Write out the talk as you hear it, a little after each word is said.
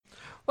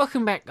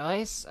Welcome back,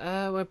 guys.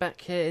 We're back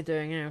here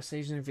doing our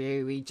season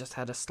review. We just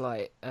had a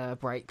slight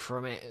break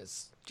from it,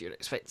 as you'd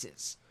expect.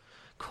 It's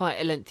quite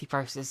a lengthy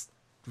process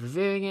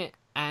reviewing it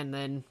and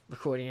then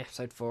recording an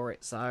episode for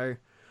it. So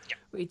Yeah.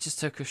 we just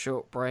took a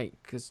short break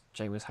because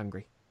Jane was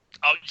hungry.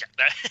 Oh,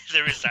 yeah,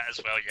 there is that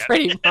as well, yeah.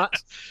 Pretty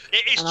much.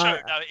 It is And true,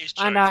 I, no, it is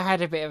true. and I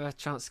had a bit of a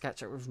chance to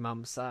catch up with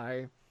Mum,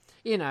 so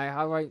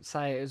I won't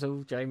say it was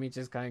all Jamie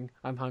just going,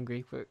 "I'm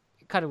hungry," but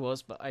it kind of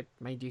was. But I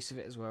made use of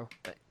it as well.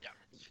 But Yeah.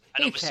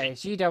 And who obviously,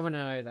 cares? You don't want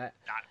to know that.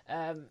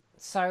 no,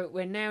 So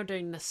we're now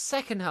doing the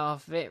second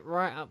half of it,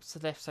 right up to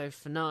the episode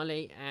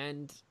finale,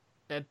 and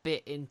a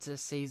bit into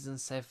season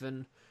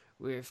 7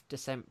 with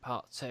Descent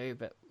Part 2.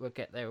 But we'll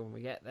get there when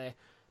we get there.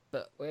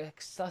 But we're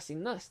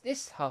starting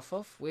this half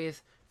off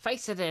with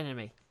Face of the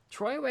Enemy.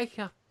 Troy,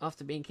 waking up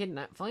after being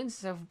kidnapped,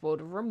 finds himself aboard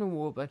a Romulan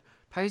warbird,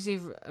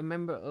 posing a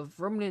member of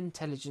Romulan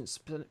intelligence.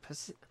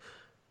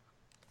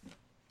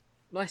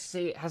 Nice to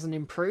see it hasn't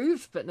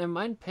improved, but never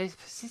mind.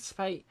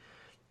 Participate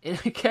in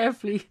a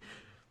carefully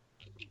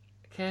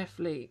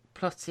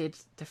plotted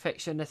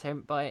defection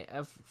attempt by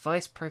a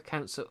vice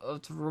pro-council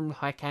of the Romulan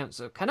High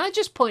Council. Can I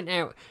just point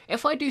out,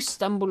 if I do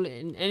stumble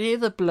in any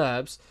of the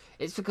blurbs,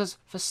 it's because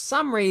for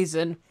some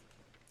reason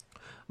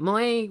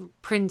my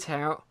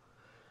printout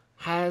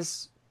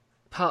has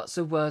parts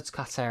of words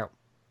cut out.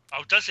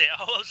 oh, does it?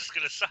 Oh, I was just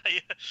going to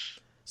say.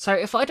 So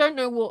if I don't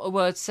know what a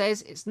word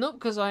says, it's not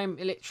because I'm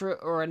illiterate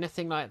or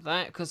anything like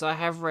that, because I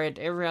have read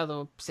every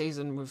other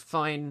season with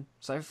fine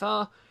so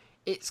far.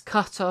 It's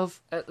cut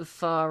off at the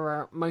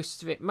far out,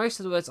 most of it. Most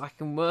of the words I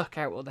can work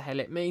out what the hell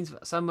it means,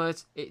 but some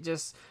words, it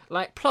just,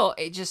 like plot,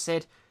 it just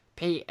said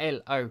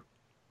P-L-O.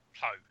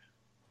 Plow.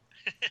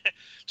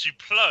 To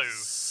plow.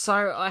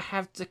 So I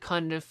have to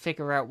kind of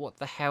figure out what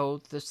the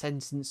hell the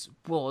sentence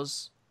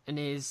was and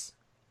is.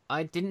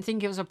 I didn't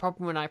think it was a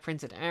problem when I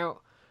printed it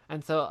out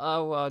and thought,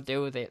 oh, well, I'll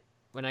deal with it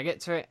when I get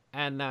to it,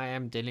 and now I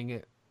am dealing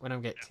it when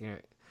I'm getting to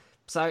it.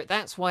 So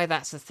that's why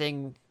that's a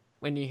thing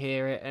when you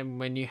hear it and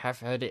when you have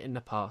heard it in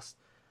the past.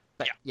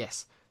 But Yeah.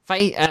 yes,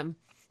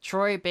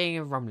 Troy being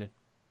a Romulan.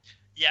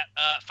 Yeah,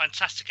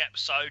 fantastic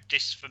episode.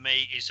 This, for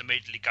me, is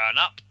immediately going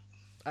up.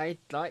 I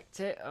liked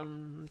it.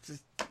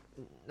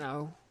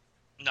 No.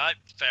 No,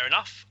 fair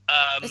enough.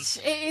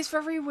 It is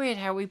very weird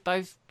how we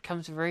both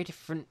come to very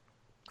different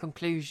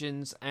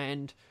conclusions.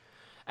 And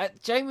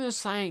Jamie was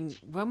saying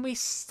when we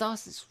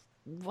started this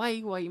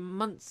way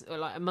months, or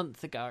like a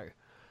month ago,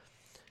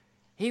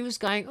 he was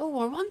going, "Oh,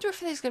 I wonder if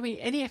there's going to be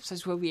any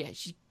episodes where we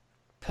actually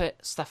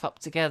put stuff up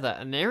together."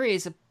 And there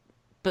is,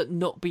 but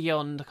not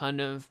beyond kind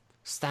of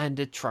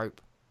standard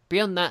trope.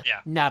 Beyond that,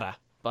 Yeah. nada.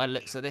 By the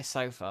looks of this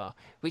so far,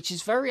 which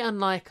is very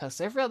unlike us.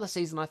 Every other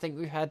season, I think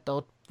we've had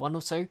odd one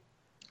or two.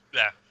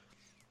 Yeah.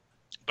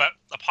 But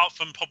apart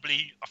from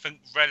probably, I think,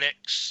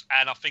 Relics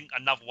and I think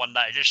another one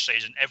later this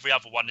season, every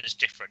other one is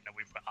different that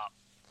we put up.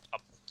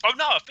 Oh,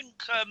 no, I think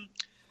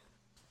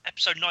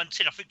episode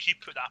 19, I think you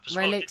put that up as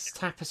Relics,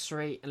 well.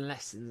 Tapestry, and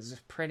Lessons is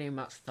pretty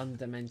much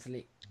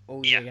fundamentally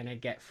all Yeah. you're going to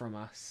get from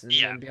us. And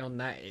Yeah. then beyond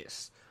that,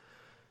 it's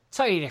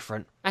totally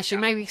different.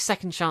 Actually, maybe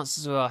Second Chance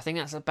as well. I think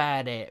that's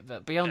about it.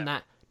 But beyond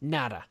that,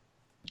 nada.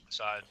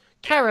 So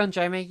Carry on,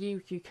 Jamie. You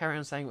carry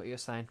on saying what you're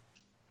saying.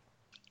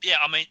 yeah,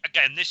 I mean,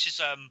 again, this is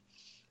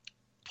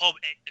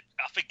probably.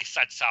 I think it's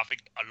sad to say. I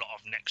think a lot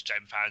of Next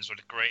Gen fans would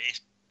agree. It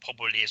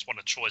probably is one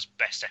of Troy's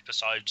best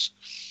episodes.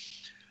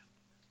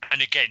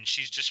 And again,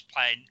 she's just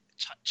playing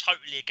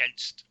totally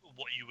against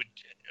what you would.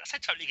 I say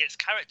totally against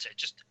character,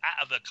 just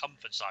out of her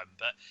comfort zone.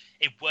 But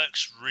it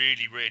works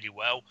really, really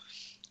well,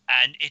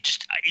 and it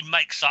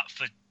makes up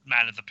for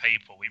Man of the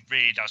People. It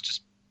really does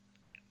just.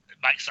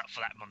 Makes up for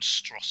that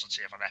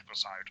monstrosity of an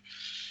episode.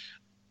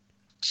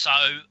 So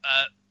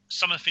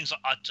some of the things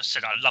I just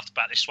said I loved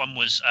about this one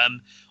was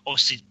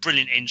obviously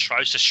brilliant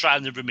intro. So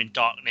shrouding the room in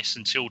darkness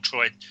until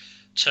Troy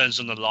turns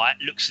on the light,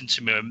 looks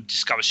into the room,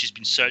 discovers she's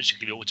been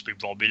surgically altered to be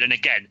Romulan. And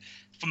again,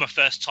 from a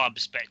first-time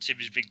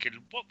perspective, you're thinking,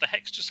 what the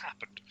heck's just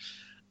happened?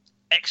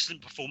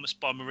 Excellent performance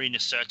by Marina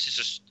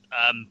Sirtis,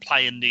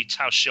 playing the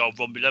Tal Shiar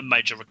Romulan,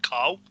 Major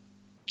Rakal.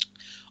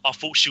 I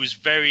thought she was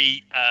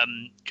very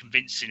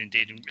convincing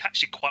indeed, and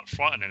actually quite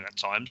frightening at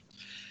times.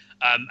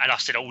 And I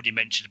said I already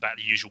mentioned about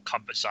the usual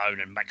comfort zone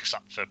and makes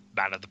up for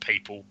Man of the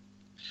People.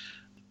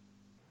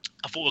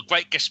 I thought were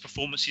great guest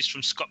performances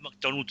from Scott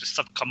MacDonald as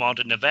Sub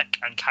Commander Navek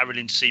and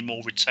Carolyn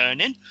Seymour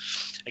returning,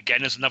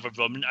 again as another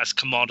Roman as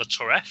Commander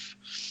Toref.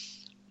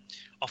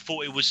 I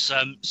thought it was.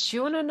 Do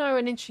you want to know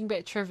an interesting bit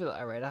of trivia that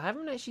I read? I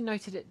haven't actually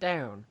noted it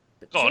down.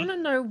 But do Go you on. want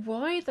to know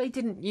why they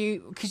didn't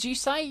use... Because you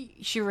say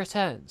she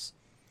returns.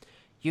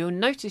 You'll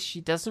notice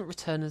she doesn't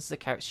return as the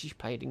character she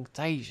played in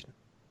Contagion.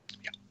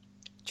 Yeah.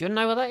 Do you want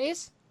to know what that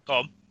is? Go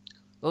on.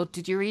 Or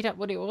did you read up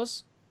what it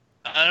was?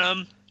 Hang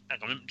on,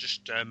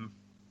 just No?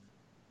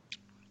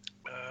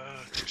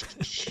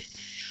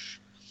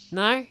 No,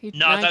 I don't do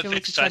you want me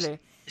think to so. tell you?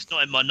 It's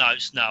not in my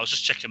notes. No, I was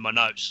just checking my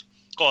notes.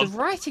 Go on. The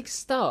writing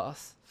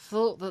staff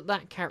thought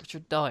that character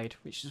had died,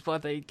 which is why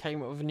they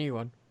came up with a new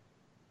one.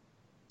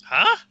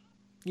 Huh?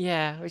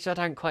 Yeah, which I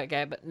don't quite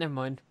get, but never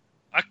mind.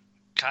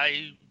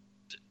 Okay.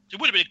 It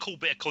would have been a cool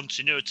bit of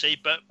continuity,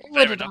 but It would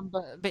fair have enough. done,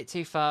 but a bit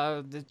too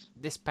far.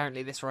 This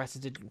writer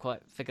didn't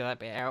quite figure that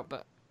bit out.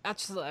 But I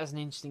just thought that was an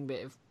interesting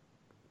bit of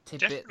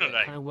tidbit that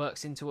Definitely. kind of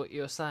works into what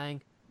you're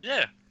saying.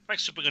 Yeah.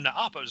 Thanks for bringing that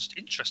up. It was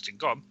interesting.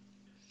 Go on.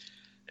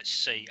 Let's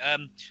see.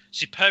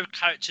 Superb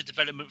character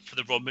development for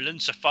the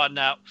Romulans to find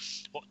out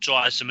what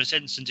drives them. As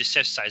Ensign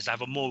Dissev says, they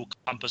have a moral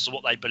compass of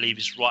what they believe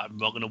is right and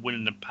wrong and are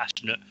willing and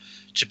passionate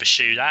to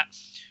pursue that.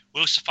 We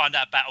also find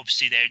out about,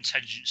 obviously, their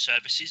intelligence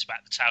services,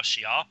 about the Tal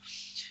Shiar,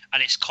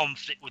 and its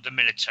conflict with the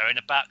military, and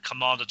about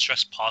Commander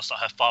Trespass, that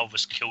her father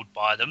was killed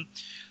by them.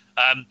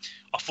 I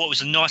thought it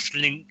was a nice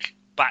link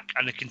back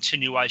and a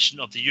continuation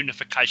of the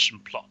unification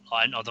plot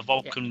line of the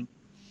Vulcan.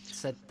 Yeah.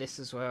 Said this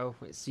as well.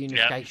 It's Yeah.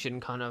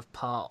 unification kind of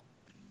part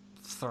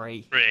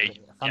 3,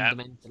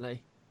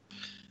 fundamentally.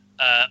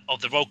 Of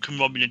the Vulcan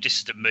Romulan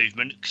dissident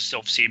movement, because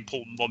obviously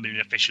important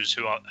Romulan officials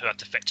who have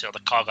defected are the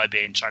cargo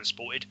being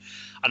transported,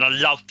 and I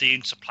love the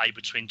interplay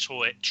between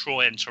Troy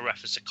and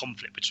Toref as the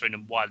conflict between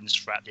them widens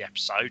throughout the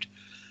episode.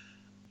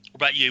 What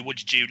about you? What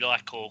did you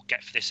like or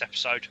get for this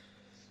episode?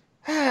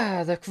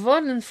 The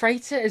Kvanan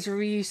freighter is a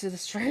reuse of the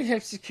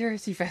Straight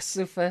security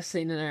vessel first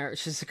seen in Erich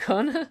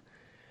Zakana.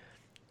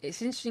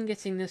 It's interesting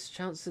getting this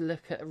chance to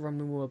look at a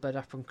Romulan warbird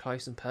up and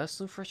close and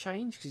personal for a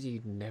change, because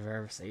you'd never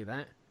ever see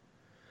that.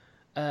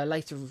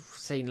 Later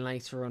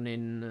on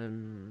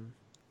in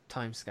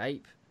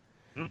Timescape.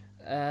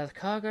 The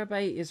cargo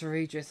bay is a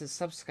redress of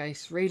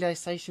subspace relay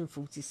station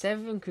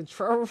 47,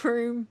 control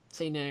room,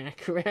 seen in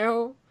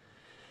Aquarel.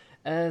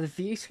 The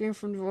view screen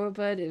from the Royal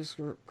is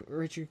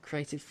originally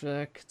created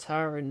for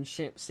Kataran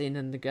ships seen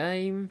in the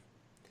game.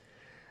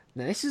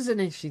 Now, this is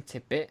an interesting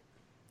tidbit.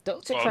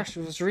 Dr. Crash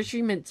was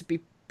originally meant to be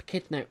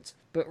kidnapped,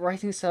 but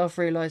writing staff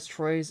realised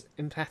Troy's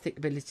empathic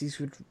abilities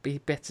would be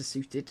better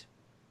suited.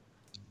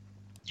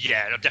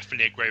 Yeah, I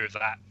definitely agree with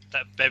that.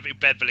 That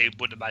Beverly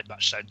wouldn't have made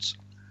much sense.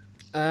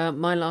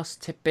 My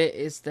last tidbit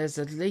is there's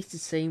a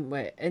deleted scene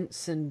where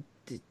Ensign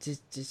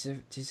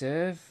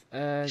Deserve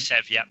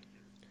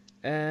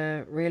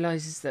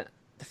realizes that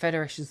the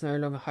Federation's no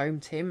longer home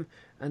to him,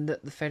 and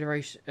that the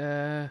Federation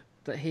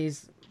that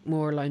he's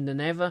more alone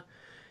than ever,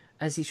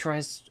 as he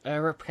tries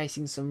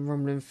replicating some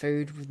Romulan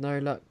food with no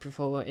luck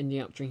before ending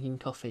up drinking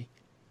coffee.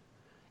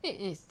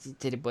 It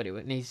did what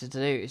it needed to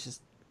do. It's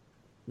just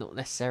not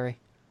necessary.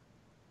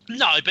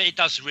 No, but it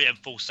does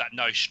reinforce that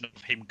notion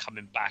of him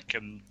coming back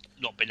and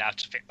not being able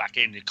to fit back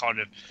in.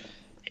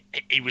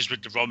 He was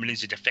with the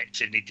Romulans, he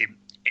defected, and he didn't.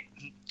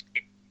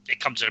 It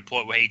comes to a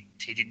point where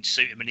he didn't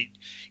suit him, and he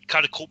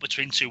kind of caught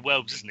between two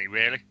worlds, isn't he?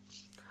 Really.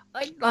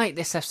 I like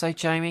this episode,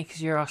 Jamie,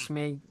 because you're asking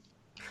me.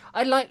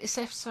 I like this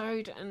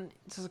episode, and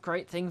it's a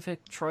great thing for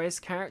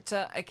Troy's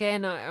character.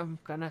 Again, I'm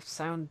gonna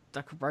sound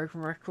like a broken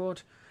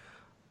record.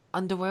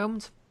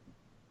 Underwhelmed.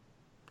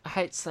 I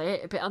hate to say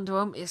it, a bit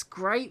underwhelmed. It's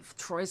great for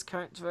Troy's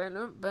character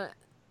development, but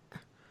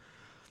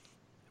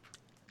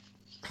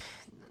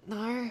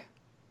no.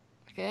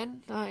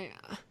 Again, I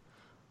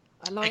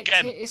liked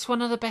it. It's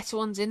one of the better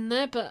ones in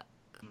there, but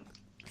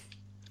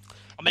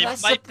I mean,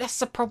 that's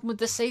the problem with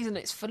the season.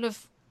 It's full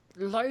of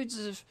loads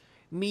of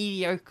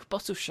mediocre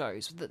bottle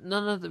shows that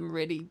none of them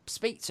really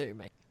speak to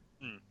me.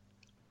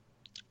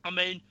 I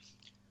mean,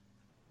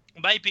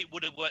 maybe it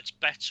would have worked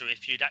better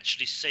if you'd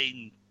actually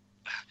seen.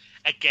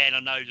 Again, I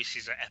know this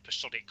is an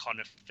episodic kind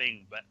of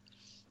thing, but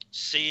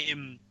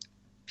seeing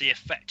the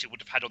effect it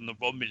would have had on the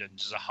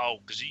Romulans as a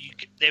whole, because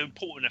they're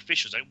important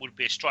officials, and it would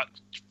be a strike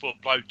for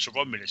a blow to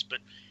Romulus, but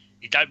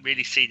you don't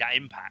really see that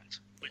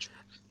impact.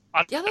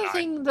 The other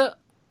thing that,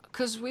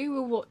 because we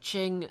were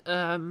watching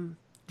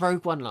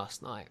Rogue One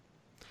last night,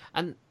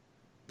 and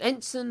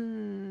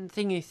Ensign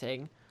Thingy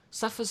Thing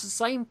suffers the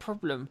same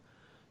problem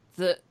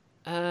that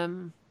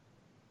oh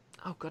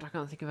god, I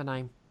can't think of a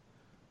name.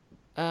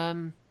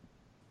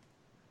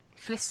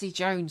 Felicity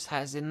Jones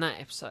has in that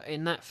episode,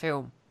 in that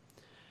film.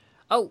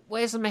 Oh,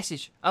 where's the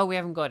message? Oh, we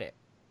haven't got it.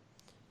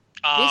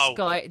 This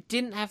guy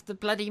didn't have the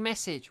bloody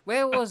message.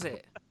 Where was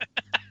it?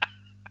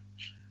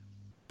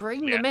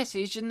 Bring the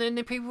message, and then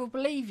the people will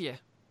believe you.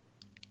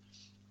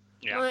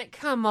 Yeah. Like,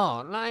 come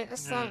on, like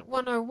that's like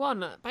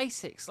 101 at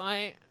basics,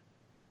 like.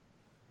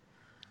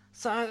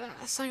 So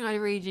that's something I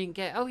really didn't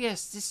get. Oh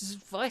yes, this is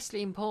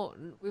vitally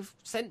important. We've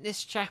sent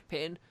this chap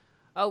in.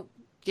 Oh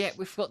yeah,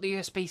 we've got the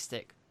USB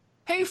stick.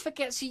 Who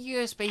forgets a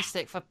USB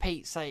stick, for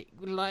Pete's sake?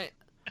 Like,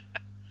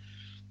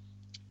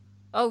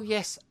 oh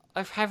yes,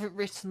 I have it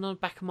written on the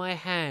back of my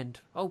hand.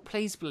 Oh,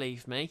 please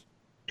believe me.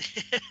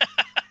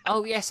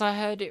 Oh yes, I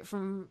heard it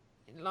from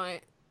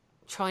like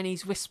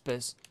Chinese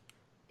whispers.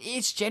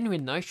 It's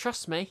genuine though,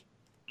 trust me.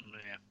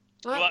 Yeah.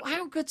 Like,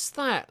 how good's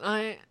that?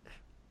 Like,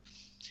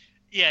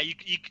 yeah, you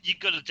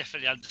got to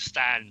definitely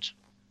understand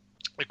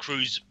the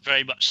crew's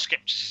very much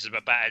scepticism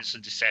about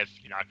Ensign Desev.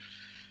 You know,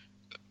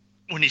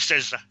 when he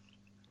says that.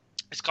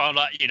 It's kind of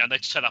like, you know, they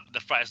turn up and the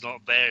freighter's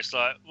not there. It's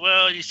like,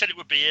 well, you said it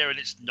would be here and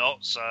it's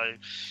not, so,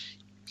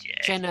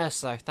 yeah. Jen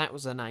Erso, that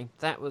was her name.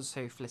 That was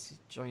who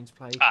Felicity Jones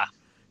played.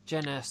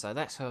 Jen Erso,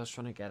 that's who I was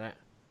trying to get at.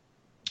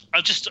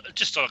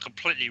 Just on a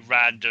completely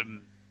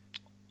random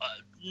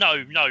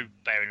no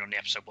bearing on the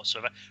episode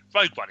whatsoever.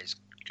 Rogue One is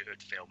a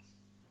good film.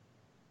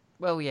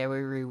 Well, yeah,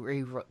 we're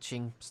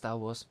re-watching Star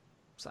Wars,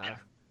 so Yeah.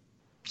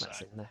 that's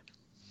So, in there.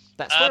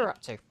 That's where we're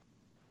up to.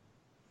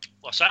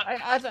 what's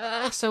that?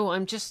 That's all.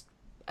 I'm just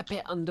a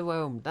bit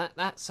underwhelmed.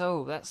 That's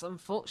all. That's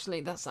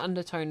unfortunately that's the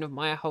undertone of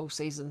my whole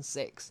season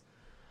 6.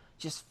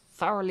 Just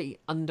thoroughly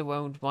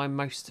underwhelmed by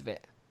most of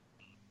it.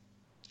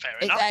 Fair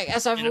enough.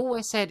 As I've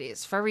always said,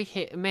 it's very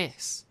hit and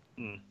miss.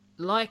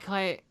 Like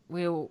I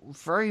will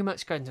very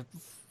much go into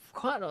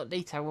quite a lot of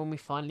detail when we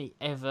finally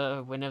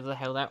whenever the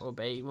hell that will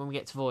be, when we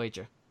get to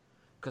Voyager.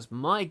 Because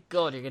my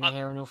God, you're going to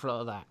hear an awful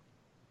lot of that.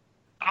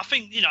 I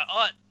think,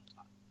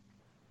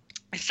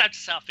 it's sad to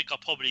say I think I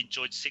probably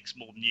enjoyed 6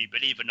 more than you,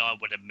 but even I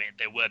would admit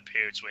there were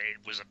periods where it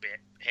was a bit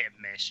hit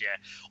and miss, yeah.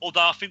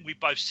 Although I think we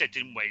both said,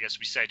 didn't we, as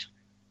we said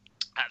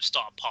at the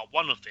start of part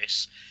 1 of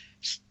this,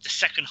 the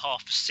second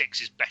half of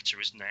 6 is better,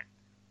 isn't it?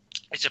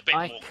 It's a bit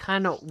more... I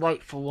cannot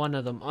wait for one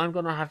of them. I'm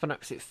going to have an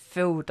absolute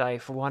field day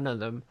for one of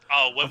them.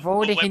 I've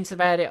already hinted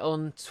about it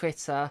on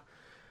Twitter.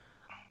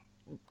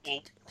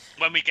 Well,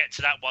 when we get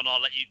to that one,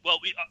 I'll let you... Well,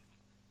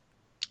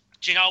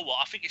 do you know what?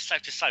 I think it's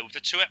safe to say with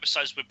the 2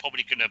 episodes we're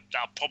probably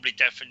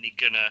definitely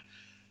gonna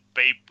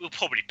be. We'll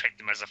probably pick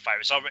them as a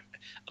favourite. So,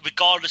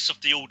 regardless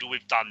of the order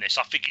we've done this,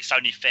 I think it's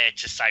only fair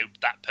to say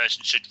that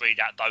person should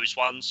read out those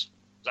ones.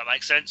 Does that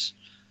make sense?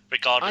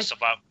 Regardless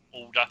of our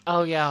order.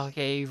 Oh yeah,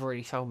 you've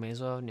already told me as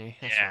well, haven't you?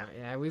 That's yeah. Right.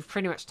 Yeah, we've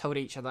pretty much told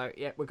each other.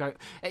 Yeah, we're going.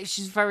 It's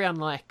just very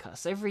unlike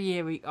us. Every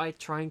year I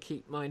try and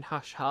keep mine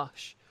hush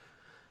hush,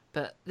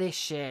 but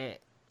this year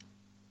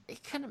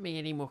it couldn't be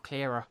any more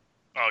clearer.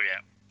 Oh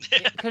yeah.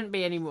 It couldn't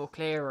be any more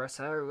clearer,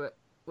 so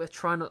we're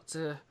trying not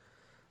to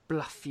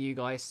bluff you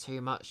guys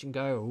too much and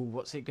go, oh,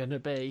 what's it going to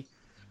be?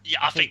 Yeah,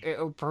 I think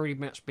it'll pretty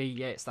much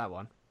be, it's that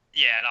one.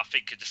 Yeah, and I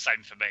think it's the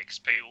same for me, because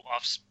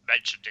I've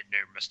mentioned it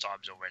numerous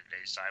times already,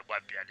 so it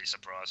won't be any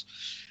surprise.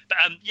 But,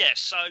 yeah,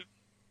 so...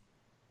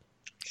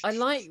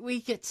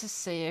 we get to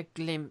see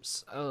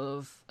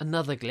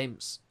another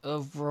glimpse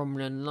of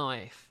Romulan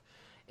life.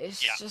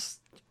 It's just...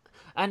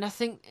 And I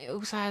think it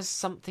also has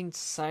something to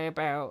say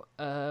about,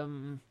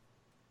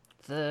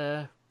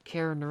 the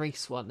Kira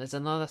Nerys one. There's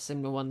another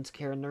similar one to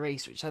Kira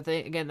Nerys, which I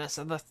think, again, that's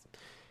another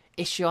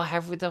issue I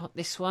have with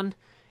this one.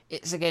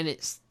 It's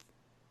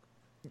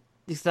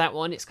that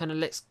one. It's kind of,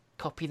 let's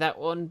copy that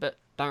one, but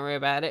don't worry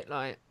about it.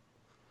 Like,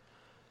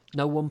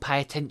 no one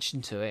pay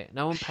attention to it.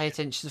 No one pay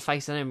attention to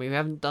Face and Enemy. We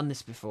haven't done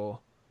this before.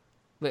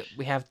 But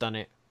we have done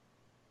it.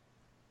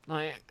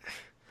 Like,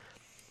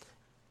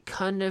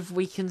 kind of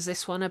weakens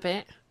this one a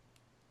bit.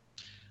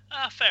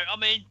 Fair. I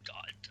mean...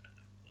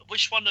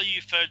 Which one are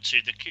you referring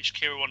to? Which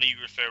Kira one are you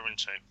referring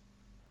to?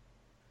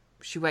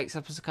 She wakes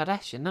up as a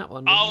Kardashian, that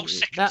one. Oh,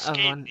 Second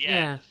Skin, one.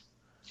 Yeah.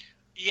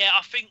 Yeah,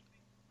 I think...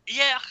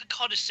 Yeah, I can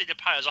kind of see the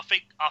pairs. I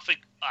think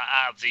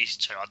out of these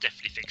two, I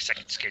definitely think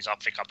Second Skins. I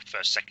think I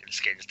prefer Second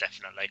Skins,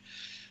 definitely.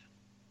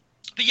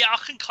 But yeah, I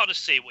can kind of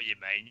see what you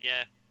mean,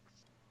 yeah.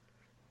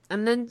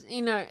 And then,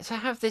 to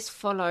have this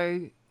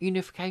follow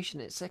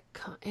unification,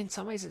 in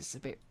some ways it's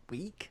a bit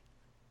weak.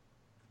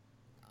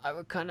 I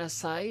would kind of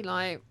say,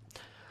 like...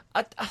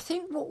 I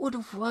think what would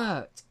have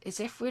worked is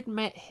if we'd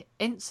met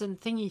Ensign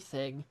Thingy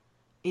Thing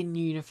in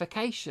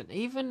unification,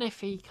 even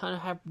if he kind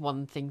of had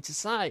one thing to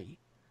say.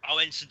 Oh,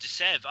 Ensign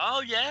Desev.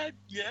 Oh, yeah.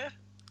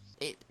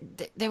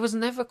 There was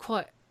never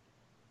quite...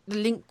 The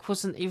link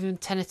wasn't even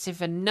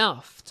tentative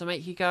enough to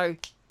make you go,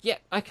 yeah,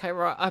 okay,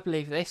 right, I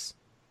believe this.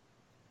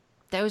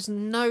 There was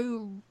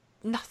nothing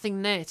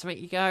there to make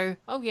you go,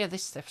 oh yeah,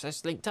 this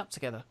episode's linked up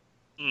together.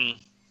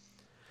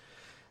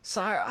 So,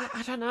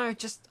 I don't know,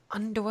 just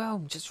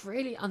underwhelmed, just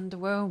really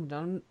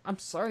underwhelmed. I'm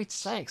sorry to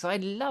say, because I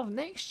love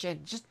Next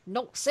Gen, just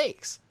not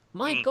 6.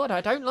 My God, I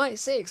don't like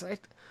 6.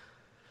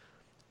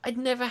 I'd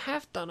never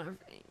have done.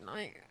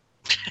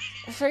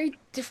 It's very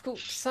difficult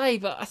to say,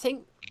 but I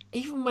think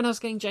even when I was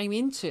getting Jamie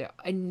into it,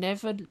 I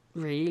never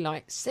really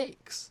liked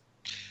 6.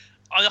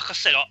 Like I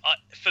said,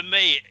 for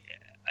me,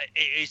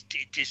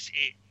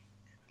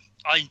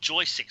 I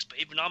enjoy 6, but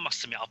even I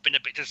must admit, I've been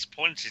a bit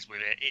disappointed with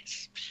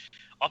it.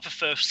 I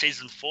prefer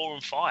season 4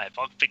 and 5.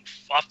 I think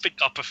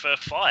I prefer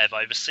 5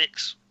 over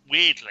 6.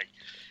 Weirdly,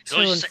 2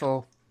 and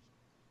 4.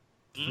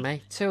 For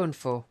me, 2 and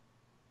 4.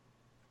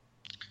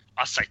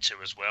 I'd say 2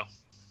 as well.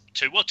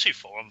 2,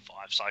 4 and 5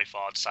 so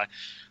far, I'd say.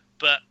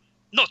 But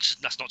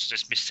that's not to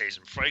dismiss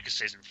season 3, because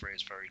season 3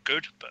 is very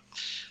good. But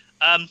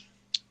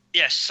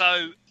yeah.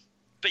 So,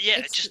 but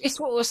yeah, it's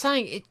what we're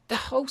saying. The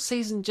whole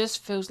season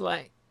just feels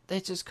like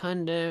they're just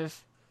kind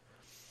of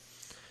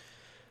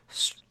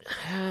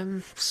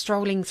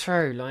strolling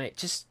through, like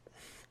just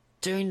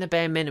doing the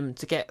bare minimum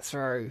to get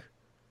through.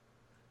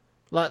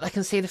 Like, they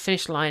can see the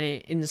finish line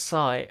in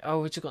sight.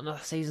 Oh, we've just got another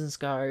season to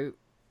go.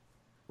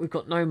 We've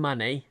got no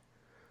money.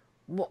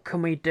 What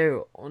can we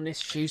do on this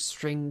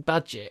shoestring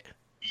budget?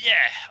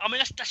 Yeah, I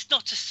mean, that's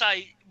not to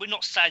say... We're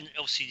not saying,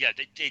 obviously, yeah,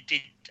 they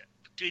did...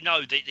 Do you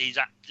know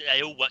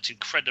they all worked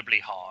incredibly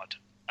hard?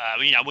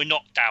 We're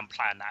not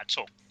downplaying that at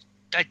all.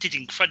 They did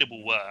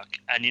incredible work,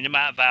 and in the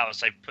amount of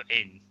hours they've put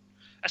in,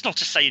 That's not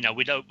to say,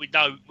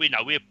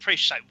 we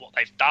appreciate what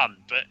they've done,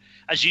 but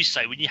as you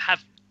say, when you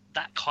have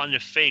that kind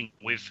of thing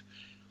with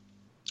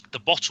the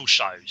bottle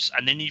shows,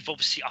 and then I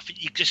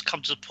think you've just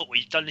come to the point where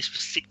you've done this for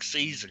 6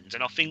 seasons,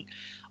 and I think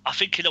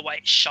in a way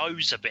it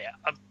shows a bit.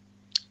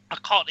 I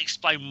can't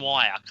explain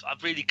why. I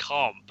really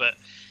can't, but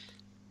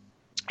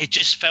it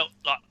just felt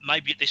like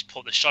maybe at this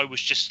point the show was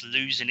just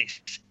losing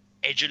its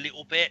edge a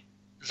little bit.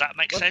 Does that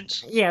make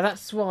sense? Yeah,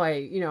 that's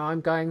why,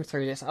 I'm going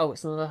through this. Oh,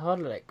 it's another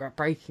holiday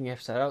breaking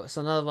episode. Oh, it's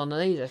another one of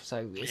these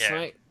episodes. It's Yeah.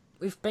 like,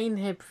 we've been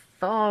here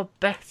far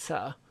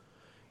better,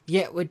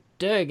 yet we're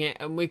doing it,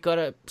 and we've got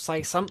to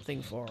say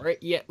something for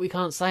it, yet we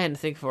can't say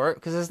anything for it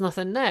because there's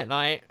nothing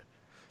there.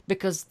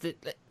 Because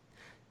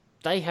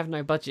they have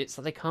no budget,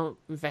 so they can't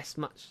invest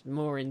much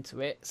more into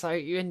it. So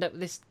you end up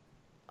with this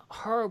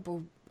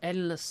horrible,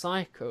 endless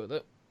cycle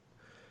that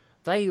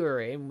they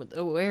were in,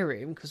 that we're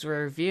in because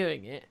we're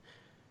reviewing it,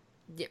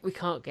 yet we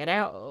can't get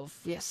out of.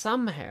 Yet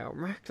somehow,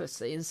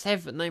 miraculously, in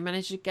 7 they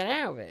managed to get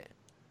out of it.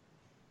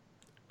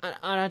 And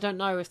I don't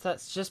know if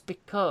that's just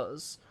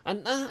because,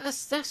 and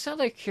that's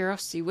other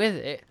curiosity with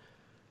it.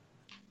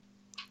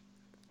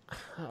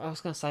 I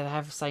was going to say they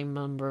have the same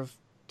number of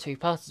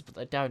 2-parters, but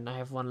they don't. They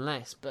have one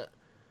less. But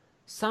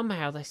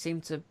somehow they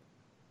seem to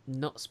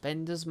not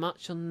spend as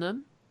much on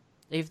them,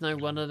 even though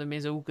one of them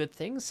is all good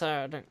things. So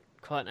I don't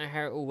quite know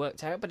how it all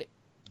worked out, but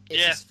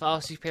it's a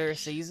far superior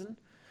season.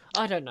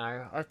 I don't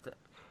know.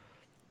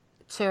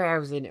 2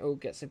 hours in, it all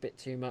gets a bit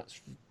too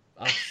much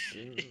for us.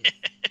 It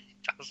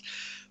does.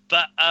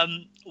 But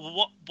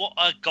what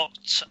I got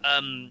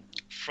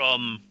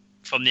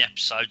from the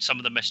episode, some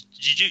of the messages.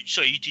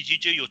 Did you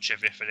do your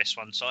trivia for this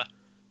one, Si?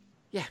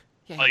 Yeah.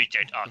 Oh, you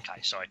did?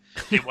 Okay, sorry.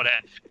 Didn't want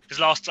to, because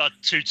last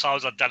 2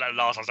 times I've done it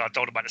last, I don't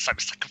want to make the same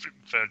mistake a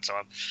third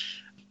time.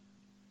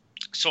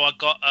 So I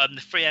got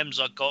the 3 M's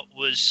I got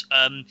was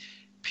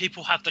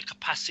people have the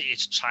capacity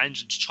to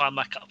change and to try and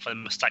make up for the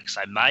mistakes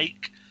they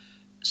make.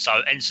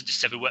 So Ensign just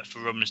said we work for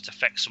Romulans to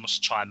fix and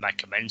must try and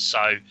make amends.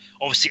 So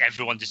obviously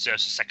everyone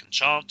deserves a second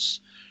chance.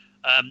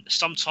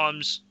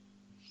 Sometimes,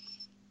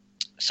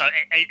 so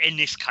in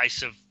this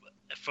case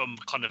from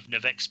kind of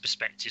Nevek's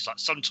perspective, like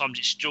sometimes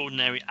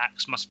extraordinary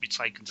acts must be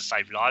taken to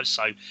save lives.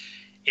 So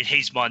in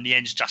his mind, the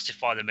ends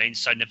justify the means.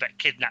 So Nevek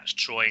kidnaps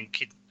Troy and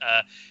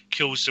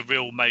kills the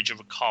real Major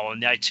Ricard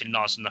and the 18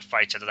 knights on the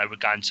freighter that they were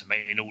going to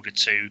meet in order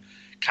to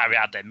carry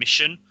out their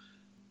mission.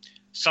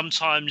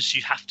 Sometimes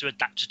you have to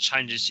adapt to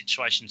changing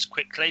situations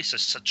quickly.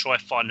 So Troy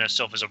finding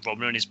herself as a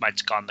Romulan is made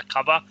to go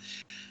undercover.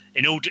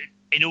 In order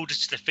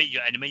to defeat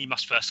your enemy, you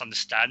must first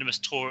understand him, as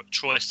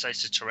Troy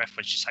says to Toref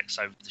when she takes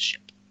over the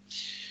ship.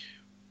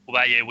 What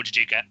about you? What did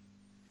you get?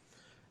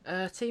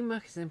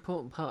 Teamwork is an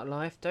important part of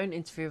life. Don't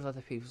interfere with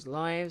other people's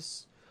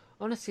lives.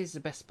 Honesty is the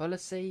best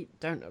policy.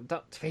 Don't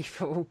abduct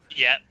people.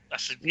 Yeah,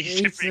 that's a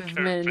Needs of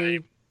many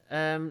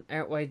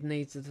outweigh the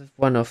needs of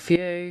one or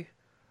few.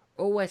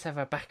 Always have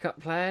a backup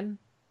plan.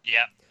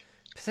 Yeah.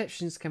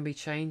 Perceptions can be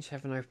changed.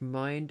 Have an open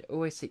mind.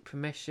 Always seek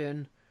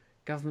permission.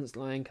 Governments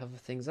lie and cover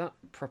things up.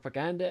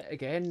 Propaganda,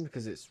 again,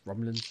 because it's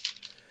Romulans.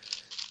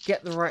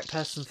 Get the right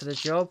person for the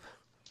job.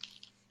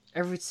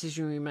 Every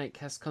decision we make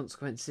has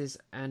consequences,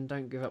 and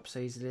don't give up so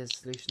easily. There's a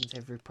solution to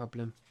every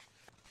problem.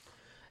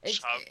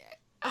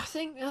 I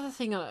think the other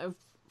thing I've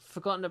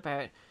forgotten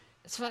about,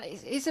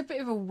 it's a bit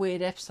of a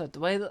weird episode, the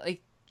way that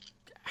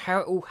how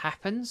it all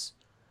happens.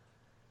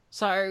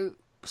 So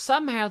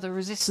somehow the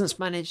Resistance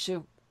managed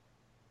to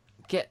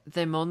get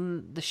them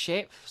on the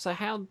ship. So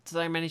how do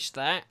they manage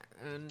that?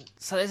 And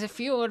so there's a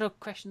few other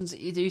questions that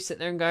you do sit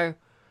there and go,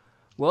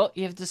 what?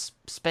 You have to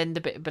spend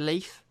a bit of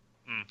belief.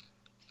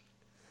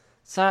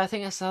 So I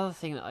think that's the other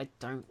thing that I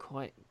don't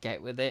quite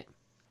get with it.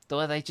 The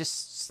way they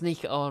just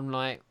sneak it on,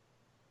 like,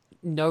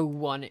 no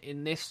one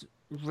in this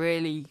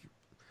really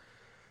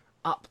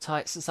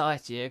uptight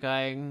society are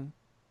going,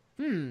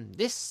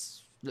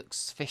 this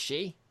looks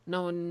fishy.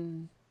 No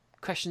one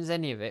questions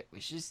any of it,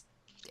 which is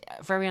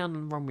very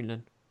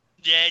un-Romulan.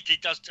 Yeah,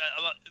 it does.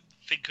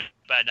 Thinking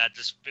about that,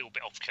 just feel a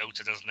bit off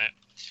kilter, doesn't it?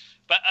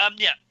 But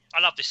yeah,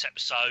 I love this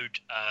episode.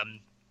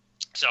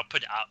 So I'll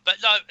put it up. But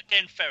no,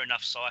 again, fair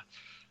enough, Si.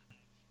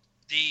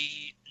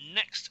 The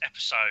next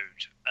episode,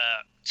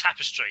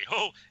 Tapestry.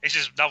 Oh, this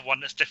is another one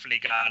that's definitely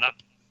going up.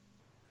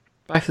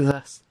 Both of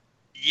us.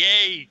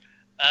 Yay!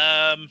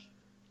 I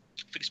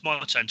think it's my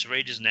turn to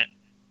read, isn't it?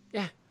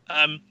 Yeah.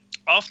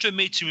 After a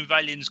meeting with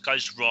aliens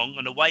goes wrong,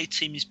 an away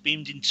team is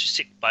beamed into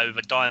sickbay with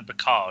a dying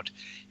Picard.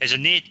 There's a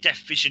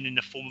near-death vision in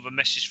the form of a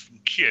message from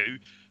Q,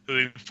 who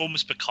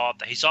informs Picard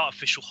that his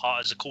artificial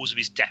heart is the cause of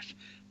his death,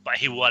 but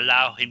he will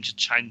allow him to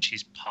change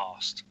his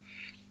past.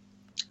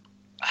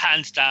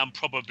 Hands down,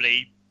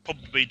 probably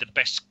the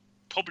best,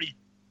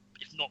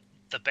 if not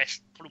the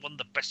best, probably one of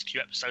the best Q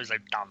episodes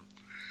they've done.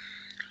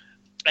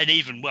 And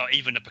even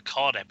the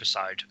Picard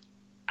episode,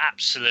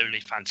 absolutely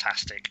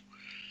fantastic.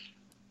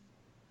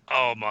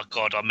 Oh my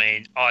god! I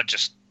mean, I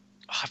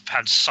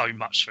found so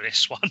much for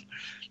this one.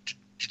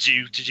 Did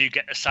you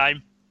get the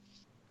same?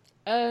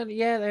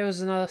 Yeah, there was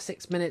another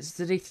 6 minutes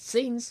of deleted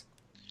scenes.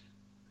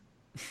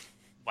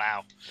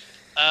 Wow.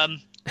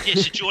 Yeah,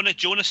 so do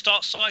you wanna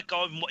start side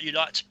going what you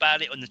liked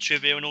about it on the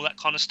trivia and all that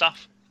kind of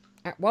stuff?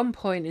 At one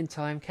point in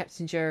time,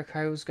 Captain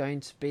Jericho was going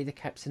to be the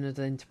captain of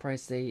the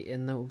Enterprise D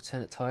in the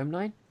alternate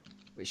timeline,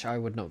 which I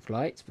would not have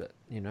liked, but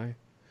you know.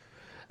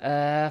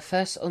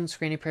 First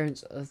on-screen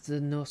appearance of the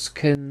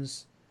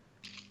Nausicaans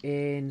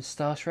in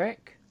Star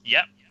Trek.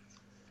 Yep,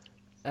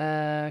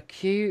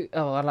 Q.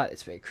 Oh, I like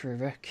this bit of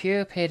Kruger. Q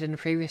appeared in the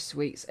previous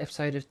week's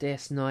episode of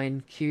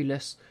DS9,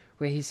 Qless,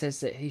 where he says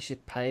that he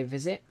should pay a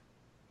visit.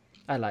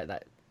 I like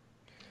that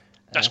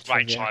that's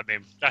great trivia.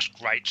 timing. That's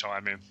great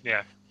timing.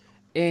 Yeah.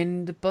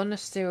 In the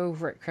Bonasteel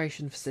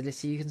Recreation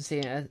Facility, you can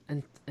see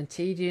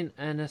Antedian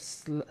and a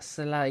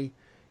Soleil,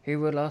 who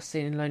were last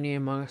seen in Lonely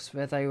Among Us,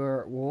 where they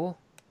were at war.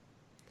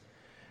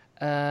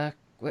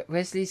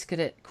 Wesley's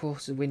cadet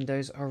quarter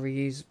windows are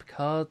reused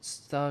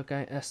Picard's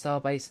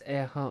Starbase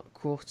Earhart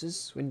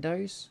quarters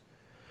windows.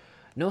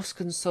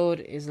 Norscan's sword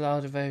is a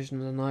larger version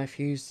of the knife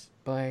used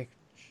by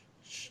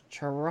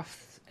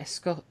Charoth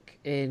Escok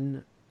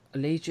in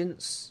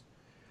Allegiance.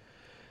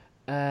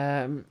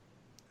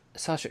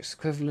 Star Trek's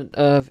equivalent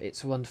of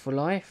It's a Wonderful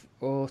Life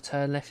or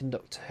Turn Left in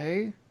Doctor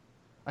Who.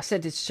 I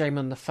said this to Jamie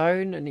on the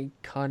phone and he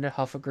kind of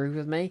half agreed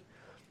with me.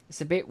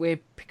 It's a bit weird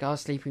Picard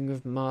sleeping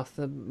with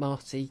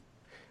Marty,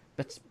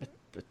 but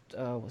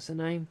what's her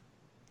name?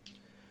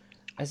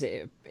 As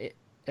it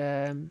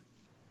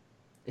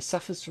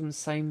suffers from the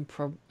same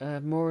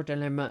moral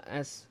dilemma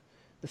as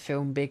the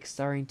film Big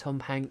starring Tom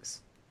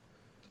Hanks.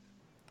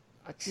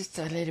 Just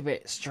a little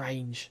bit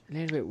strange, a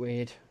little bit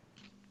weird.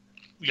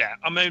 Yeah,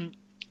 I mean,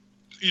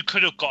 you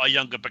could have got a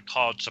younger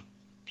Picard to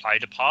play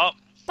the part.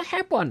 They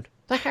had one.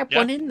 They had Yeah.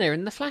 one in there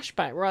in the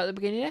flashback right at the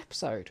beginning of the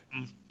episode.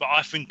 But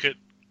I think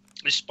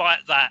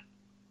despite that,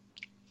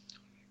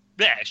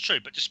 yeah, it's true.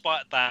 But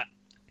despite that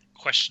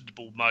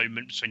questionable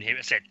moment between him,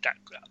 I said that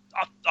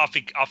I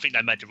think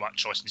they made the right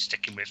choice in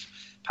sticking with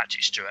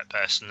Patrick Stewart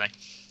personally.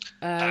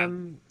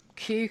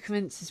 Q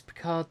convinces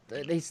Picard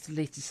that these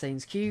deleted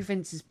scenes. Q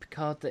convinces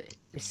Picard that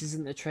this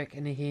isn't a trick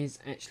and he is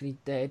actually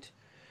dead.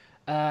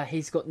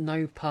 He's got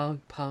no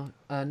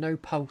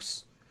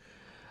pulse.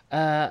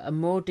 A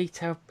more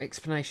detailed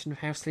explanation of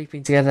how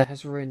sleeping together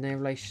has ruined their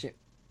relationship,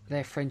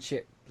 their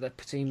friendship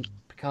between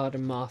Picard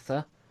and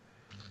Martha.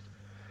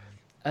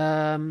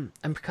 And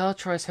Picard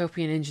tries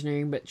helping in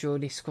engineering, but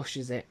Geordi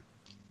squashes it.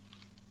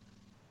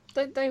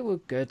 They were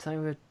good. They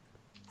were.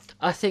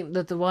 I think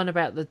that the one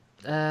about the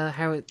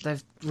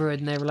they've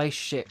ruined their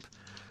relationship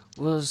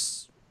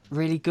was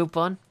really good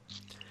one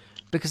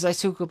because they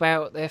talk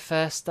about their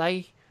first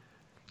day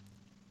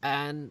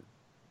and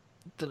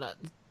the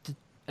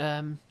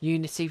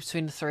unity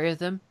between the three of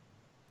them.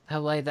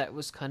 How that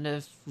was kind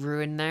of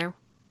ruined now.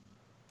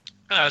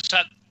 So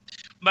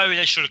maybe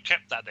they should have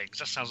kept that then, because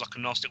that sounds like a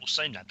nice little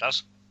scene. That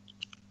does.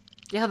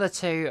 The other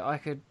two I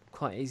could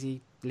quite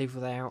easily live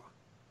without.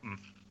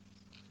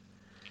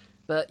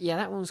 But yeah,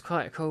 that one's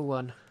quite a cool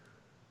one.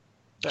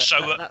 But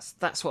So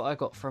that's what I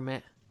got from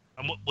it.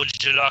 and what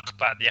did you like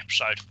about the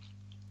episode?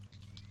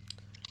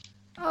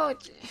 Oh,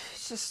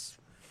 it's just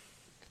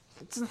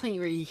there's nothing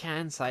really you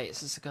can say. It's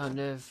just a kind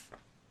of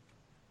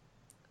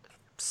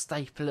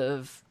staple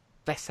of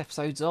best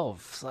episodes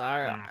of. So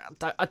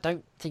I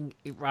don't think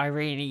I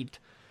really need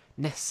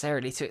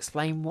necessarily to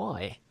explain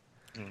why.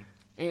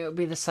 It would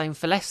be the same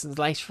for lessons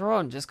later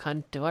on. Just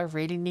kind of, do I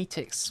really need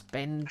to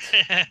spend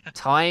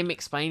time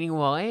explaining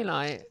why?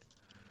 Like,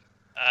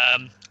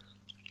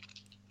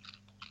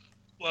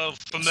 well,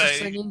 for it's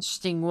just an me,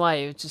 interesting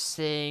way of just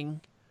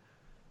seeing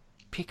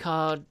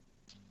Picard.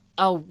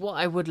 Oh, what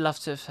I would love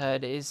to have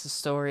heard is the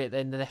story at the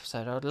end of the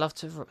episode. I would love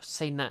to have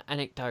seen that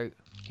anecdote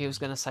he was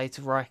going to say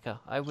to Riker.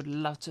 I would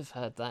love to have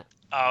heard that.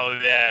 oh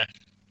yeah,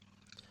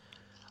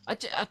 I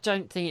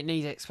don't think it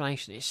needs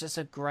explanation. It's just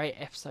a great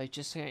episode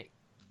just to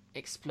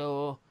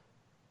explore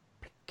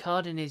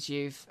Picard in his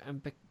youth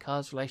and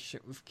Picard's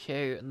relationship with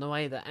Q and the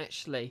way that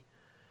actually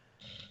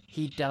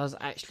he does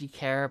actually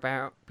care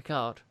about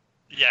Picard.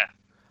 yeah,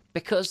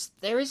 Because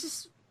there is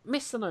this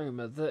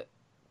misnomer that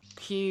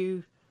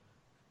Q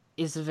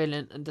is a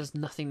villain and does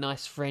nothing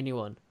nice for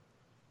anyone.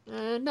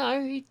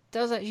 No, he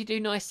does actually do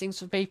nice things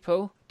for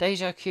people.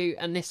 Deja Q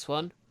and this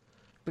one.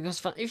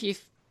 Because if you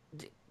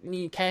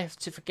care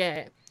to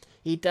forget,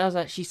 he does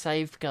actually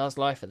save Picard's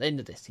life at the end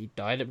of this. He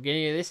died at the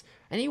beginning of this,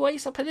 and he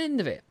wakes up at the end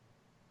of it.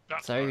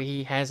 that's So right.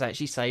 he has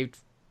actually saved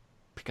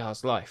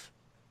Picard's life.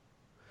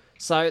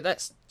 So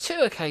that's 2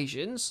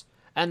 occasions,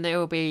 and there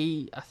will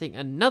be, I think,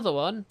 another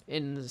one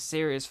in the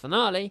series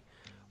finale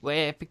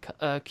where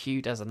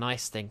Q does a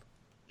nice thing.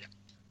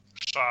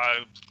 So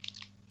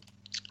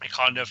it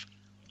kind of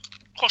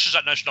crosses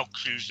that notion of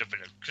Q's the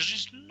villain, because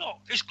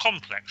he's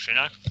complex, you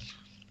know.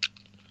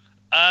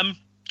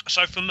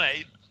 So for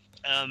me,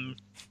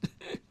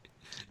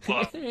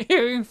 well, You're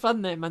having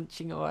fun there,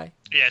 munching away.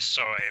 yeah,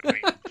 sorry,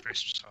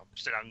 crisps. I'm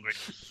still hungry.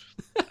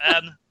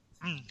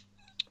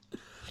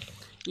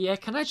 Yeah,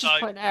 can I just So-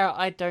 point out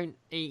I don't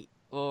eat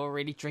or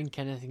really drink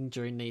anything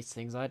during these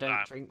things. I don't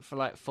No. drink for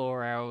like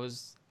 4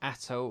 hours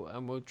at all,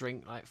 and we'll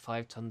drink like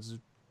 5 tons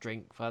of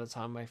drink by the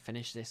time I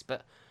finish this.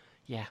 But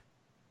yeah,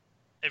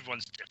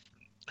 Everyone's different.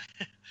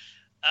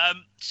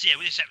 So yeah,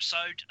 with this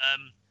episode,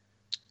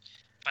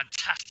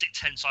 fantastic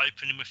tense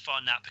opening. We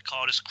find out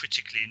Picard is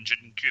critically injured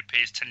and Q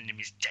appears telling him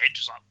he's dead.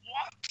 It's like,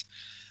 what?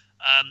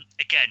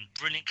 Again,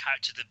 brilliant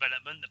character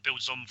development that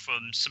builds on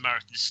from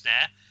Samaritan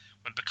Snare.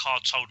 When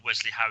Picard told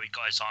Wesley how he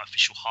got his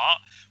artificial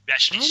heart, we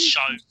actually And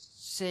show... you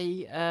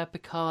see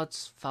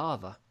Picard's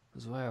father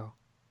as well.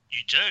 You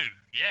do,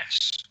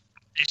 yes.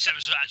 This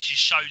episode actually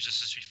shows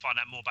us as we find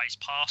out more about his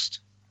past,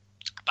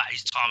 about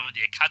his time at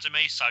the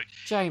academy. So,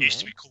 Jamie, it used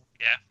to be called...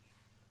 Yeah.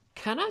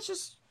 can I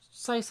just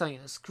say something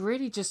that's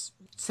really just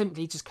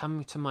simply just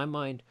coming to my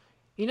mind?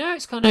 You know,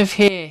 it's kind of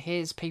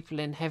here's people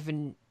in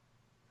heaven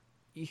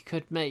you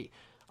could meet.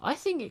 I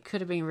think it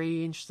could have been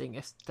really interesting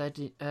if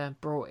they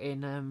brought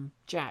in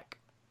Jack.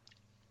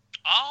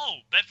 Oh,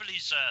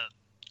 Beverly's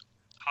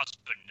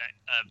husband.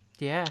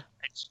 Yeah.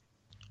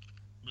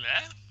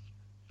 Yeah.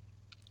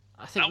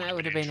 I think that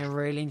would have been a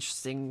really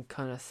interesting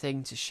kind of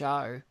thing to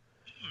show.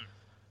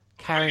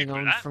 Carrying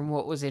on from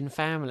what was in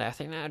Family, I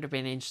think that would have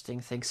been an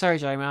interesting thing. Sorry,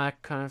 Jamie, I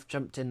kind of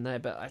jumped in there,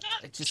 but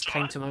it just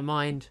came to my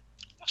mind.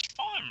 That's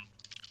fine.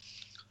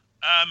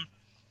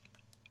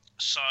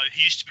 So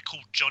he used to be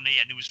called Johnny,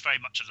 and he was very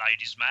much a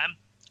ladies' man.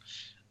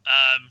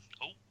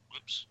 Oh,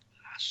 whoops,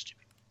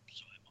 stupid.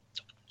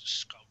 Sorry, just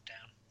scroll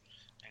down.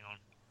 Hang on.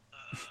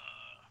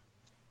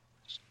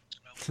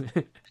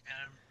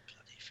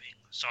 Bloody thing.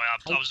 Sorry,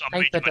 I'm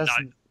reading my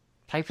note.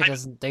 Paper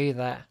doesn't do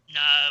that.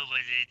 No,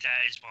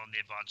 that is one of the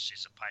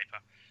advantages of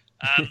paper.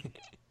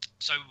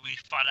 So we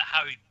find out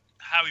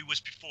how he was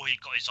before he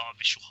got his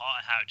artificial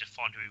heart and how it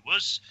defined who he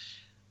was.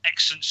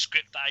 Excellent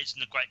script that aids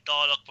in the great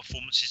dialogue,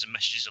 performances and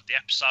messages of the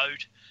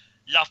episode.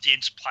 Love the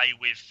interplay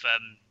with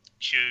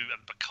Q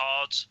and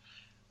Picard.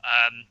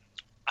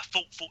 A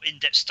thoughtful,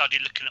 in-depth study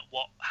looking at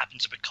what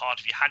happened to Picard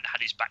if he hadn't had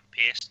his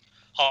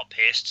heart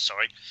pierced,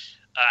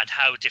 and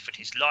how different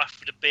his life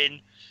would have been.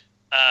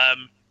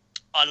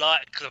 I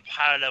like the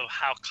parallel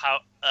how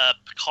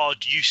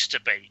Picard used to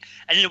be,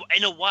 and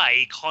in a way,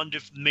 he kind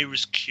of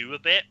mirrors Q a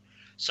bit.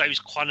 So he's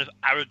kind of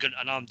arrogant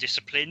and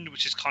undisciplined,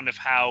 which is kind of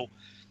how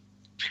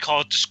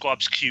Picard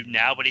describes Q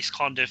now. But he's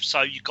kind of,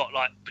 so you got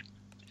like,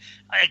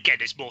 again,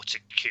 there's more to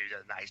Q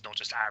than that. He's not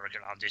just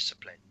arrogant,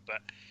 undisciplined,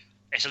 but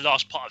it's a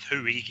large part of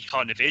who he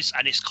kind of is,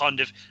 and it's kind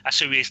of that's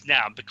who he is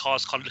now. And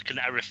Picard's kind of looking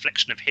at a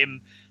reflection of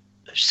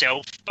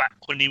himself back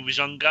when he was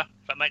younger.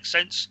 If that makes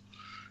sense.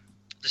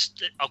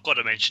 I've got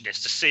to mention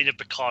this. The scene of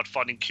Picard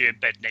finding Q in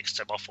bed next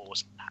to him, I thought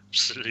was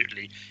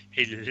absolutely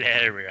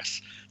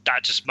hilarious.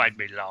 That just made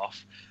me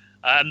laugh.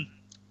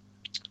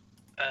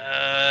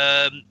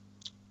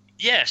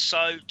 Yeah,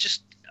 so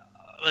just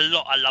a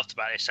lot I loved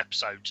about this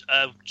episode.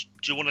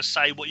 Do you want to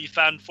say what you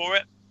found for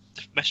it?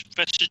 The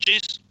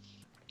messages?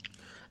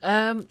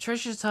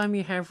 Treasure the time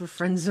you have with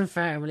friends and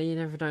family. You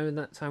never know when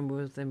that time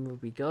will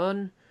be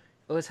gone.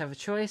 Always have a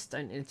choice.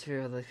 Don't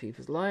interfere with other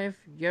people's life.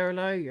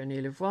 YOLO, you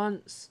only live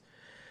once.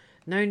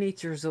 No need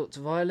to resort to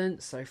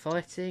violence, so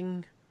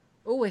fighting.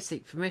 Always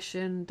seek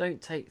permission.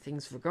 Don't take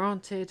things for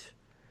granted.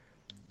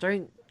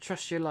 Don't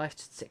trust your life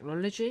to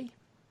technology.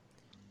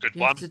 Good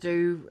You one. have to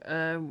do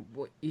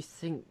what you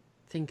think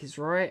is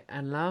right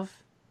and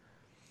love.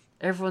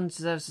 Everyone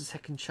deserves a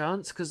second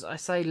chance. Because I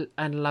say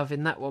and love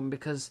in that one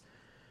because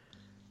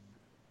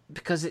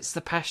it's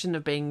the passion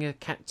of being a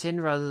captain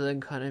rather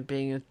than kind of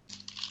being a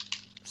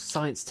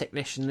science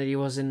technician that he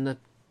was in the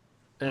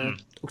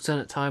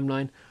alternate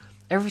timeline.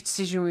 Every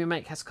decision we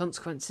make has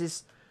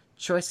consequences.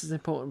 Choice is an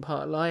important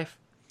part of life,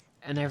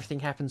 and everything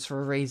happens for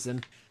a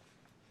reason.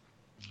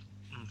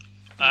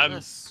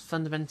 That's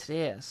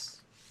fundamentally it.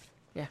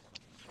 Yeah.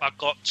 I've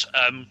got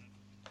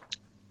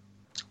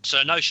so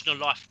a notion of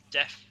life,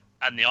 death,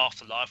 and the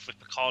afterlife with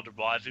Picard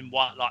arriving,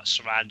 white light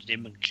surrounding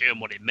him, and Q and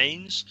what it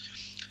means.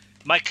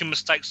 Making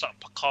mistakes like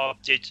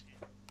Picard did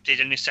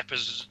in this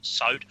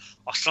episode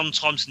are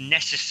sometimes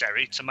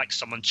necessary to make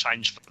someone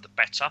change for the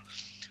better.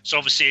 So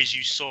obviously, as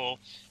you saw,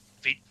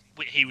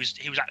 he was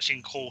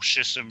acting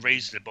cautious and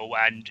reasonable,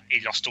 and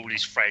he lost all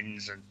his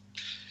friends, and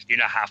you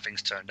know how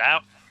things turned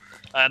out.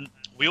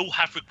 We all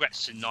have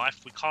regrets in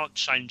life. We can't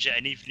change it,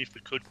 and even if we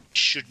could, we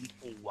shouldn't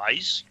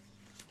always.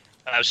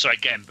 So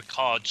again,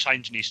 Picard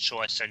changing his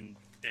choice, and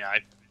you know,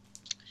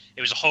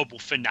 it was a horrible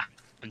thing that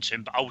happened to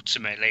him, but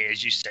ultimately,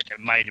 as you said,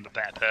 it made him a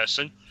better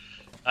person.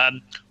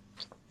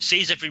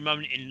 Seize every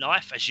moment in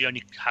life, as you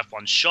only have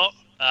one shot.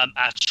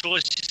 Our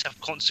choices have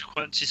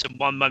consequences, and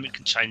one moment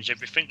can change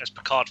everything, as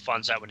Picard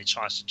finds out when he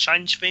tries to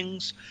change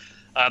things.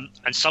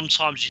 And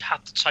sometimes you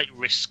have to take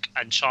risk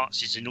and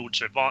chances in order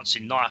to advance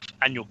in life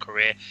and your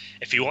career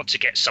if you want to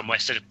get somewhere.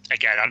 So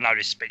again, I know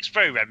this speaks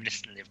very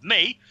reminiscently of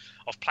me,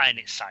 of playing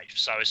it safe.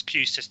 So as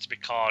Q says to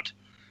Picard,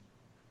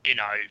 you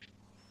know,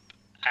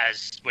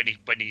 as when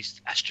he's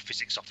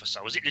astrophysics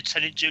officer, was it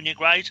Lieutenant Junior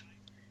grade?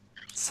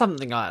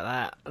 Something like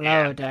that.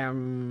 Yeah. Lower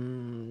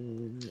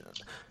down,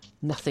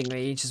 nothing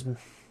really, just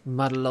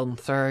muddle on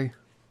through.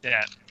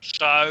 Yeah.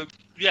 So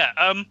yeah.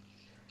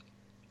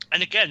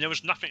 And again, there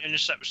was nothing in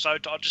this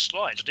episode that I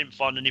disliked. I didn't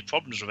find any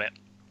problems with it.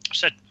 I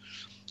said,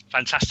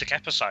 fantastic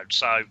episode.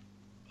 So,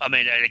 I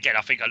mean, and again,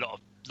 I think a lot of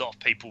a lot of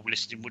people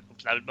listening would,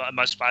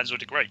 most fans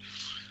would agree.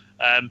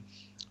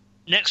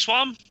 Next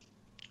one.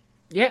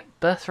 Yep,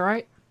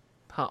 Birthright,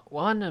 Part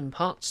 1 and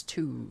Parts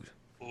 2.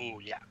 Oh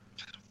yeah.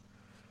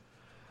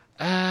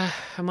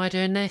 Am I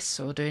doing this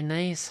or doing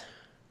these?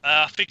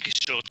 I think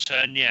it's your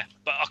turn, yeah.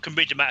 But I can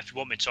read them out if you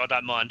want me to. I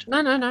don't mind.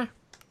 No.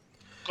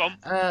 Go on.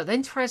 The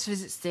Enterprise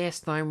visits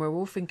DS9, where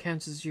Worf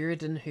encounters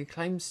Uridan, who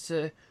claims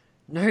to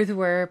know the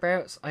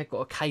whereabouts. I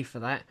got a K for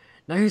that.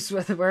 Knows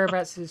where the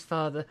whereabouts of his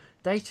father.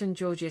 Data and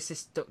Georgie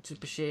assist Dr.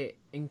 Bashir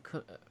in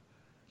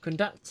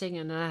conducting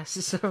an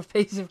analysis of a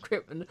piece of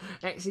equipment.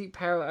 Exit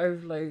power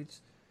overloads.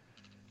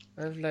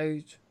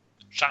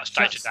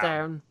 Shuts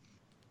down.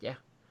 Yeah.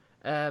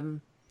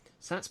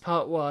 So that's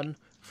part 1.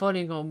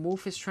 Following on,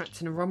 Worf is trapped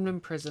in a Romulan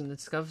prison and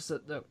discovers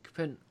that the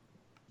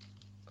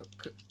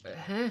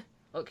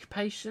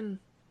occupation?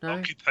 No.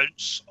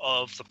 Occupants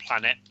of the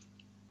planet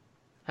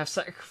Have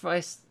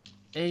sacrificed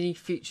any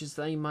futures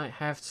they might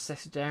have to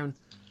settle down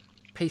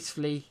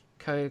peacefully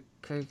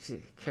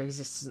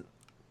coexistence.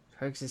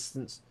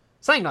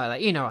 Something like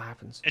that. You know what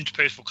happens. into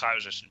peaceful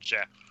coexistence,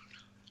 yeah.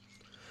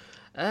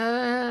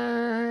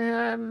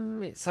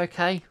 It's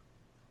okay.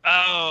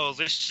 Oh,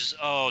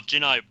 do you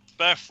know,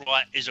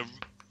 Birthright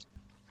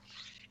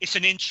it's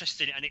an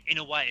interesting, and in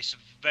a way, it's a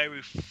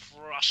very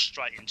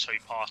frustrating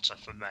two-parter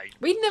for me.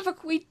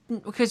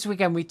 Because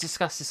again, we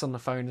discussed this on the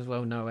phone as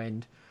well, no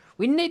end.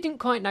 We didn't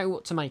quite know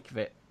what to make of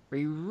it.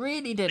 We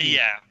really didn't.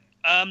 Yeah.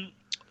 I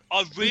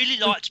really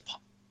liked...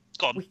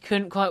 Go on. We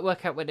couldn't quite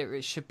work out whether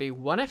it should be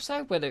 1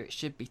 episode, whether it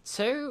should be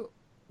 2,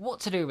 what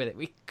to do with it.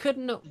 We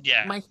couldn't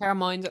make our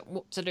minds up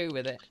what to do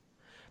with it.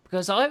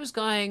 Because I was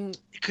going,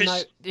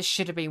 no, this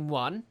should have been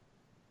 1.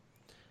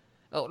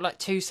 Or like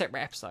 2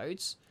 separate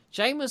episodes.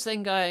 Jane was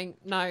then going,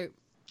 no,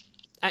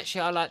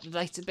 actually I like the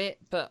Data bit,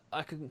 but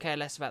I couldn't care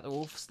less about the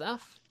Wolf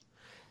stuff.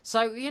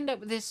 So we end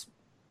up with this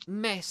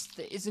mess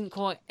that isn't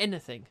quite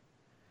anything.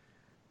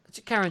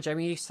 Karen,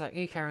 Jamie, you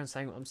carry on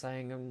saying what I'm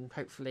saying, and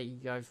hopefully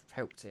I've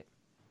helped it.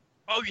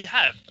 Oh, you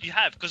have,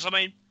 because I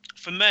mean,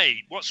 for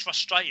me, what's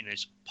frustrating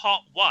is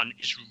part 1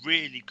 is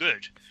really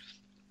good,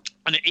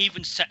 and it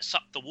even sets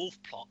up the Wolf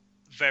plot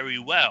very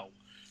well.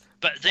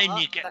 But then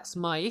that's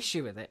my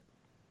issue with it.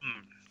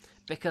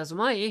 Because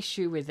my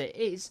issue with it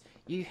is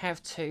you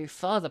have to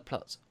father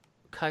plots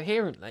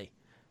coherently.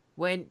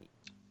 When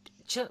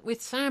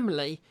with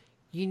family,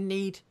 you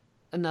need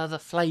another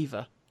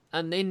flavour,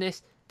 and in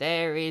this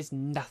there is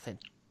nothing.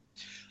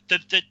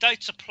 The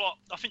Data plot,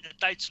 I think the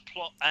Data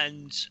plot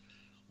and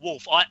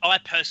Wolf, I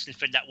personally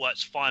think that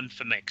works fine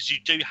for me, because you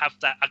do have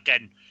that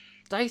again.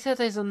 Data,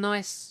 there's a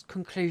nice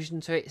conclusion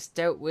to it. It's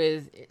dealt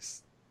with.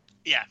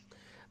 Yeah.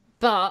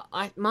 But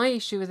my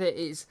issue with it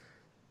is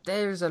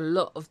there's a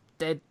lot of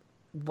dead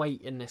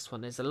weight in this one.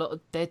 There's a lot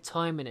of dead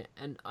time in it,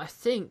 and I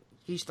think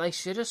they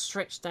should have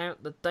stretched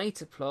out the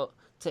Data plot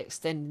to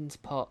extend into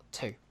part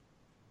 2.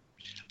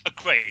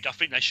 Agreed. I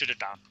think they should have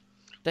done.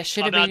 There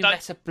should have been a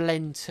better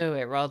blend to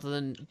it, rather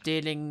than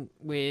dealing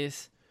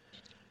with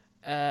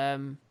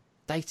Data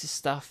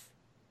stuff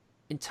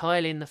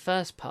entirely in the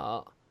first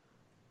part,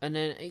 and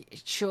then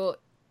sure.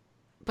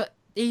 But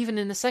even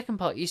in the second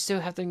part, you still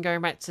have them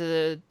going back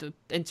to the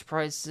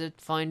Enterprise to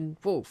find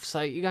Wolf.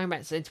 So you're going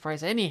back to the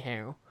Enterprise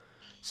anyhow.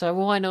 So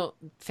why not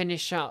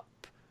finish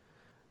up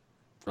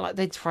like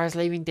the Enterprise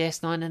leaving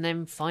DS9 and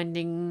then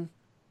finding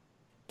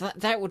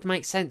that would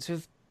make sense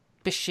with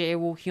Bashir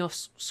walking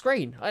off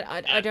screen.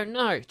 I don't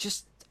know.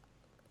 Just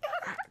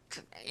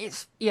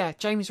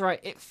Jamie's right.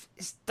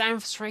 It's damn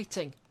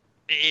frustrating.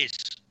 It is,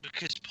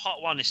 because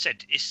part 1 is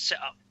set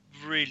up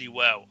really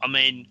well. I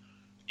mean,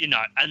 you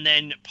know, and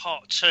then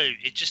part 2,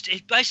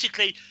 it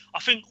basically,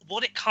 I think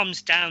what it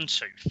comes down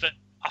to,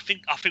 I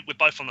think we're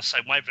both on the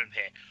same wavelength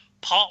here.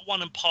 Part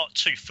 1 and part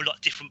 2 feel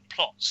like different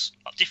plots,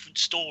 like different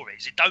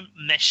stories. It don't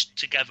mesh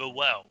together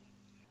well.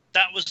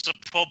 That was the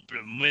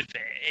problem with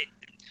it.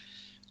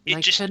 They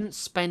couldn't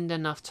spend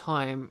enough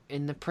time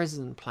in the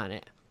prison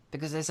planet,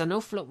 because there's an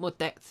awful lot more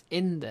depth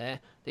in there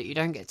that you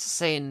don't get to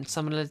see in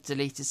some of the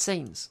deleted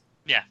scenes.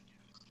 Yeah.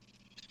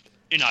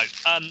 You know,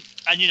 and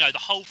you know, the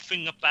whole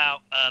thing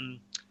about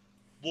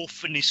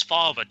Worf and his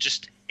father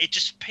just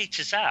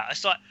peters out.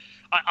 It's like,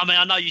 I mean,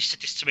 I know you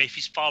said this to me. If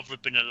his father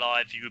had been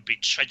alive, he would be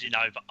treading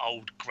over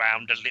old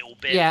ground a little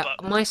bit. Yeah,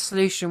 but my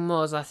solution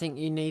was, I think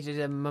you needed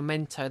a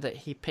memento that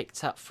he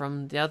picked up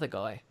from the other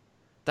guy.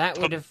 That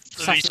would have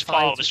satisfied his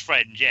father's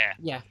friend, yeah.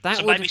 Yeah,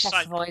 that would have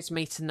satisfied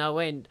me to no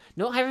end.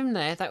 Not have him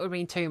there, that would have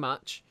been too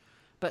much.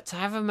 But to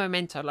have a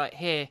memento like,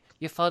 here,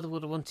 your father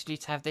would have wanted you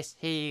to have this,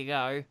 here you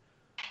go.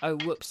 Oh,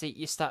 whoopsie,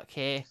 you're stuck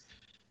here.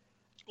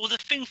 Well, the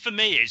thing for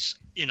me is,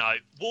 you know,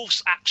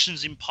 Worf's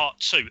actions in part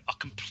 2 are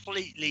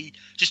completely,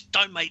 just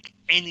don't make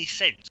any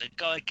sense. They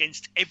go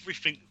against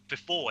everything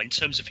before in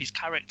terms of his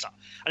character.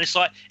 And it's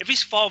like, if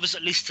his father's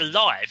at least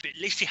alive,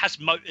 at least he has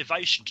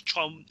motivation to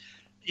try and,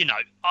 you know,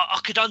 I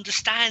could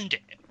understand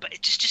it. But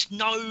it's just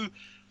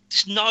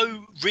there's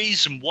no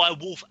reason why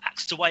Worf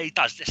acts the way he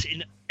does.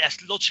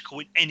 That's logical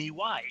in any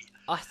way.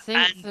 I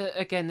think that,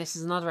 again, this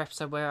is another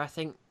episode where I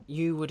think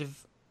you would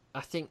have,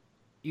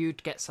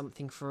 you'd get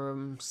something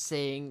from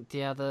seeing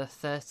the other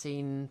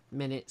 13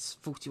 minutes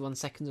 41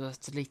 seconds of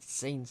deleted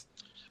scenes.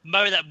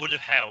 Maybe that would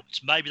have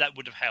helped.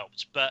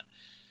 But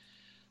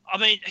I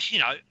mean,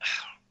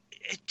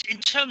 in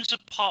terms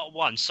of part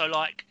one, so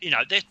like,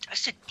 I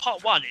said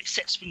part one, it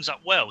sets things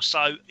up well.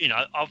 So,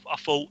 I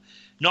thought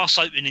nice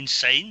opening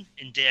scene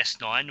in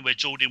DS9 where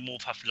Geordie and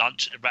Worf have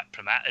lunch at the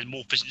Repromat, and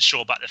Worf isn't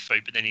sure about the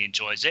food, but then he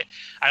enjoys it.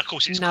 And of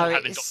course, it's No, cool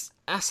having.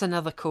 that's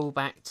another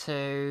callback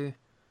to,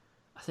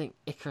 I think,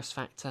 Icarus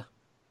Factor,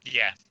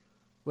 Yeah.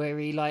 where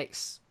he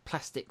likes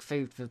plastic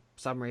food for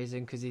some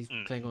reason because he's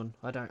Klingon.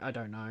 I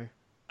don't know.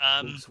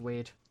 It's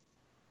weird.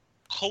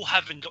 Cool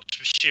having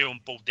Dr. Bashir on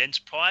board the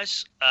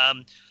Enterprise.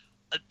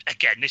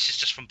 Again, this is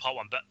just from part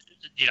one, but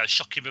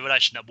shocking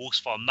revelation that Worf's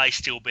father may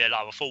still be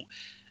alive. I thought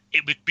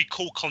it would be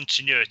cool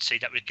continuity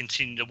that would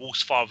continue the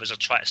Wolf's father as a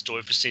traitor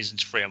story for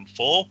seasons 3 and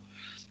 4.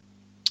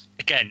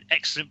 Again,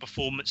 excellent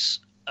performance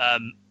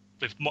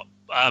with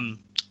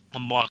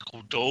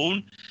Michael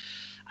Dorn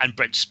and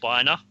Brent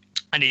Spiner,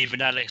 and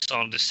even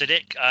Alexander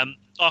Siddig.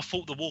 I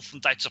thought the Wolf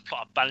and Data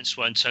plot are balanced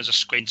well in terms of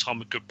screen time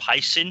and good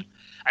pacing.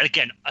 And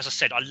again, as I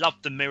said, I love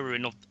the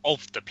mirroring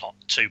of the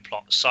two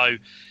plots. So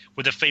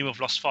with the theme of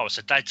Lost Father,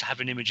 so Data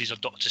having images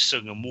of Dr.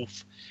 Sung and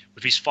Wolf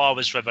with his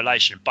father's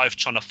revelation, both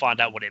trying to find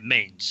out what it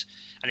means.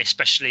 And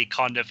especially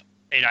kind of,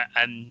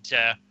 and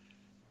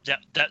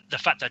the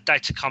fact that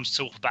Data comes to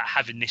talk about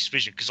having this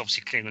vision, because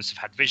obviously Klingons have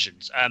had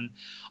visions.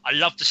 I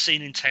love the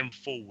scene in 10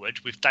 Forward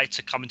with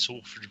Data coming to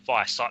Wolf for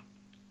advice. Like,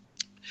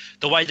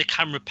 the way the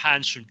camera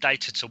pans from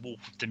Data to Wolf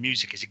with the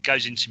music as it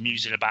goes into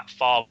music about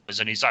fathers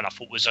and his own, I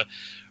thought was a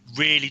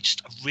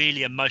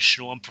really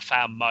emotional and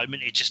profound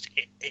moment. It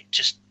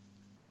just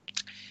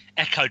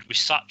echoed with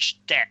such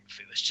depth.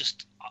 It was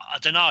just, I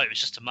don't know, it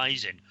was just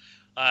amazing.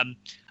 And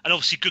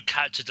obviously good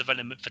character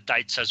development for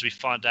Data as we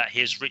find out he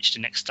has reached the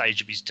next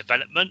stage of his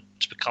development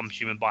to become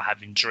human by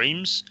having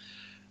dreams.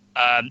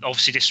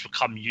 Obviously this will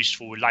come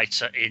useful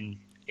later in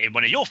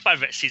one of your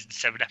favourite season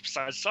 7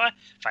 episodes, Si,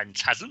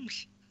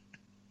 Phantasms.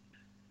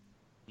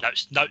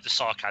 Note the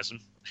sarcasm.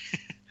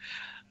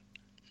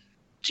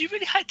 Do you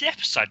really hate the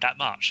episode that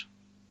much?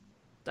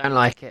 Don't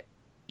like it.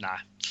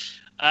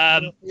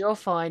 No. You're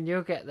fine.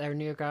 You'll get there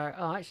and you'll go,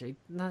 oh, actually,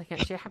 nothing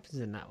actually happens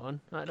in that one.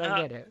 I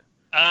don't get it.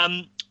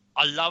 I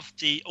love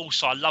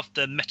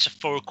the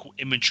metaphorical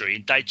imagery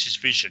in Data's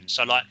vision.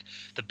 So, like,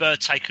 the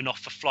bird taken off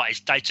for flight is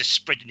Data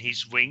spreading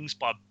his wings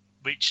by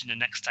reaching the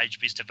next stage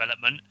of his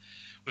development,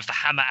 with the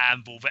hammer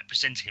anvil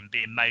representing him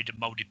being made and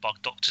moulded by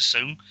Dr.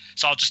 Sung.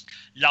 So I just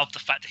love the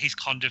fact that his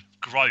kind of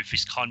growth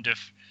is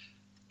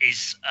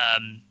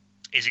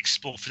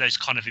explored for those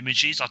kind of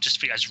images. I just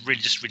think that's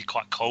really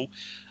quite cool.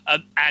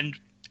 And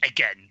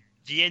again,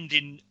 the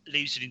ending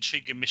leaves an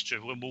intriguing mystery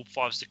of when Wolf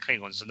finds the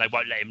Klingons and they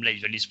won't let him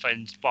leave, and his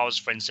father's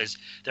friend says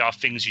there are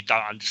things you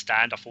don't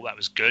understand. I thought that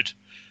was good.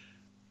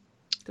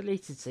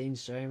 Deleted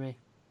scenes, Jamie.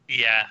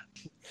 Yeah.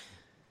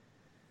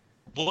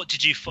 What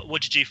did you?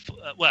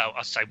 Well,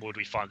 I say what do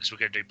we find, because we're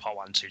going to do part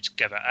 1 and 2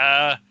 together.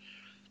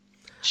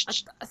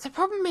 The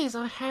problem is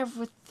I have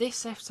with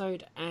this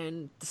episode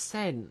and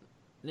Descent.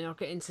 Now I'll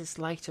get into this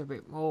later a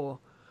bit more.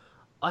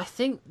 I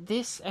think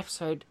this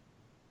episode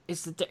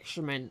is the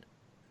detriment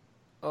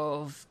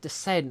of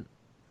Descent,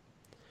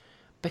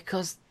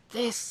 because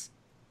this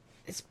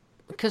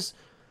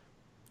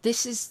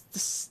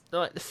is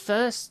like the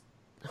first.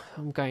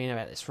 I'm going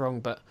about this wrong,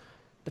 but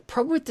the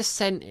problem with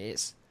Descent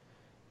is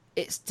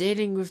it's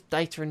dealing with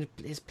Data and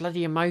his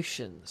bloody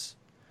emotions.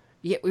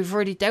 Yet we've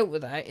already dealt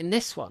with that in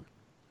this one,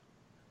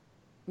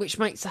 which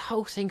makes the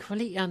whole thing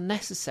completely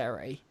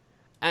unnecessary,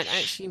 and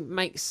actually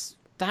makes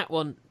that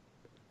one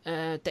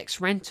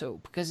detrimental,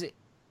 because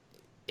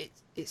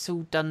it's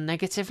all done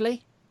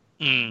negatively.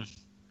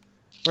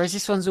 Whereas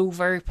this one's all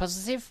very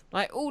positive.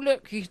 Like, oh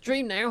look, you can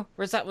dream now.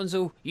 Whereas that one's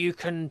all you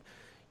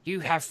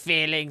have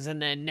feelings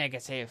and they're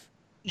negative.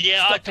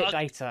 Yeah, Stop it,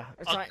 Data.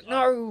 It's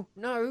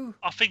no.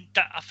 I think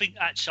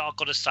actually I've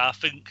got to say, I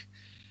think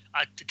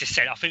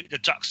the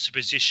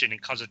juxtaposition in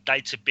terms of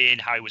Data being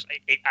how he was,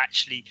 it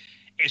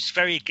was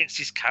very against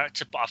his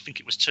character, but I think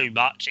it was too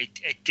much.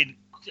 It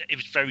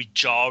was very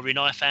jarring,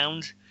 I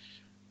found.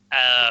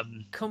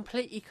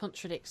 Completely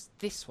contradicts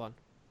this one.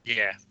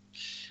 Yeah.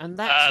 And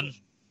that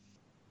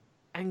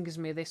angers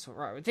me, this one.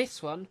 Right, with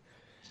this one,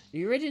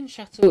 the Iridian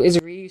shuttle is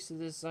a reuse of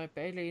the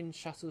Zybalian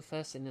shuttle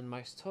first in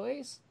most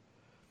toys.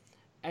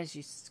 As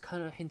you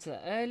kind of hinted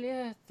at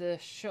earlier, the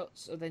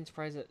shots of the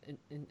Enterprise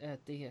in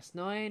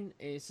DS9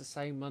 is the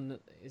same one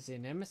that is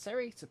in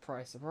Emissary,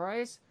 surprise.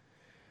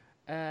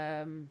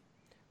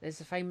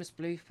 There's a famous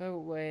blooper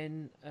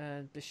when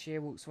Bashir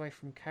walks away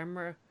from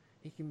camera.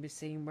 He can be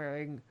seen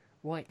wearing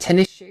white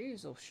tennis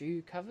shoes or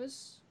shoe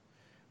covers,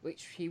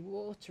 which he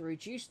wore to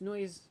reduce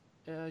noise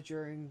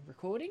during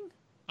recording.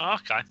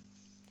 Okay.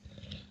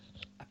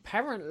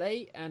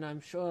 Apparently, and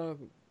I'm sure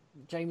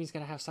Jamie's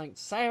going to have something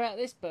to say about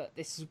this, but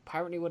this is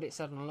apparently what it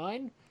said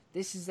online.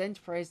 This is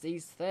Enterprise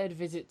D's third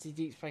visit to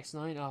Deep Space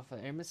Nine after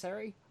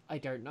Emissary. I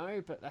don't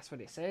know, but that's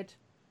what it said.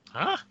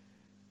 Huh?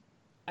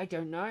 I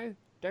don't know.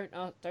 Don't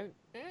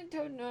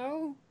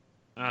know.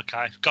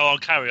 Okay, go on,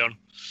 carry on.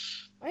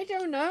 I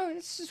don't know.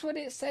 This is what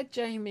it said,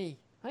 Jamie.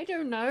 I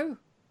don't know.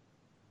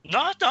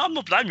 No, no, I'm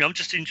not blaming you. I'm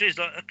just intrigued.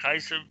 Like, okay,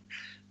 so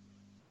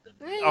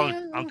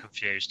I'm I,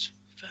 confused.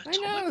 I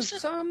Tom know. Emerson?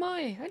 So am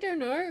I. I don't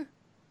know.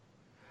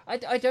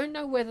 I don't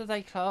know whether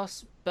they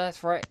class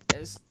Birthright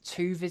as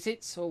 2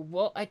 visits or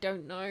what. I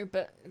don't know,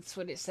 but it's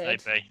what it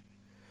said. Maybe.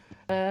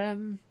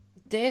 Um,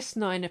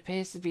 DS9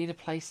 appears to be the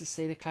place to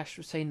see the clash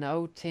between the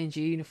old TNG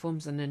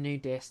uniforms and the new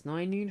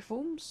DS9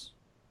 uniforms.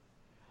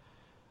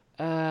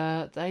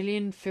 The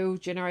alien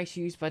field generator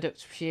used by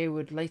Dr. Pierre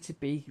would later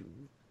be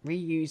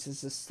reused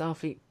as a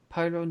Starfleet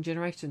Polon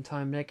generator in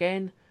time and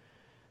again.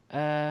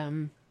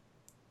 Tagalong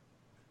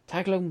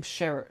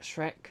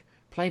Shrek,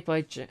 played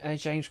by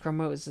James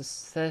Cromwell, is the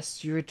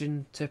first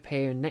Uridan to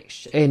appear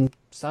in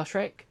Star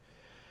Trek.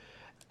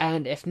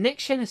 And if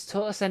Next Gen has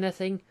taught us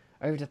anything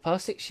over the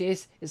past 6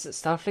 years, is that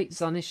Starfleet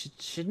designers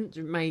shouldn't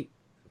make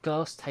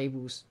glass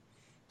tables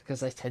because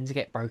they tend to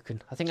get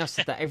broken. I think I've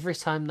said that every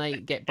time they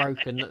get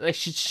broken that they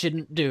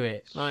shouldn't do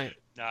it. Like,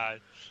 No.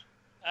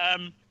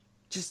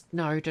 just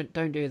no,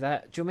 don't do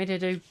that. Do you want me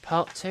to do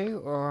part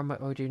 2, or am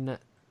I doing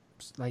that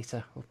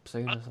later or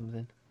soon I or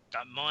something?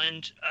 don't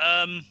mind.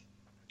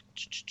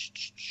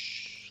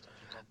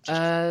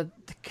 The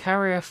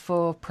carrier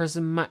for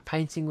prism matte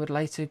painting would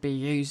later be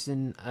used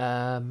in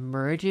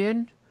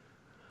Meridian.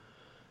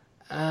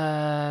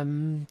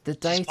 The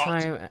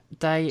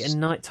day and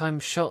nighttime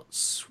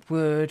shots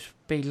would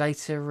be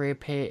later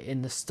reappear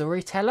in the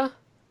Storyteller.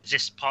 Is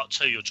this part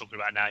 2 you're talking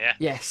about now, yeah?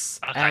 Yes,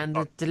 Okay. and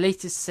the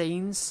deleted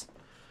scenes.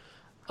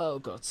 Oh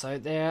god, so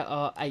there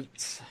are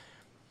 8.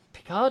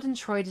 Picard and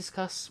Troy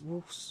discuss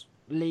Wolf's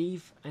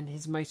leave and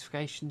his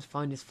motivation to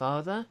find his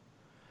father.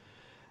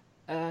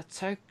 The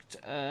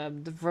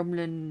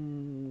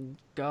Romulan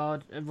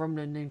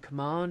in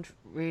command,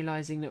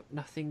 realizing that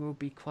nothing will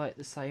be quite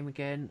the same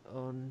again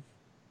on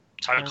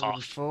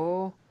Terran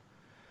 4.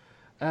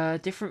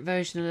 Different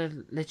version of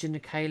the Legend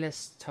of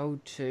Kalis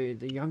told to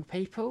the young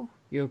people.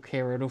 You'll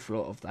hear an awful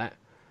lot of that.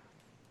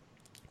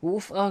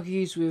 Worf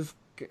argues with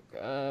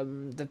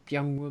the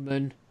young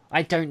woman.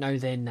 I don't know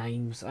their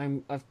names.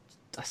 I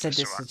said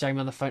this to Jamie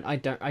on the phone.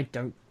 I'm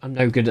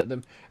no good at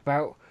them.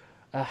 About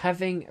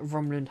having a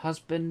Romulan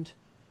husband.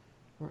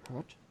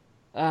 What?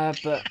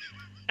 But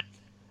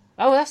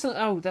that's not.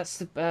 Oh, that's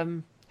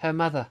the her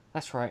mother.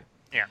 That's right.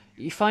 Yeah.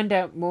 You find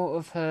out more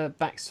of her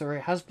backstory.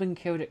 Her husband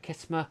killed at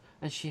Kittima,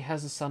 and she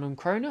has a son on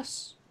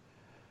Cronus.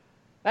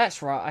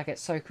 That's right. I get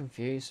so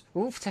confused.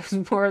 Wolf tells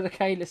more of the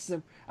Kalis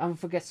is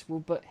unforgettable,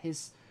 but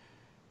his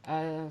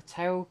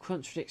tale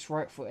contradicts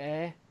rightful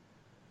heir.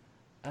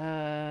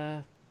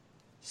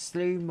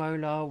 Slew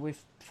Molar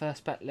with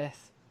first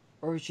Batleth.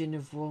 Origin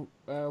of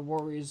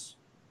Warrior's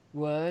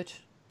Word.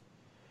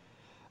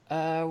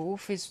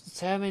 Wolf is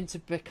determined to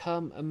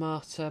become a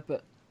martyr,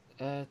 but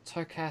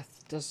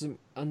Tokath doesn't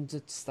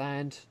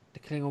understand the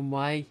Klingon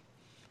way.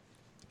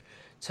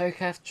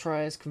 Tokath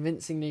tries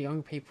convincing the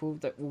young people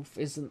that Wolf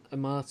isn't a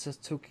martyr,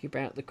 talking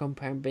about the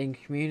compound being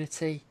a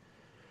community.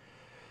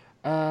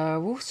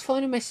 Wolf's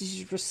final message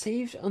is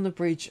received on the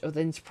bridge of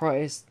the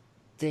Enterprise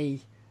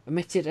D,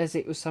 omitted as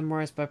it was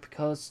summarised by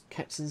Picard's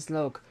captain's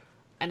log.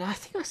 And I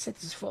think I said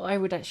this before, I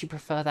would actually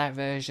prefer that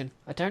version.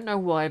 I don't know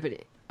why,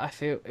 but I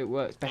feel it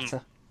works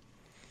better.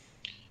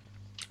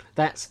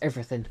 That's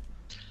everything.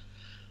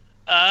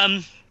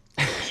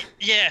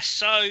 Yeah,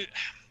 so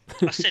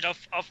I said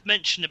I've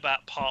mentioned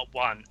about part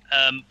 1.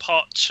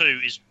 Part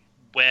 2 is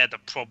where the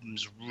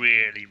problems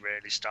really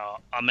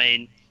start. I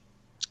mean,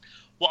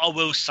 what I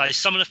will say,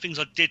 some of the things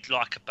I did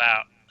like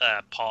about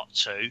part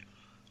 2,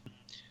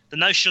 the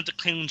notion of the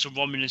Klingons and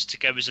Romulans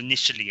together is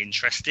initially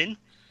interesting.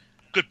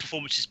 Good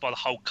performances by the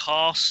whole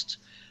cast.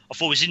 I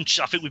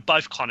think we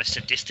both kind of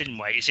said this, didn't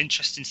we? It's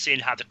interesting seeing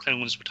how the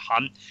Klingons would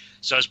hunt.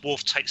 So as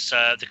Worf takes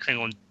the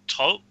Klingon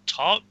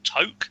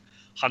Toke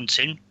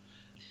hunting,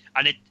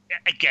 and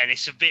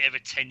it's a bit of a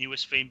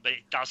tenuous thing, but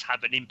it does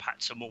have an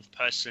impact on Worf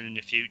personally in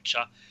the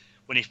future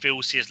when he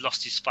feels he has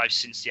lost his faith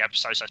since the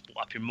episode that's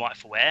brought up in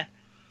Rightful Heir.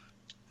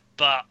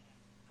 But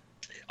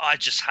I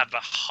just have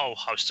a whole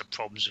host of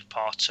problems with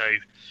part 2.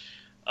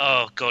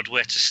 Oh God,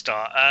 where to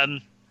start?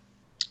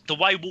 The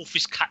way Worf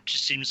is captured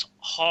seems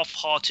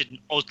half-hearted and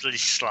oddly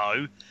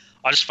slow.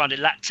 I just found it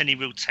lacked any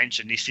real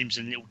tension. He seems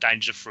in little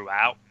danger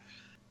throughout.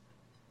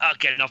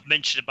 Again, I've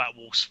mentioned about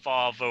Worf's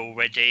father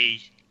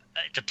already.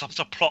 The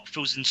plot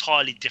feels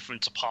entirely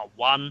different to part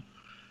 1.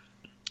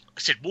 I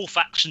said Worf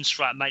actions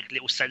throughout make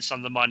little sense to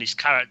undermine his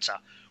character.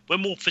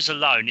 When Worf is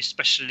alone,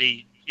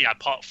 especially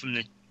apart from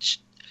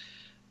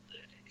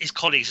his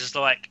colleagues, it's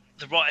like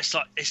the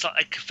writer. It's like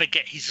they could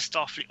forget he's a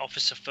Starfleet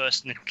officer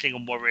first and a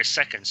Klingon warrior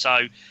second.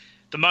 So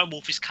the moment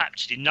Worf is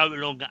captured, he no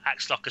longer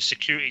acts like a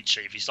security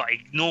chief. He's like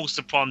ignores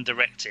the prime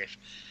directive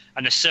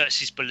and asserts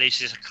his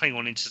beliefs as a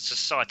Klingon into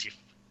society,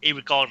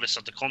 irregardless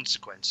of the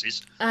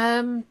consequences.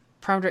 Prime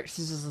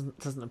directive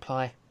doesn't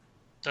apply.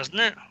 Doesn't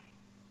it?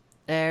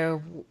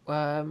 They're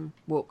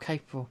warp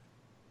capable.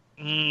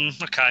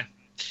 Okay.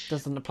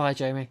 Doesn't apply,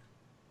 Jamie.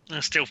 I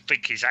still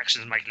think his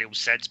actions make little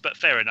sense, but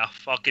fair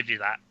enough. I'll give you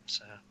that.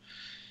 So,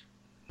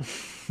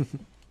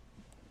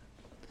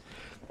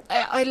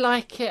 I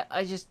like it.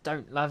 I just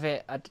don't love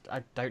it. I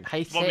don't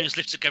hate it. Romulans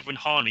live together in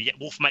harmony, yet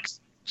Wolf makes.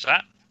 What's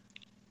that?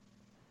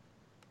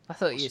 I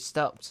thought you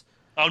stopped.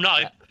 Oh no!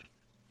 Uh,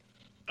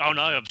 Oh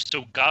no! I'm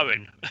still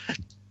going.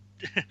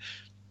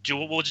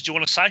 What did you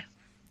want to say?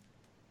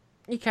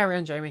 You carry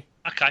on, Jamie.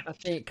 Okay. I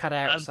think it cut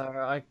out, Um, so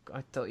I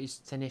thought you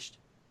finished.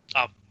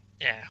 oh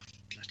yeah.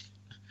 Bloody.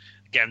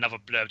 Again, another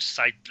blurb to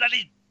say.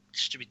 Bloody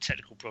stupid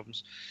technical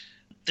problems.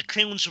 The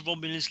Klingons and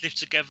Romulans live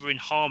together in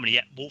harmony,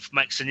 yet Worf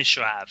makes an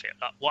issue out of it.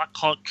 Like, why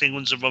can't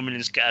Klingons and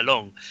Romulans get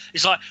along?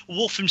 It's like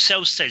Worf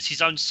himself says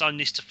his own son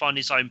needs to find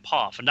his own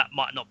path, and that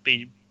might not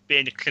be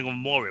being a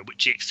Klingon warrior,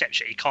 which he accepts,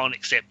 yet he can't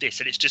accept this.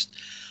 And it's just,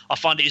 I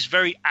find it is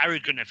very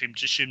arrogant of him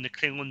to assume the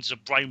Klingons are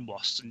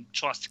brainwashed and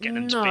tries to get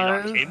them to be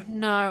like him.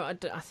 No,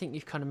 I think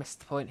you've kind of missed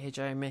the point here,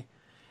 Jamie.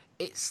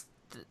 It's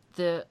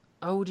the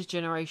older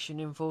generation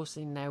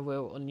enforcing their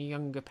will on the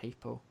younger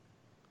people.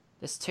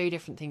 There's two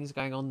different things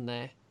going on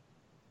there.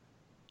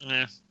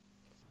 Yeah.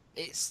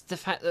 It's the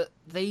fact that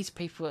these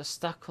people are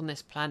stuck on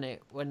this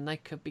planet when they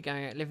could be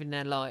going out living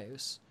their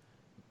lives.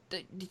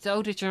 The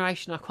older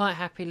generation are quite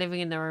happy living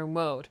in their own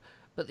world,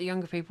 but the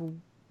younger people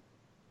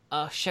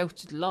are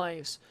sheltered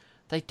lives.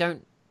 They've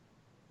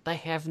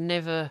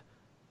never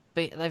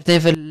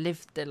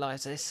lived their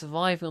lives. They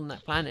survive on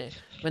that planet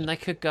when they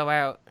could go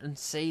out and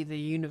see the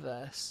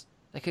universe.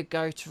 They could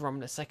go to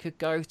Romulus. They could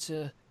go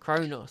to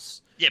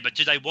Kronos. Yeah, but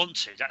do they want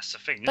to? That's the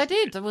thing. They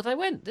did. Well, they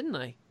went, didn't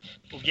they?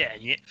 Well, yeah.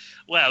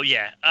 Well,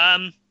 yeah.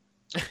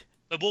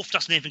 But Wolf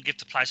doesn't even give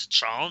the place a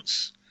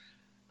chance.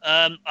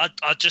 I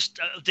just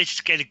this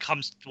again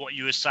comes to what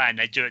you were saying.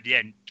 They do at the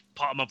end.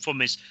 Part of my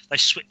problem is they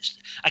switch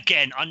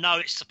again. I know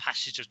it's the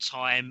passage of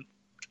time.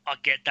 I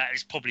get that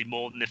it's probably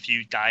more than a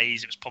few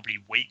days. It was probably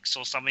weeks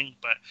or something.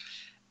 But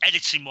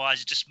editing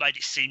wise, it just made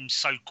it seem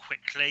so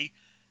quickly.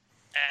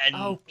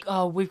 And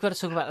we've got to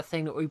talk about the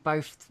thing that we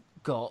both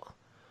got.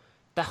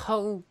 The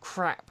whole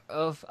crap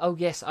of, oh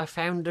yes, I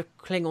found a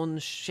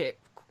Klingon ship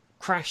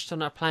crashed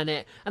on our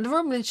planet, and the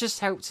Romulans just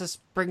helped us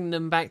bring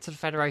them back to the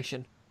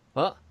Federation.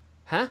 What?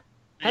 Huh?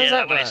 How does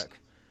that makes work?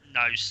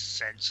 no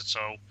sense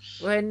at all.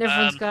 When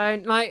everyone's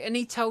going, like, and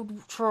he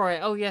told Troy,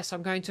 oh yes,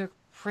 I'm going to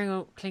bring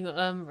a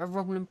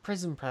Romulan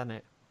prison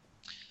planet.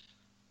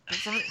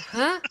 It's like,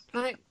 huh?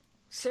 Like,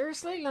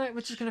 seriously? Like,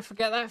 we're just going to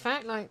forget that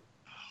fact? Like,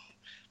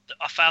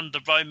 I found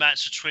the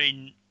romance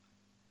between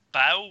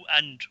Bale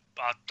and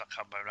I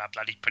can't remember how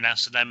bloody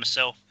pronounce the name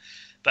myself,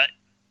 but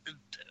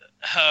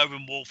her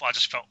and Wolf I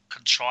just felt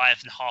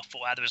contrived and half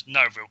thought out. There was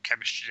no real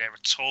chemistry there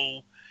at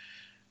all.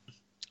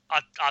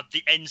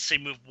 The end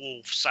scene with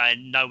Wolf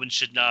saying no one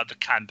should know of the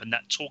camp and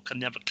that talk and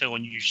never clue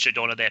on you should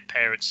honour their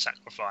parents'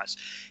 sacrifice.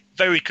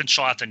 Very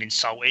contrived and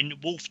insulting.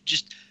 Wolf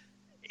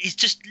he's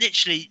just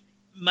literally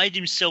made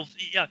himself,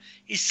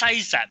 he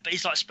says that, but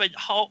he's like spent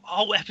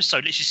whole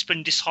episode literally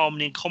spending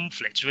disharmony and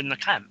conflict within the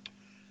camp.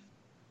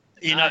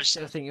 I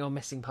still think you're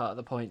missing part of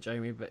the point,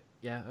 Jamie, but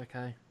yeah,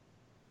 okay.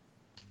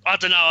 I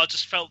don't know, I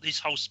just felt his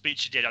whole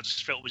speech he did, I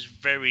just felt was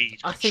very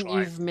contrived. I think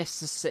you've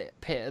missed the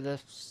pit of the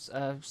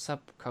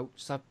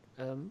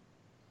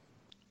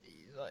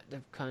like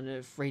the kind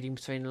of reading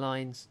between the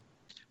lines.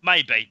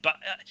 Maybe, but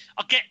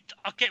I get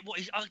what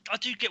I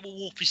do get what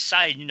Wolf is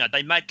saying.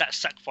 They made that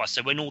sacrifice.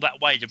 They went all that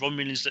way. The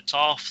Romulans looked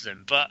after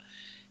them, but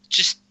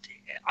just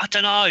I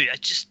don't know.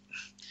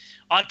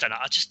 I don't know.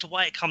 Just the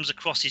way it comes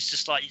across is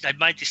just like they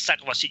made this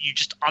sacrifice that you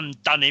just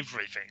undone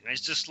everything.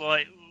 It's just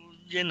like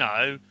I don't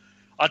know.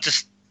 I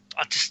just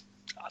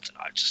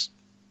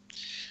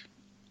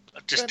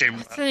didn't.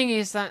 The thing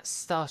is, that's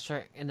Star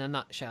Trek in a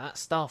nutshell.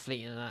 That's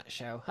Starfleet in a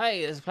nutshell.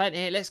 Hey, there's a planet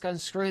here. Let's go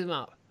and screw them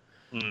up.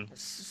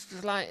 It's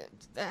just like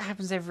that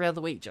happens every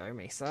other week,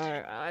 Jeremy. So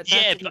that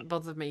didn't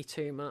bother me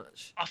too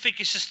much. I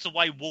think it's just the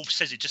way Wolf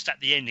says it. Just at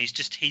the end, he's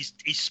just his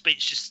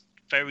speech just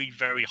very,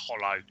 very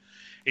hollow.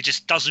 It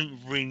just doesn't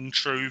ring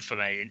true for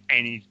me in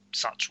any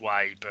such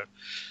way. But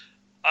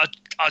I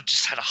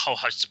just had a whole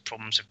host of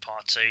problems with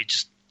part 2. It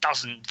just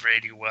doesn't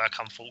really work,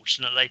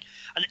 unfortunately.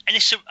 And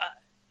it's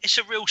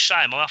a real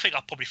shame. I think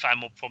I probably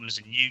found more problems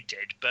than you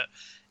did, but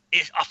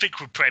I think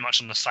we're pretty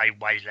much on the same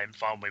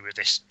wavelength, aren't we, with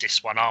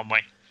this one, aren't we?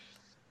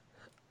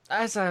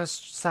 As I was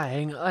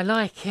saying, I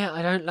like it.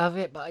 I don't love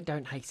it, but I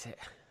don't hate it.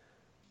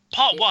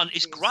 Part 1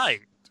 is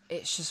great.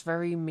 It's just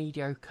very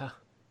mediocre.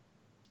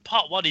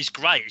 Part 1 is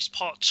great. It's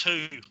part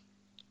 2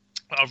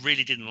 that I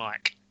really didn't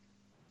like.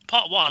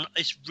 Part 1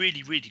 is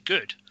really, really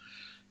good.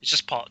 It's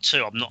just part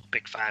 2 I'm not a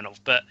big fan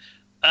of. But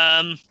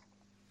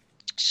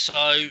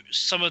so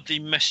some of the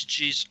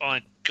messages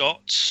I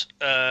got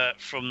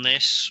from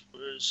this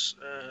was,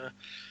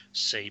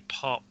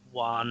 part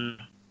 1.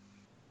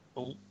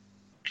 Oh,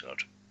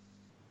 God.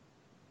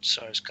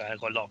 Sorry,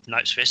 I've got a lot of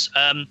notes for this.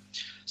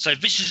 So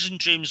visions and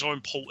dreams are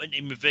important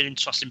in revealing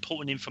to us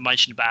important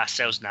information about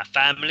ourselves and our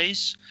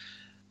families.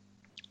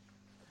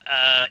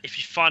 If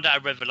you find out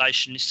a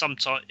revelation,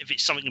 if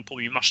it's something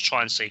important, you must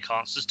try and seek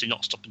answers. Do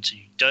not stop until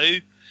you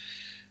do.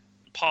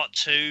 Part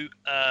 2,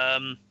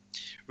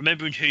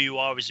 remembering who you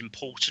are is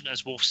important,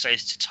 as Wolf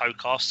says to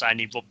Tokar, saying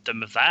he robbed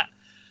them of that.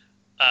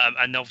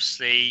 And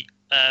obviously,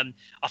 I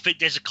think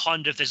there's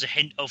a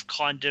hint of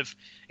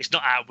it's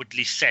not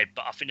outwardly said,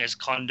 but I think there's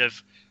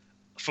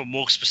from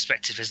Morg's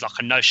perspective, there's like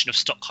a notion of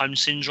Stockholm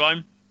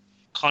syndrome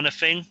kind of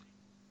thing.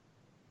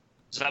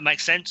 Does that make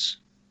sense?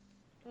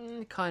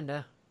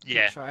 Kinda.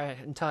 Yeah. Not sure I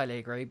entirely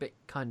agree, but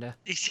kinda.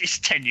 It's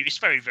tenuous. It's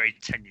very, very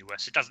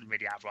tenuous. It doesn't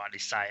really outrightly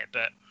say it,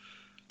 but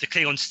the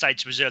Klingon stayed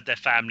to preserve their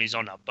family's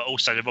honour, but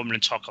also the Romulan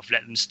Tarkov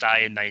let them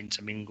stay and they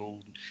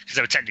intermingled because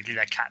they were technically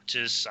their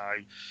captors. So,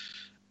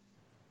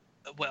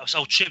 well,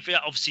 so trivia.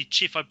 Obviously,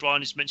 Chief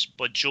O'Brien is mentioned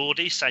by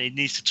Geordie, saying he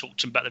needs to talk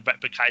to him about the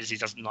replicators. He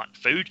doesn't like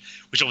food,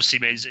 which obviously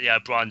means that the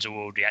O'Briens are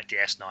already at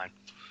DS9.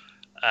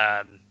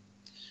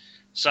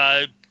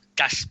 So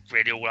that's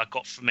really all I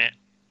got from it.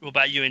 What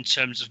about you in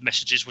terms of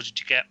messages? What did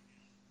you get?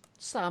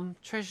 Some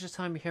treasure the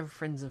time you have with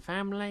friends and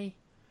family.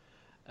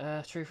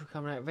 Truth will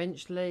come out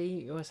eventually.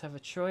 You always have a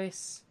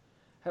choice.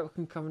 Help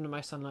can come in the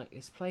most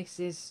unlikely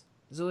places.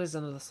 There's always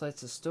another side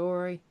to the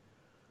story.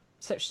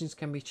 Perceptions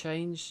can be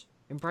changed.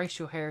 Embrace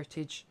your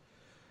heritage.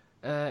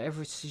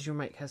 Every decision you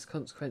make has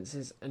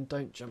consequences, and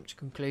don't jump to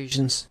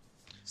conclusions.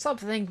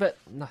 Something, but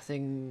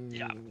nothing.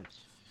 Yeah.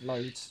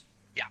 Loads.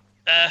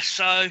 Yeah.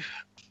 So,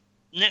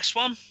 next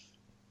one.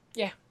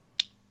 Yeah.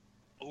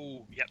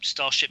 Oh, yep.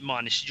 Starship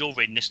Mine. You're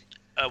reading this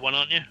one,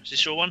 aren't you? Is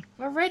this your one?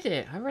 I read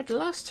it. I read the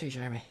last two,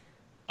 Jamie.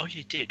 Oh,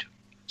 you did.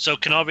 So,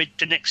 can I read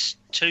the next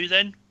two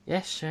then?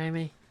 Yes,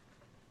 Jamie.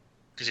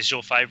 Because it's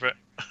your favourite.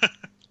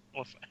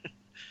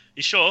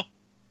 You sure?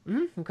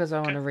 Because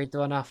I want to read the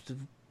one after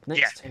the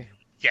next two.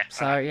 Yeah.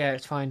 So, yeah,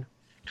 it's fine.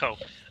 Cool.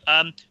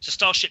 So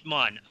Starship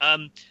Mine.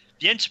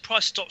 The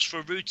Enterprise stops for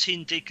a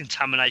routine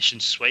decontamination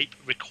sweep,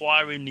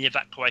 requiring the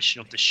evacuation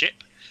of the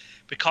ship.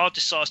 Picard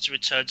decides to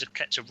return to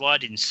collect a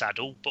riding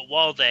saddle, but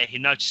while there, he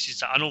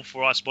notices that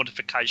unauthorized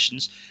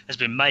modifications has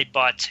been made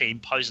by a team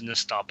posing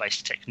as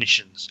Starbase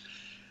technicians.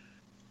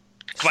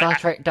 Star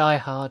Trek Die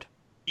Hard.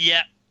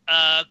 Yeah,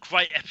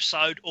 great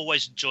episode.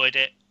 Always enjoyed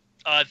it.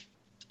 I've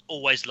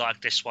always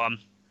liked this one.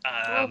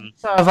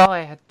 So have I.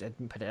 I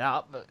didn't put it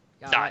up, but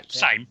no,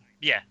 same.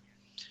 Yeah.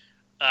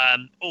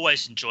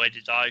 Always enjoyed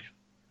it though.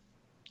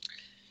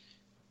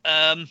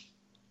 Let's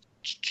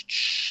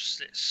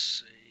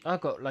see. I've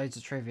got loads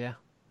of trivia.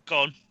 Go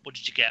on. What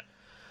did you get?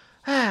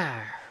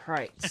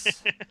 Right.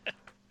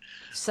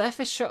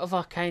 Surface shot of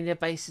Arcania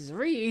base is a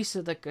reuse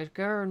of the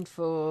Gagarin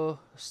 4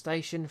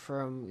 station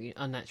from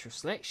Unnatural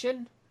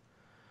Selection.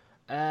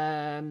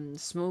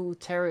 Small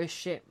terrorist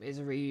ship is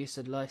a reuse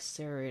of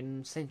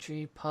Lysterian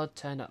Sentry pod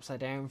turned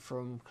upside down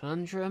from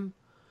Conundrum.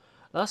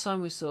 Last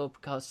time we saw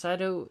Picard's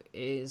saddle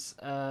is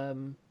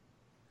Pen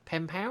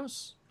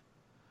Pals.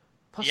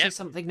 Possibly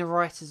something the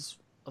writers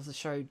of the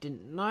show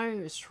didn't know,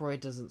 as Troy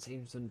doesn't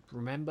seem to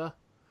remember.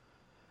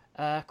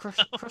 Cross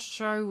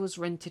Show was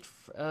rented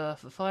for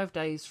 5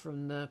 days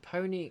from the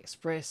Pony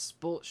Express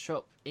Sports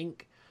Shop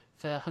Inc.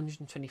 for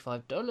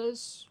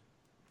 $125.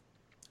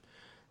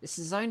 This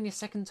is only the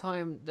second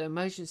time the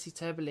emergency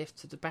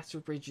turbolift to the Battle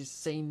Bridge is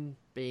seen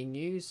being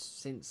used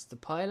since the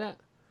pilot.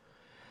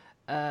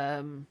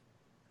 The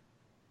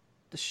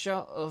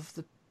shot of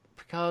the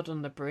Picard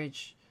on the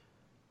bridge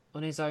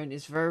on his own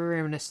is very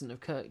reminiscent of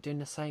Kirk doing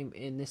the same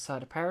in This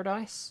Side of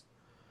Paradise.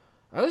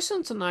 I also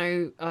want to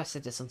know, I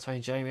said this on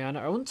Tony Jamie,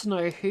 I want to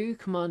know who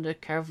Commander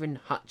Calvin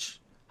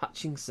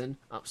Hutchinson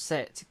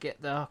upset to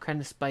get the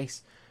Arcana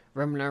Space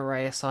Romulan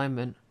Array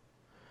assignment.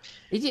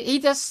 He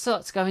does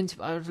start to go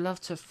into, I would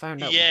love to have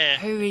found out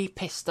who he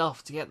pissed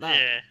off to get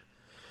that.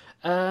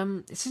 Yeah.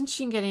 It's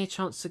interesting getting a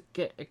chance to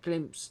get a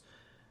glimpse,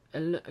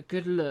 a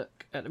good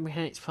look at the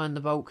mechanics behind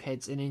the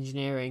bulkheads in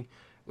engineering,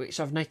 which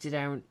I've noted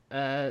down,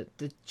 the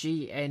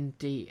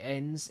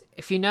GNDNs.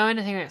 If you know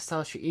anything about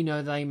Star Trek, you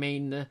know they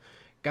mean the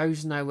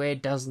goes nowhere,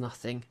 does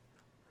nothing.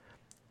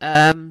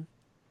 And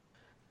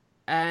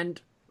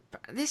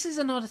this is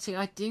an oddity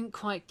I didn't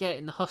quite get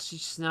in the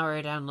hostage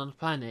scenario down on the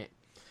planet.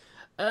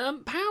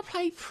 Power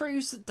play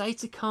proves that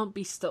Data can't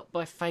be stopped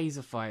by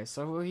phaser fire,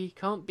 so he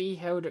can't be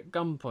held at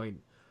gunpoint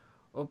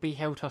or be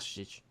held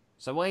hostage.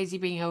 So why is he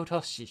being held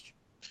hostage?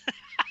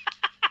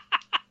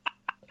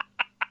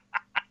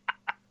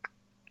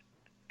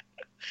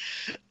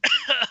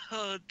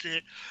 Oh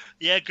dear.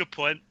 Yeah, good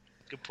point.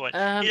 Good point.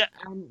 And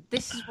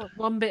this is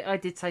one bit I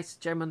did say to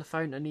Jem on the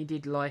phone, and he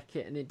did like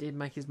it, and it did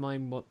make his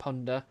mind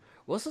ponder.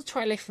 Was the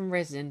trailer from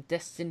Resin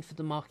destined for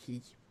the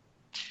marquee?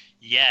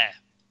 Yeah.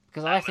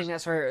 Because I think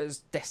that's where it was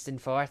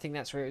destined for. I think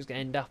that's where it was going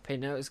to end up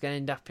in. It was going to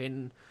end up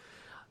in.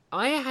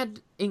 I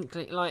had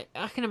inkling, like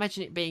I can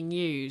imagine it being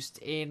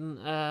used in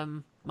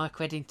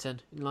Michael Eddington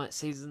in like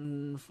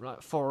season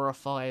 4 or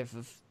 5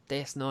 of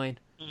DS9.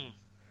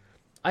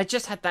 I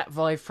just had that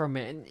vibe from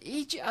it, and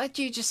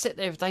you just sit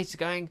there with Data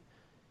going,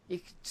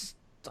 "You just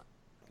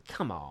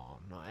come on,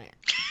 right?"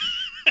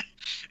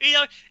 You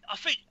know, I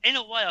think in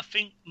a way,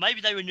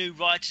 maybe they were new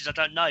writers. I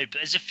don't know, but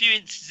there's a few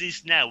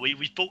instances now we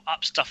brought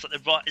up stuff that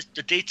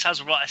the details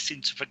the writers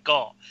seem to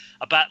forgot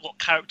about what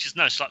characters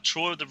know. So like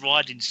Troy of the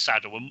riding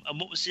saddle, and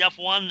what was the other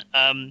one?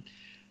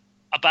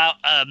 About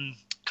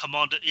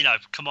Commander,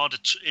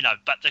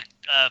 about the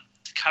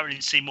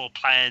Carolyn Seymour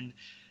playing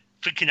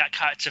thinking that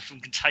character from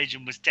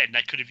Contagion was dead, and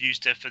they could have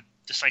used her for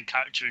the same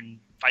character in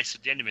Face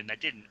of the Enemy, and they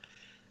didn't.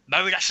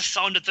 Maybe that's a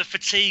sign of the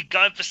fatigue.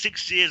 Going for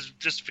 6 years,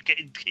 just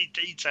forgetting key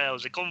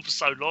details. They've gone for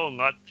so long.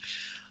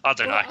 I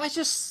don't know. I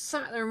just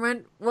sat there and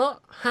went,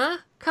 "What? Huh?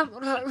 Come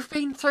on, like, we've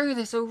been through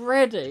this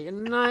already."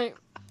 And like,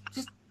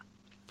 just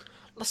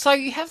so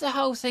you have the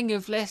whole thing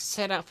of let's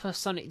set up a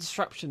sonic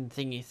disruption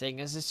thingy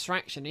thing as a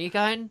distraction. Are you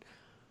going,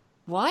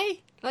 why?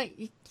 Like,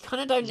 you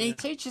kind of don't need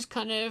to. Just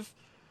kind of,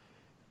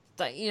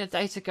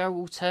 Data go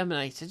all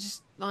Terminator.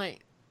 Just like,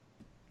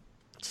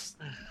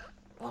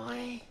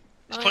 why?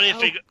 It's Like, probably a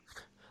figure.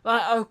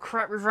 Like, oh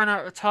crap, we've run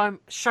out of time.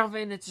 Shove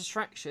in a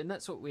distraction.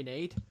 That's what we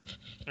need.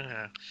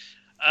 Yeah.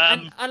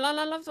 And I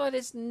love the way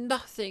there's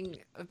nothing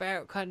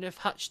about kind of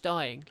Hutch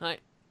dying.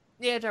 Like,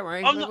 yeah, don't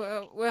worry,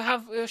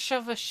 we'll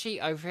shove a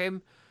sheet over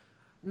him.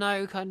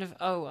 No, kind of.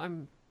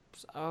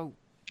 Oh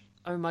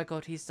my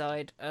God, he's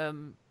died.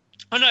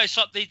 I know, it's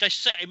like they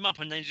set him up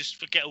and they just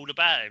forget all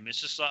about him. It's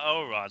just like,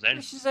 all right then.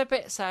 Which is a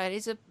bit sad.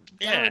 He's a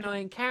very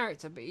annoying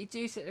character, but you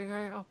do sit there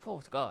going, oh,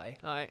 poor guy.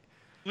 Like,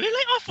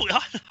 really? I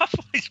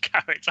thought his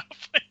character. I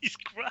thought he's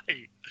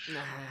great.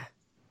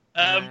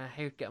 Nah,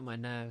 he would get on my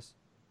nerves.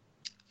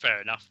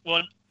 Fair enough.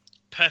 Well,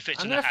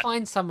 perfect. I'm gonna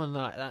find someone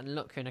like that and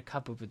lock you in a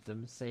cupboard with them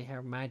and see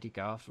how mad you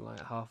go after like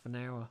half an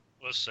hour.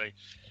 We'll see.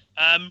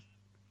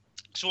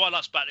 So what I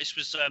liked about this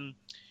was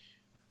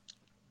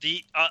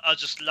I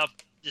just love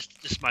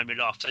this made me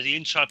laugh. So the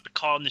intro of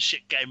Picard and the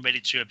ship getting ready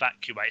to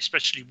evacuate,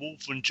 especially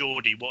Wolf and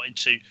Geordie wanting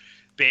to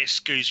be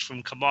excused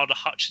from Commander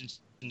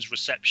Hutchinson's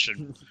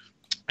reception.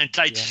 And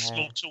Data's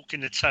small talk in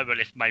the turbo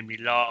lift made me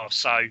laugh.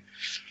 So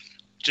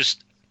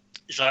just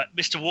it's like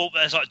Mr. Wolf,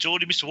 it's like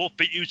Geordie, Mr. Wolf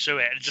beat you to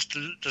it, and just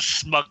the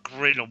smug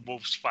grin on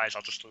Wolf's face, I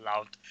just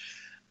loved.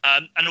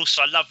 And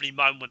also a lovely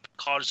moment when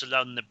Picard is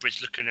alone on the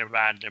bridge looking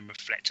around and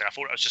reflecting. I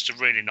thought that was just a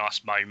really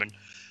nice moment.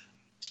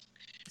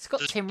 It's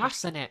got Tim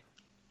Russ in it.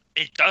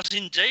 It does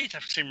indeed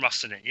have Tim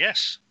Russ in it,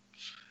 yes.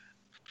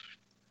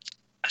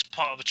 As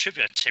part of the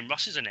trivia, Tim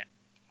Russ is in it.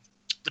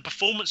 The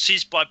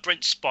performances by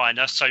Brent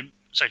Spiner,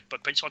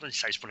 but Brent Spiner didn't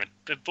say it's one.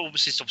 The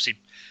performances obviously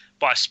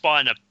by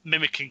Spiner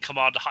mimicking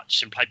Commander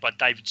Hutchinson, played by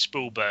David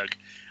Spielberg,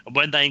 and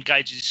when they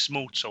engage in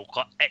small talk,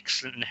 are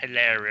excellent and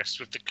hilarious,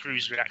 with the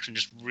crew's reaction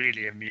just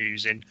really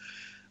amusing.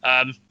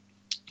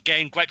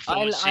 Getting great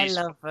performances. I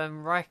love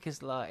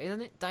Riker's line,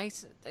 isn't it?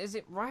 Data? Is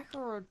it Riker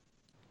or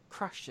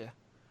Crusher?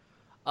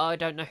 Oh, I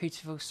don't know who to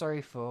feel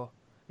sorry for.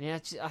 Yeah,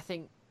 I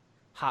think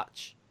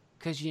Hutch,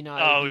 because he's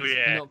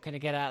not going to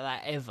get out of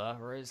that ever,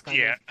 or it's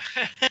kind of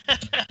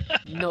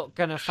not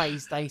going to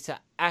phase Data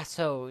at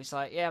all. It's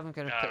like, I'm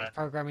going to put the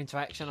program into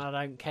action. I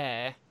don't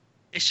care.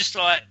 It's just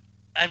like,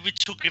 I've been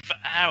talking for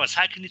hours.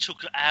 How can you talk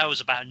for hours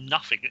about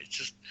nothing? It's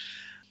just,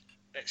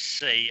 let's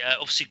see.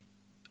 Obviously,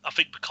 I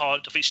think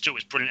Stuart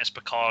was brilliant as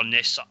Picard in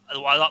this.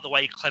 I like the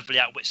way he cleverly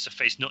outwits the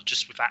face, not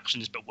just with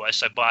actions but words.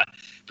 So by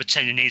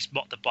pretending he's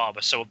Mott the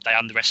Barber, so they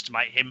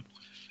underestimate him.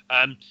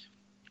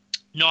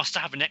 Nice to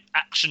have an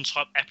action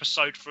type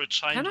episode for a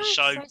change. Can I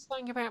say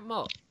something about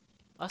Mott?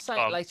 I'll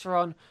say it later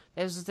on.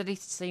 There was a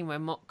deleted scene where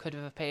Mott could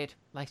have appeared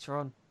later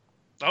on.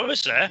 Oh,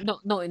 is there?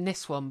 Not in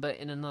this one, but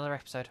in another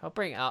episode. I'll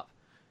bring it up.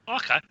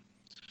 Okay.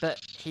 But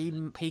he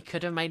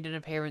could have made an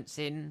appearance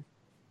in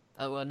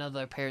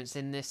another appearance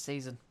in this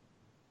season.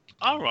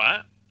 All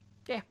right.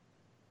 Yeah.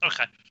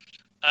 Okay.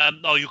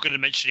 You're going to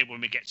mention it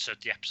when we get to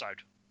the episode.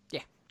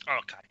 Yeah.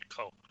 Okay.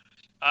 Cool.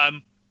 I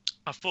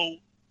thought.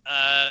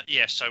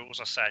 So what was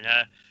I saying?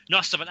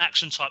 Nice to have an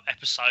action type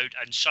episode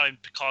and showing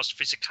Picard's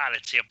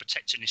physicality and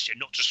protecting this ship,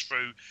 not just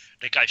through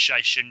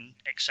negotiation,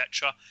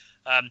 etc.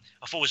 I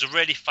thought it was a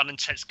really fun,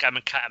 intense game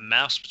of cat and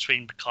mouse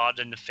between Picard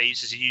and the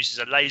thieves as he uses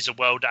a laser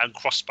welder and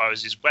crossbow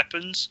as his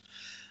weapons.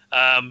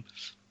 I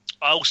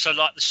also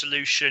like the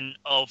solution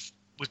of,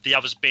 with the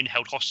others being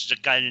held hostage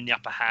again in the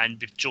upper hand,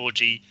 with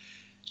Georgie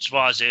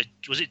was it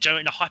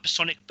during a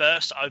hypersonic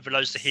burst that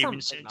overloads the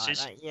hearing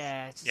senses? Like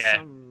that.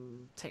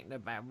 Some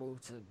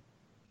technobabble to.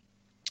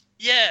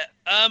 Yeah,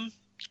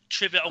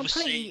 trivia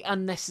obviously completely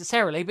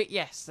unnecessarily, but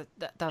yes,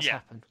 that does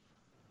happen.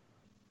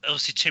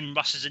 Obviously, Tim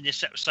Russ is in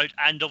this episode,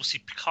 and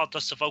obviously Picard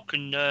does the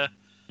Vulcan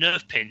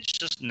nerve pinch,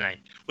 doesn't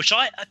he? Which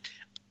I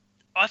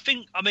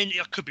think, I mean,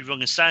 I could be wrong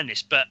in saying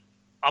this, but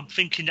I'm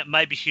thinking that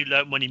maybe he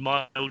learned when he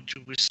mild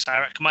with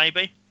Sarek,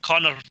 maybe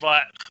kind of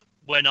like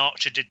when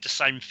Archer did the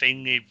same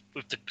thing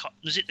with the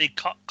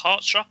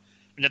Kartra?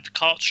 When he had the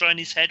Kartra in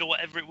his head or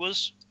whatever it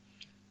was.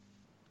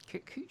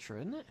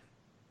 Kutra, isn't it?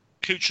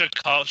 Kutra,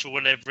 Kartra,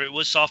 whatever it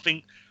was. So I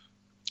think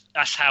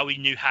that's how he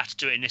knew how to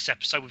do it in this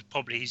episode, with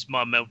probably his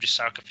mind melded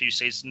Sarek a few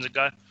seasons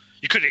ago.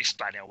 You couldn't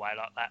explain it away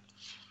like that.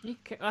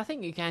 I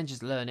think you can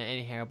just learn it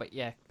anyhow, but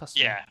yeah,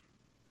 possibly.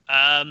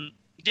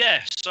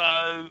 Yeah.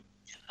 So,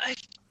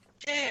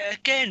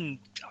 again,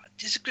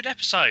 it's a good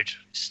episode.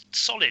 It's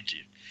solid,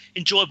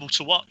 enjoyable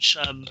to watch.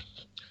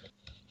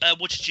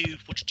 What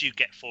did you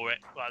get for it?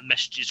 Like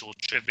messages or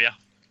trivia?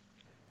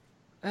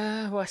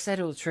 Well, I said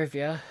all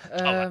trivia.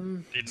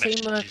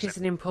 Teamwork is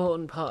an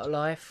important part of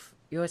life.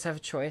 You always have a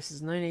choice.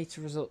 There's no need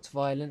to resort to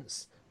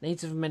violence.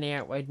 Needs of many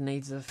outweigh the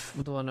needs of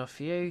the one of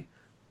you.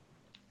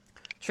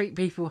 Treat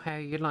people how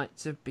you'd like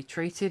to be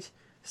treated.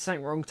 If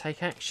something wrong,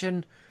 take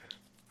action.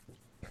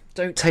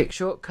 Don't take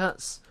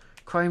shortcuts.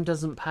 Crime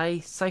doesn't pay.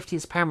 Safety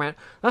is paramount.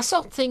 The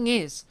sort of thing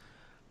is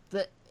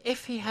that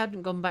if he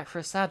hadn't gone back for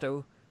a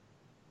saddle,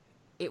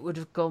 it would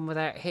have gone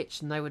without a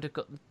hitch and they would have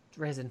got the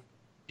resin.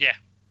 Yeah.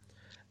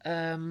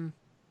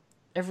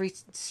 Every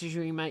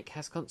decision you make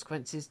has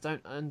consequences.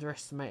 Don't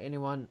underestimate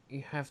anyone.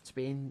 You have to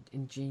be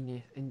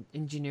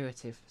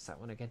ingenuitive. It's that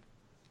one again.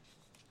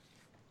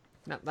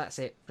 No, that's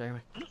it,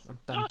 Jeremy. I'm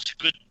done.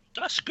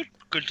 That's a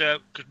good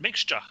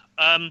mixture.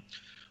 I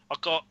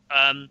got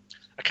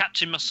a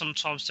captain must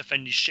sometimes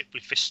defend his ship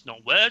with fists,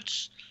 not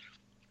words.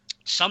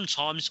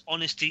 Sometimes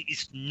honesty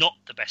is not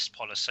the best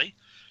policy.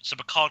 So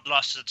Picard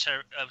lies to the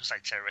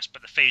terrorist,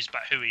 but the thieves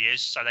about who he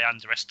is, so they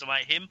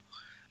underestimate him.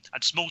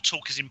 And small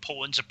talk is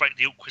important to break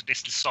the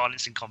awkwardness and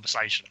silence in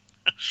conversation.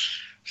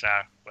 So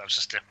that was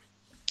just a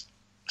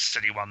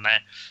silly one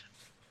there.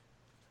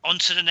 On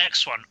to the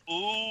next one.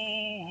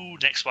 Ooh,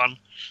 next one.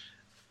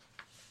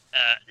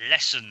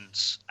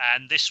 Lessons.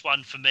 And this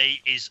one for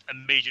me is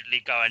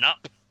immediately going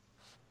up.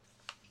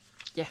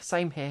 Yeah,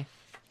 same here.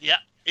 Yeah.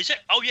 Is it?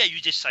 Oh, yeah,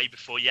 you did say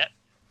before, yeah.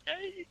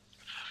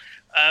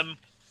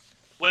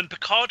 When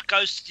Picard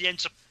goes to the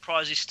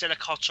Enterprise's stellar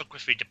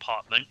cartography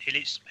department,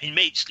 he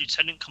meets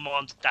Lieutenant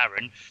Commander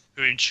Darren,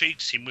 who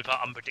intrigues him with her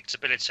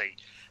unpredictability.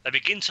 They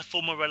begin to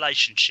form a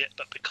relationship,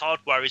 but Picard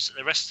worries that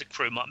the rest of the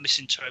crew might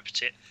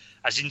misinterpret it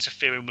as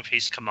interfering with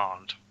his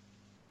command.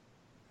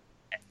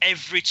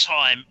 Every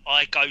time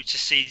I go to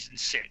season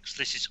 6,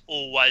 this is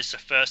always the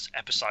first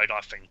episode I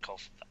think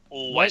of.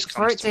 Always Wait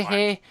comes for it to mind.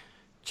 hear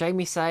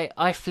Jamie say,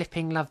 I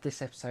flipping love this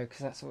episode,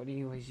 because that's what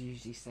he always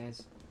usually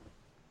says.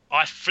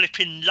 I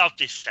flipping love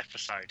this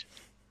episode.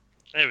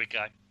 There we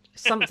go.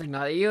 Something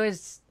like that. You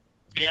always...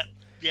 Yeah.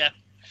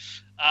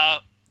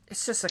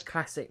 It's just a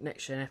classic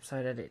Next Gen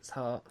episode at its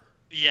heart.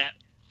 Yeah,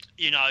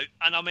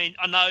 and I mean,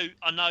 I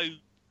know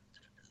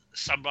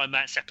some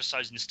romance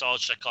episodes in Star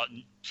Trek are,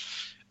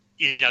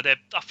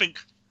 I think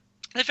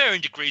they're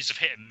varying degrees of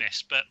hit and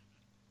miss, but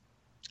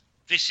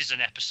this is an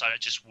episode that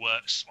just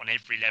works on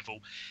every level.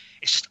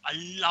 It's just a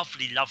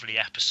lovely, lovely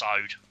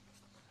episode.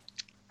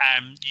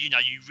 And, you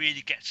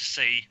really get to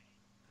see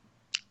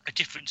a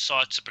different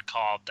side to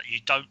Picard that you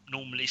don't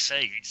normally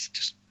see. It's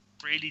just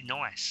really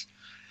nice.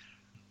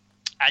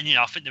 And,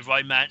 I think the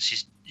romance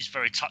is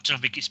very touching. I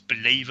think it's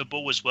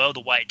believable as well,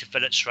 the way it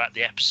develops throughout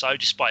the episode.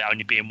 Despite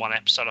only being one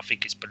episode, I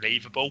think it's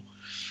believable.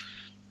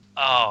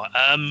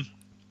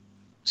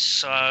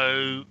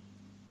 So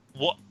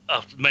what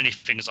many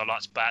things I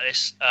liked about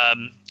this.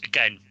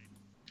 Again,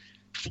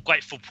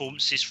 great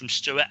performances from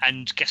Stewart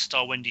and guest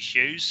star Wendy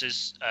Hughes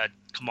as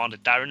Commander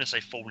Darren as they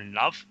fall in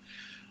love.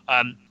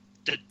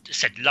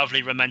 Said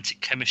lovely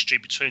romantic chemistry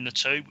between the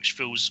two, which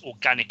feels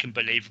organic and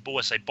believable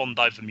as they bond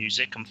over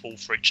music and fall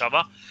for each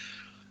other.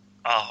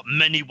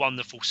 Many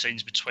wonderful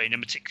scenes between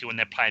them, particularly when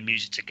they're playing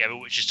music together,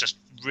 which is just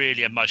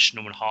really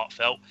emotional and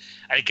heartfelt.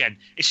 And again,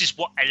 this is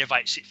what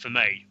elevates it for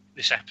me,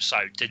 this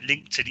episode, the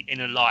link to the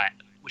inner light,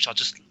 which I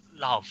just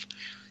love.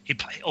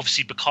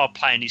 Obviously Picard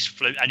playing his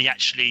flute, and he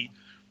actually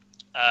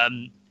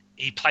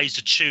he plays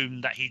the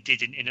tune that he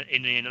did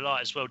in the inner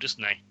light as well,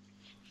 doesn't he?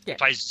 Yeah. He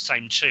plays the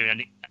same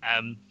tune,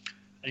 and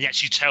he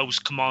actually tells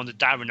Commander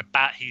Darren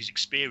about his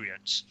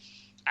experience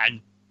and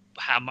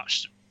how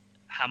much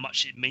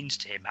it means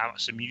to him, how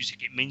much the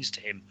music it means to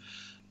him.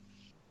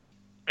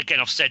 Again,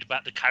 I've said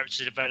about the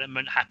character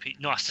development.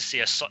 Nice to see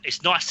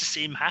it's nice to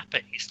see him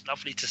happy. It's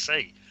lovely to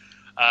see.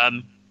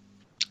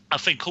 I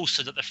think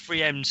also that the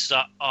 3Ms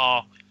that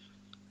are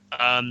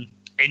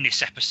in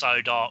this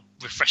episode are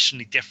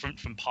refreshingly different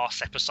from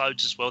past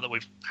episodes as well that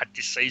we've had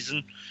this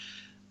season,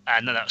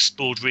 and that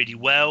explored really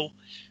well.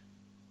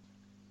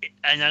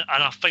 And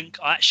I think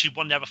actually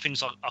one of the other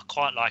things I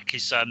quite like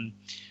is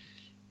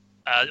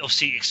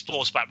obviously it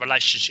explores about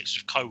relationships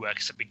with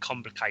co-workers that have been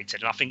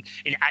complicated, and I think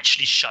it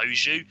actually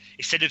shows you,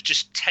 instead of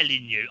just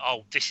telling you,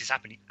 oh, this is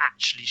happening, it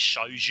actually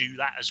shows you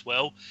that as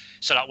well.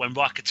 So like when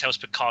Riker tells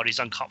Picard he's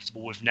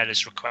uncomfortable with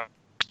Nella's request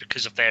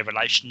because of their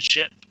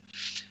relationship,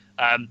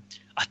 I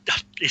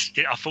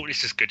thought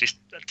this is good. It's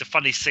the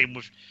funny scene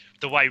with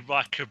the way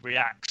Riker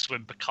reacts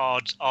when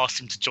Picard asks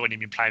him to join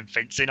him in playing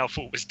fencing. I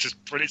thought it was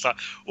just brilliant. It's like,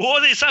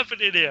 what is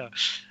happening here?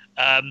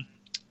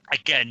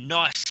 Again,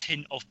 nice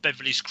hint of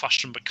Beverly's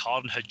crush on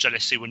Picard and her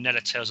jealousy when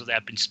Nella tells her they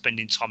have been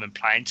spending time and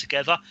playing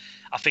together.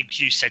 I think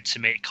you said to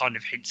me it kind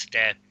of hints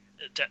at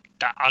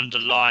that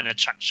underlying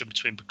attraction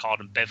between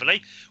Picard and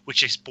Beverly,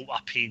 which is brought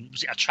up in,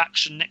 was it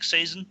Attraction next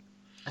season?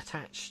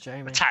 Attached,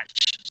 Jamie.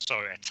 Attached.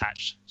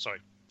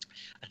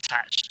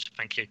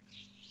 Thank you.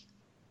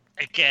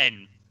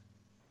 Again,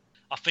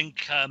 I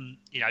think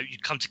you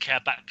come to care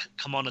about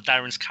Commander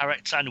Darren's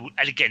character, and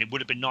again, it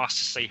would have been nice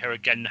to see her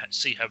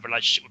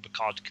relationship with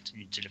Picard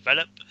continue to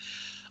develop.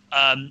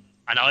 And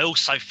I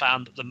also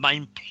found that the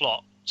main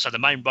plot, so the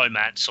main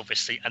romance,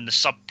 obviously, and the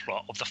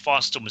subplot of the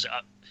Firestorm was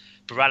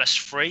Borealis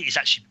 3 is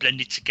actually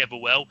blended together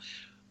well.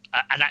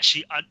 And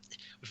actually,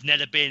 with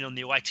Nella being on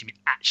the away team, it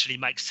actually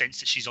makes sense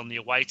that she's on the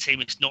away team.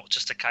 It's not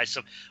just a case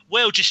of,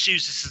 well, just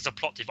use this as a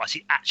plot device.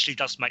 It actually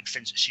does make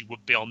sense that she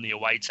would be on the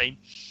away team.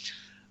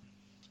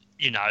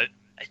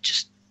 It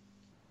just,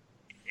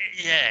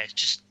 yeah,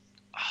 just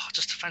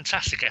a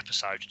fantastic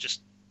episode.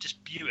 Just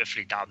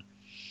beautifully done.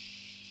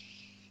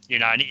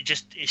 And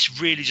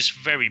it's really just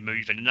very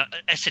moving. And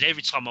I said,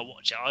 every time I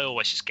watch it, I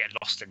always just get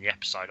lost in the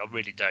episode. I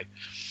really do.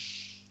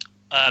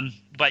 What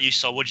about you,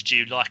 Sol? What did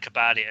you like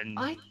about it? And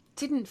I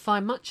didn't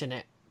find much in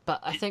it, but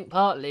I think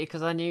partly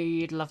because I knew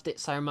you'd loved it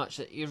so much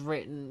that you'd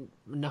written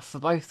enough for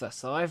both of us.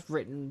 So I've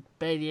written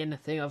barely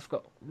anything. I've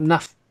got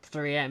enough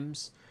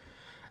 3Ms.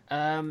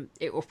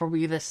 It will probably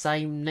be the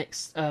same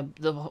next,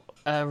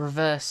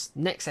 reverse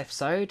next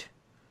episode.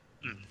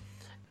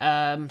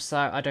 So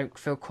I don't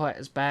feel quite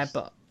as bad,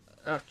 but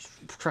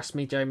trust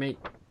me, Jamie,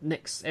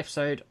 next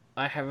episode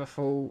I have a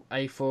full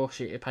A4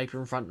 sheet of paper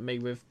in front of me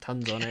with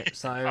tons on it,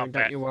 so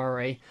don't you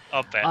worry.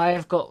 I'll bet.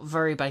 I've got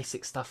very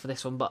basic stuff for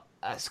this one, but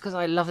that's because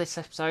I love this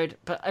episode.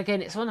 But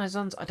again, it's one of those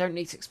ones I don't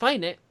need to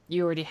explain it.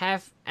 You already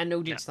have, and the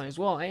audience knows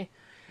why.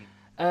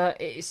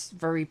 It's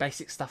very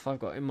basic stuff I've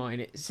got in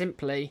mind. It's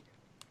simply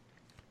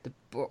the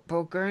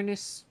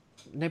Borgonis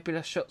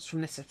nebula shots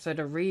from this episode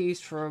are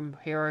reused from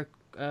Hero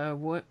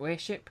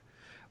Warship,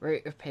 where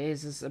it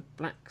appears as a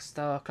black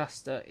star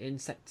cluster in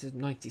Sector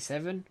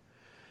 97.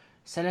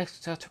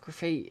 Celestial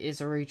photography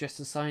is a redress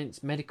of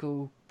science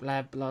medical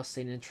lab last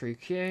seen in True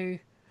Q.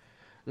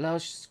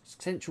 Large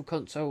central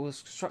console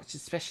was constructed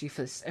especially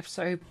for this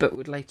episode, but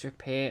would later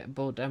appear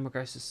aboard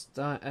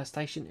Amagosa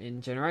station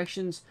in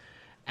Generations,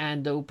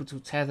 and the orbital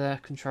tether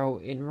control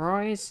in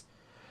Rise.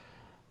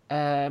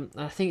 And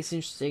I think it's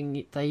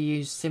interesting they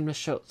use similar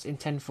shots in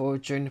 10-4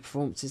 during the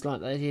performances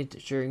like they did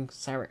during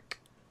Sarek.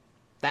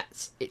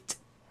 That's it.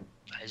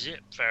 That is it.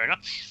 Fair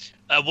enough.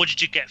 What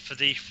did you get for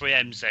the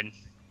 3Ms then?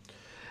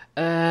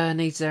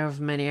 Needs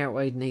thereof many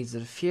outweighed needs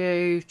of the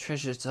few.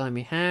 Treasure the time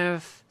you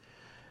have.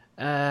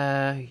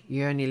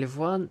 You only live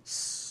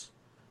once.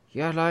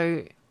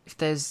 YOLO. If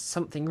there's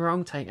something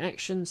wrong, take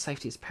action.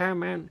 Safety is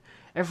paramount.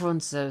 Everyone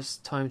deserves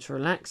time to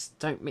relax.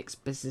 Don't mix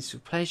business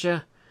with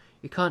pleasure.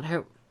 You can't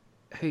help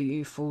who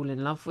you fall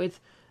in love with.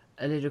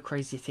 A little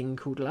crazy thing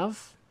called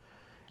love.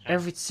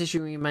 Every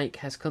decision we make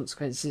has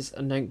consequences,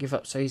 and don't give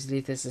up so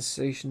easily. There's a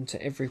solution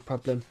to every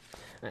problem.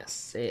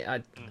 That's it.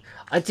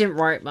 I didn't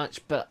write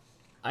much, but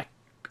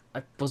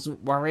I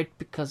wasn't worried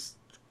because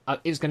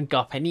it was going to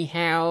go up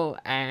anyhow,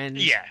 and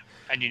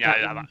and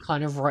that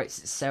kind of writes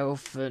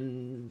itself,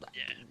 and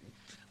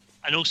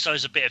and also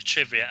as a bit of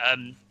trivia,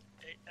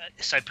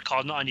 so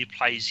Picard not only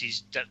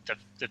plays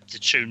the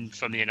tune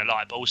from the Inner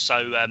Light, but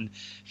also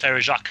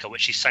Ferrajaka,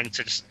 which he sang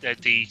to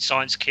the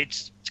science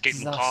kids to keep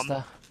them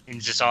calm in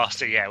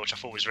Disaster, which I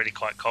thought was really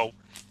quite cool,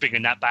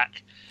 bringing that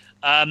back.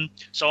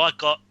 So I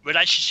got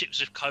relationships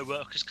with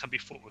co-workers can be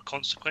fraught with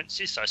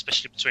consequences, so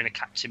especially between a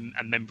captain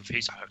and member of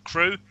his or her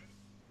crew.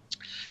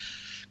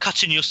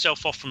 Cutting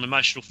yourself off from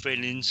emotional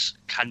feelings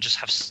can just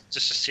have a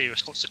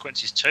serious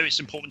consequences too. It's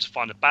important to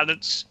find a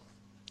balance.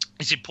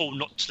 It's important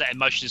not to let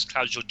emotions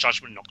cloud your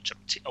judgment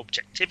and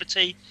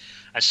objectivity.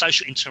 And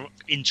social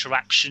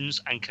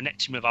interactions and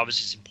connecting with others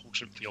is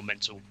important for your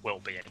mental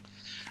well-being.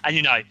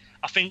 And I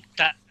think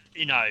that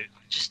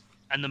just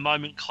and the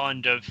moment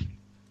kind of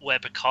where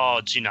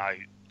Picard's, I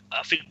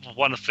think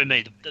for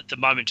me, the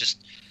moment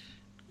just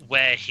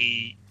where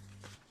he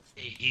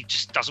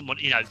just doesn't want,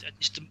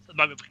 just the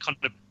moment kind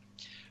of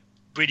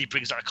really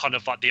brings that kind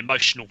of like the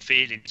emotional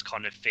feelings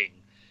kind of thing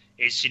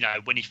is,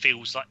 when he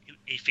feels like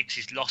he thinks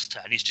he's lost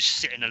her and he's just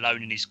sitting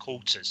alone in his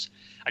quarters,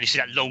 and you see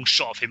that long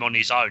shot of him on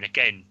his own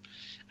again,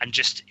 and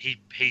just he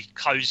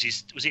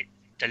closes, was it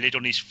the lid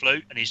on his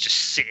flute, and he's just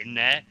sitting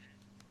there.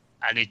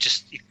 And it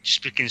just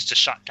begins to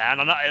shut down.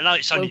 I know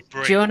it's only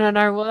brief. Do you want to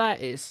know what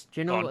that is? Do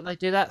you know what they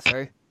do that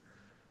through?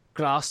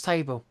 Glass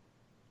table.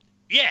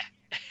 Yeah.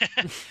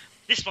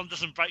 This one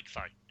doesn't break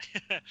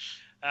though.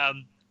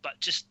 But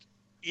just,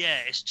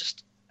 it's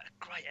just a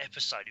great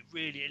episode. It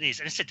really is.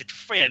 And I said the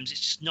 3Ms, it's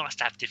just nice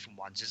to have different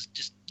ones. It's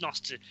just nice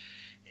to.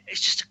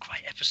 It's just a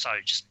great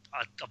episode. Just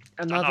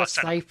another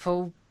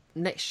staple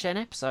next gen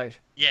episode.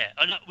 Yeah,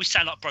 I know we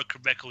sound like broken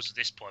records at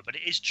this point, but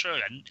it is true.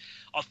 And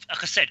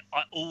like I said,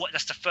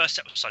 that's the first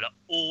episode I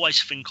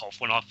always think of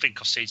when I think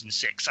of season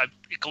 6. So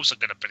of course I'm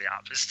going to put it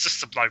up. It's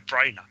just a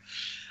no-brainer.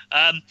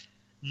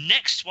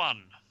 Next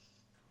one.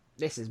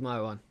 This is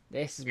my one.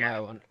 My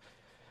one.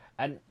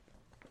 And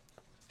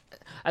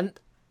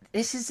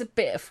this is a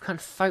bit of kind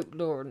of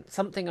folklore and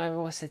something I've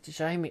always said to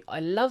Jamie. I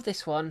love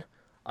this one.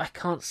 I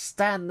can't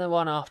stand the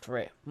one after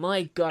it.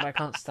 My God, I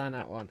can't stand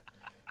that one.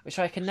 Which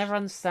I can never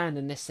understand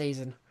in this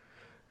season.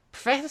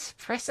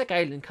 Professor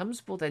Galen comes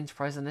aboard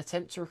Enterprise and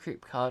attempts to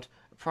recruit Picard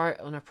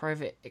on a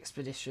private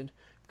expedition.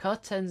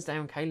 Picard turns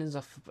down Galen's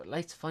offer, but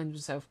later finds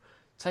himself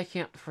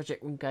taking up the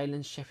project when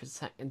Galen's ship is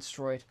attacked and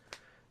destroyed.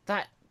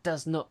 That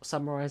does not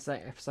summarise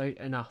that episode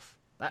enough.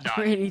 That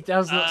really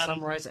does not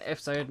summarise that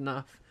episode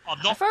enough.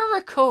 If I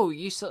recall,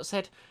 you sort of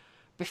said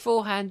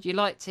beforehand you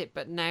liked it,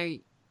 but now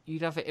you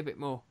love it a bit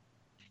more.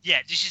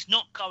 yeah, this is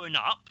not going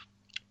up,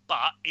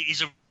 but it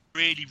is a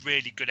really,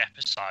 really good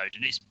episode.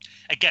 And it's,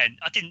 again,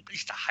 I didn't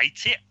used to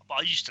hate it,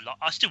 but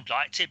I still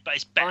liked it, but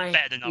it's I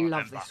better than I love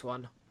remember. this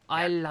one. Yeah,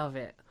 I love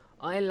it.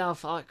 I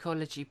love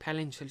archaeology,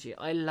 paleontology.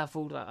 I love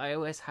all that. I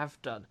always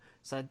have done.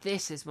 So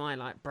this is my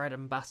like bread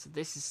and butter.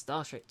 This is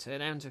Star Trek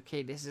Turn Down to a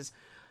Key. This is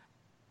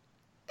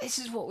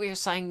what we were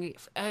saying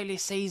earlier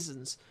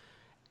seasons.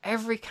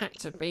 Every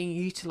character being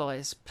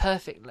utilised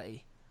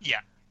perfectly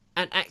yeah.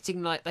 and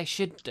acting like they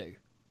should do.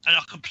 And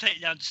I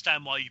completely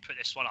understand why you put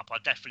this one up. I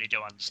definitely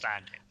do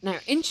understand it. Now,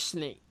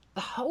 interestingly,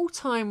 the whole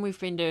time we've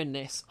been doing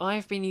this,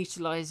 I've been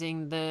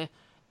utilising the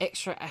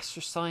Extra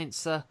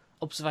Astroscience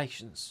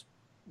observations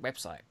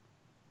website,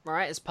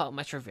 right, as part of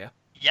my trivia.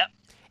 Yep.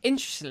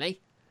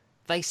 Interestingly,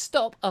 they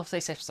stop after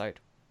this episode.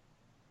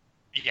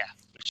 Yeah.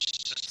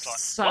 It's just like,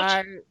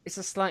 So, it's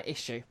a slight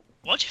issue.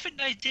 what do you think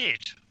they did?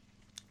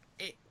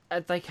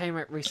 They came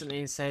out recently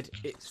and said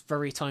it's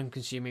very time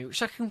consuming,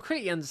 which I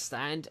completely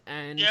understand.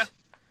 And, Yeah.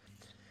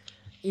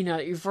 you know,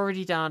 you've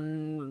already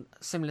done,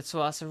 similar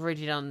to us, I've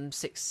already done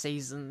 6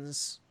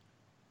 seasons,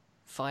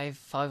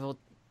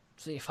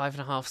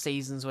 5.5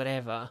 seasons,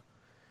 whatever.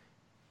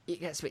 It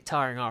gets a bit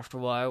tiring after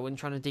a while when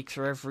trying to dig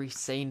through every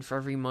scene for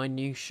every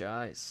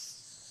minutiae.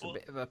 It's a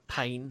bit of a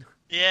pain.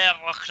 Yeah,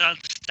 I can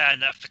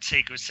understand that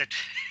fatigue was said.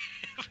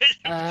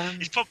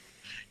 It's probably,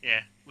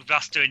 yeah, with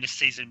us doing the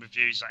season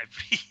reviews like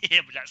every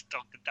year, but that's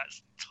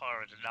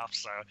tiring enough.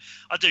 So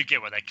I do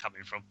get where they're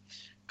coming from.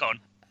 Go on.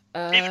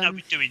 Even though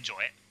we do enjoy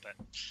it, but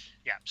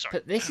yeah, sorry.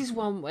 But this is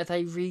one where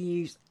they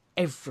reuse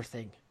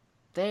everything.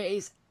 There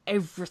is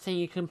everything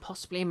you can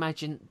possibly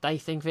imagine. They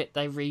think of it,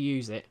 they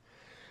reuse it.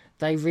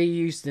 They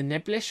reuse the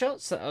nebula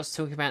shots that I was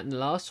talking about in the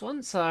last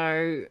one.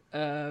 So,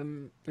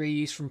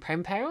 reuse from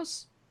Pen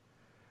Pals.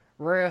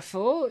 Rhea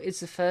 4 is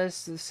the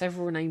first of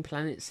several named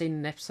planets seen in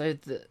an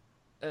episode that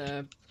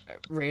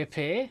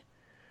reappear.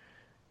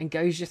 And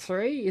Goja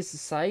 3 is the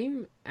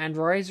same. And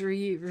Rise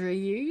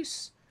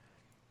reuse.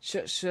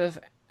 Shots of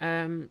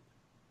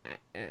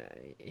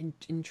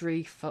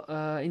Injury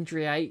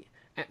 8,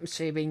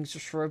 atmosphere being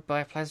destroyed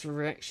by a plasma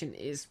reaction,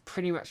 is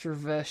pretty much a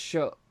reverse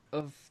shot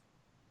of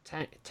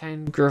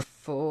Tangra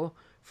 4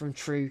 from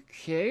True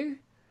Q.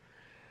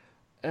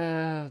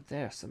 There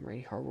are some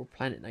really horrible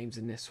planet names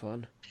in this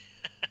one.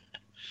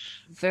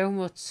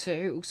 Velma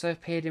 2 also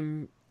appeared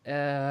in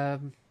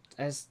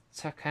as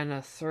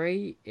Takana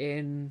 3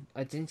 in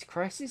Identity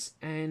Crisis,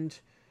 and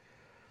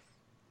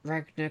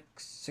Ragnar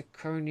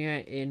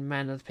Sokonia in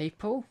Man of the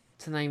People,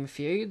 to name a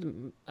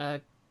few.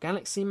 The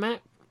Galaxy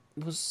map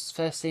was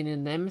first seen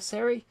in The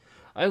Emissary.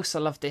 I also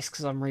love this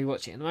because I'm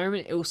rewatching it at the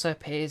moment. It also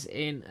appears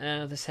in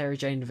the Sarah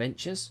Jane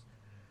Adventures.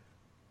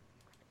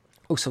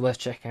 Also worth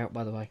checking out,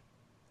 by the way.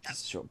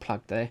 Just a short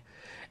plug there.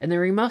 In the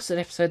remastered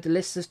episode, the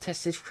list of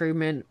tested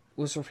crewmen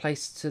was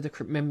replaced to the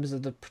members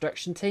of the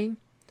production team,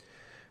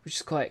 which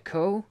is quite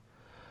cool.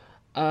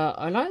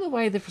 I like the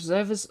way the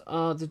preservers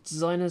are the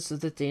designers of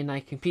the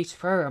DNA computer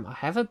program. I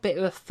have a bit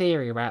of a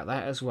theory about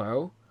that as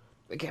well.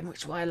 Again,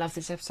 which is why I love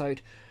this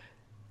episode.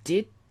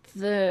 Did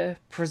the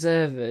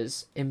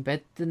preservers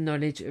embed the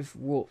knowledge of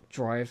warp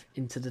drive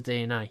into the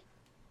DNA?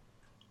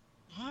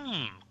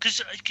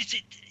 Because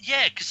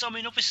I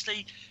mean,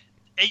 obviously,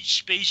 each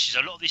species,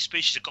 a lot of these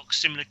species have got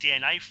similar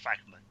DNA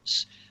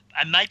fragments,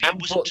 and maybe it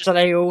wasn't what just. do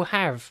they all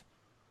have?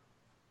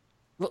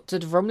 What do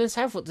the Romulans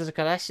have? What do the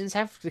Kardashians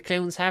have? The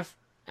Klingons have?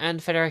 And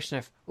the Federation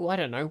have? Oh, I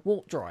don't know.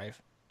 Warp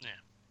drive. Yeah.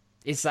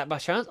 Is that by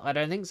chance? I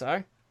don't think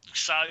so.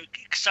 So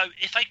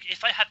if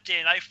they have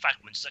DNA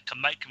fragments that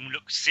can make them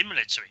look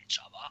similar to each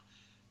other,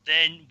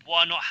 then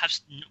why not have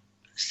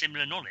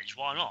similar knowledge?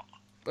 Why not?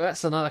 Well,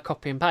 that's another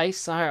copy and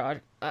paste. So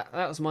that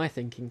was my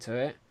thinking to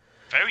it.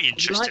 Very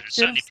interesting. It's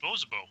certainly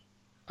plausible.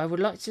 I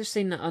would like to have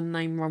seen that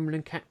unnamed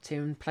Romulan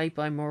captain played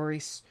by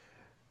Maurice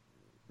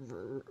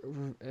Roeves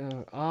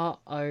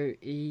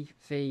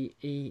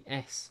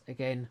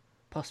again,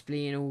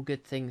 possibly in All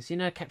Good Things. You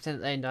know, Captain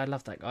at the End. I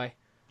love that guy.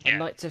 Yeah. I'd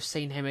like to have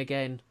seen him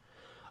again.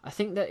 I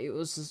think that it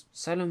was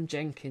Salem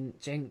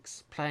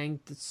Jenks playing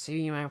the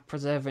female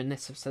preserver in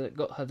this episode that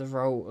got her the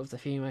role of the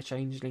female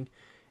changeling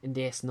in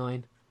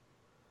DS9.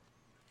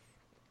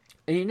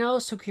 And you know, I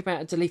was talking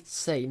about a deleted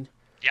scene.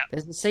 Yeah.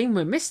 There's a scene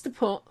where Mr.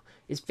 Pot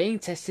is being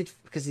tested,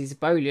 because he's a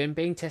Bolian,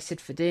 being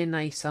tested for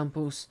DNA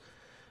samples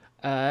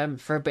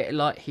for a bit of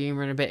light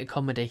humour and a bit of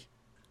comedy.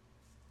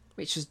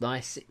 Which was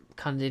nice. It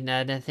kind of didn't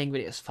add anything,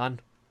 but it was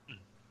fun.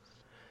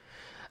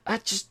 I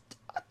just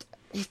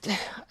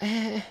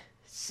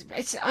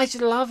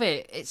love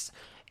it. It's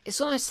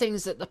one of those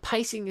things that the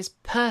pacing is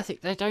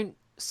perfect. They don't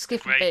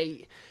skip a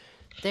beat.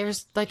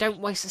 They don't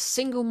waste a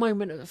single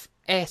moment of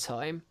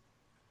airtime.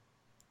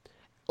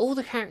 All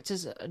the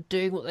characters are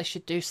doing what they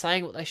should do,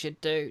 saying what they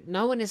should do.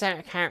 No one is out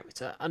of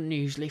character,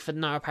 unusually, for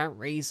no apparent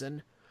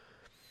reason.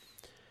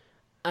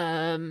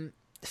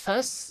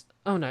 First...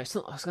 Oh, no, it's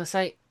not. I was going to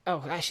say...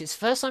 Oh, actually, it's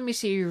the first time you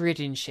see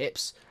Iridian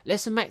ships.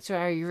 Listen back to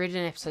our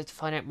Iridian episode to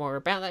find out more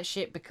about that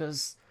ship,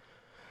 because...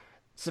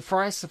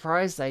 Surprise,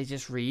 surprise, they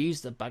just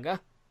reused the bugger.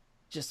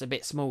 just a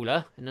bit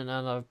smaller in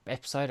another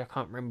episode. I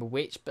can't remember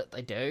which, but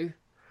they do.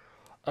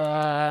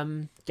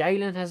 Galen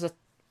has a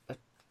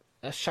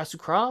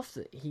shuttlecraft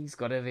that he's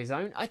got of his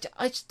own.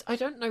 I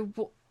don't know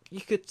what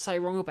you could say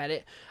wrong about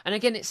it. And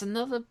again, it's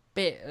another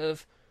bit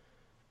of.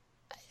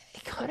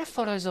 It kind of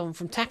follows on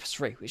from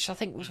Tapestry, which I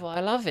think was why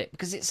I love it,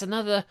 because it's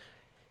another.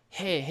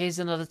 Here's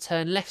another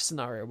turn left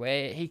scenario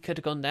where he could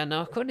have gone down the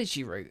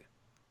archaeology route.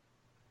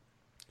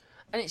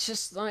 And it's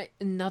just like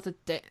another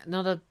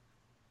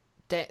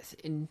depth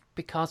in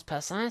Picard's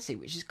personality,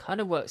 which is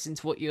kind of works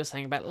into what you were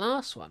saying about the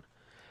last one.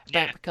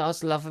 About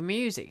Picard's love of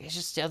music. It's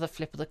just the other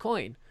flip of the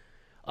coin.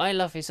 I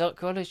love his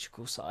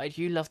archaeological side,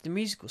 you love the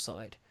musical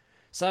side.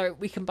 So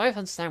we can both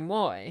understand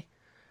why,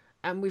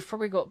 and we've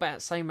probably got about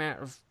the same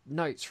amount of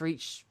notes for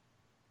each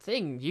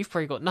thing. You've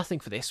probably got nothing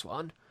for this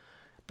one,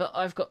 but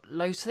I've got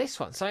loads for this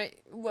one. So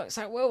it works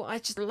out well. I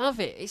just love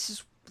it. It's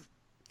just...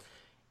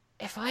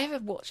 If I ever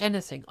watch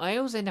anything, I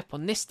always end up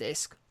on this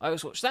disc. I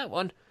always watch that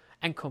one,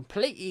 and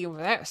completely,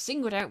 without a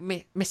single doubt,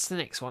 miss the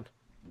next one.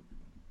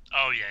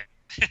 Oh,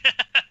 yeah.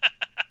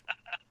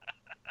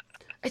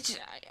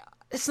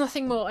 It's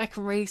nothing more I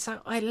can really say.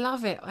 I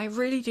love it. I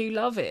really do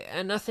love it.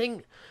 And I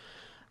think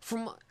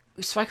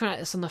we've spoken about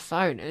this on the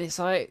phone, and it's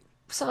like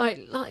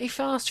if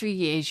last 3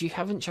 years you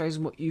haven't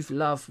chosen what you've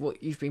loved,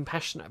 what you've been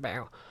passionate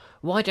about,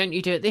 why don't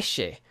you do it this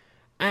year?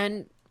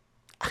 And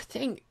I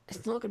think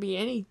it's not going to be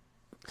any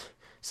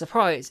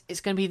surprise.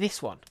 It's going to be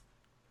this one.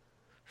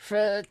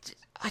 It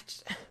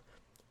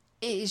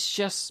is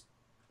just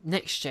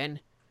next gen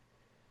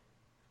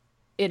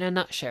in a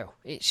nutshell.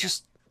 It's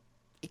just...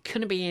 It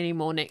couldn't be any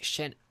more next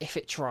gen if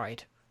it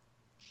tried.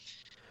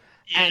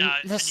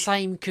 The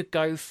same could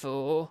go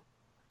for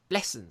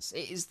Lessons.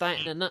 It is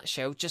that in a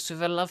nutshell, just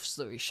with a love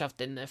story shoved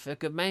in there for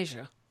good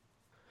measure.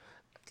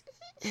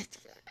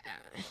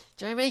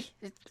 Jamie,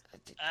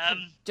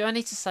 do I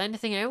need to say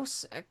anything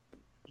else?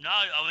 No,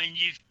 I mean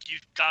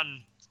you've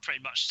done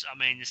pretty much. I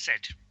mean, you said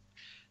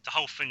the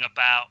whole thing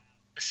about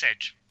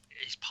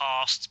his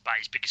past, about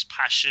his biggest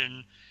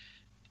passion.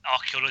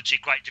 Archaeology,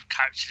 great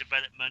character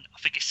development. I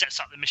think it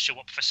sets up the mystery of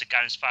what Professor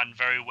Galen's found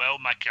very well,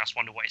 making us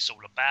wonder what it's all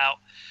about.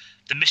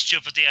 The mystery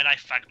of the DNA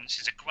fragments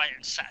is a great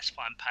and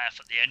satisfying payoff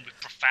at the end with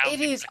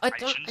profound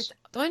implications.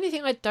 The only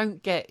thing I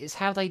don't get is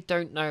how they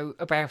don't know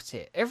about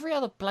it. Every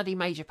other bloody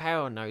major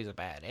power knows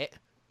about it.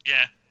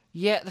 Yeah.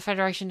 Yet the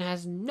Federation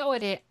has no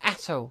idea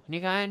at all. And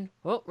you're going,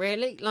 what,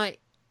 really? Like,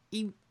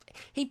 he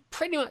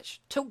pretty much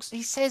talks,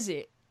 he says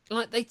it,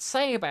 like they'd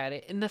say about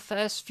it in the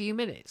first few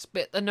minutes,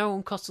 but then no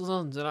one cottles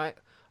on to like,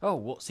 oh,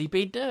 what's he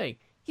been doing?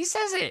 He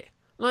says it.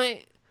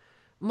 Like,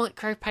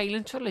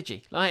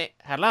 micro-paleontology. Like,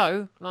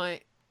 hello?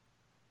 Like...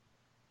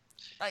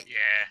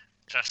 Yeah,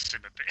 that's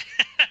him a bit.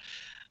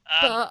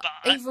 but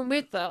even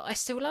with that, I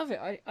still love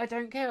it. I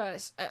don't care.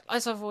 As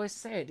I've always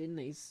said in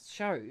these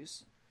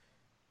shows,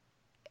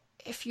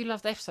 if you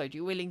love the episode,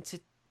 you're willing to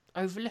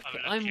overlook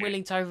it. I'm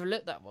willing to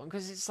overlook that one,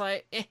 because it's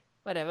like,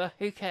 whatever,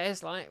 who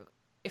cares? Like,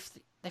 if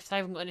they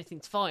haven't got anything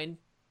to find,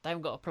 they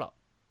haven't got a plot.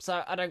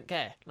 So I don't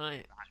care.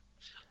 Like...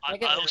 I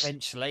get there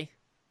eventually.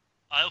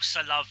 I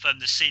also love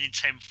the scene in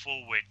 10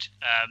 Forward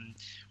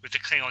with the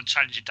Klingon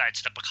challenging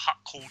Data to the cut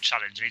call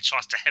challenge, and he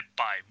tries to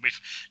headbutt him with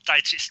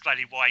Data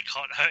explaining why he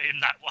can't hurt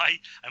him that way,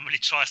 and when he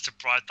tries to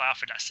bribe that, I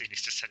think that scene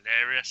is just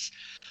hilarious.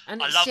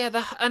 And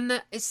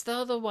it's the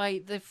other way.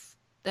 The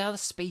other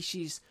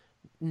species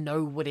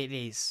know what it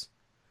is.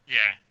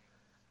 Yeah.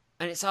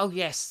 And it's, oh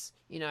yes,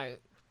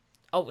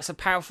 it's a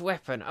powerful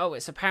weapon. Oh,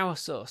 it's a power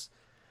source,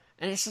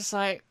 and it's just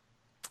like,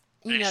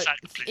 it's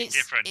completely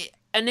different.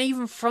 And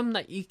even from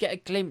that, you get a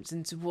glimpse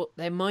into what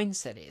their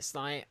mindset is.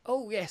 Like,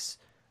 oh yes,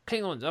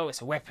 Klingons. Oh,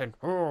 it's a weapon.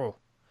 Oh,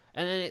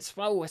 and then it's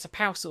it's a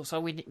power source. So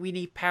we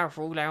need power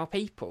for all our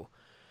people.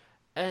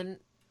 And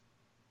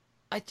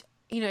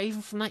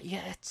even from that, you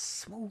get a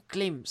small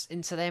glimpse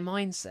into their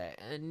mindset.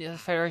 And the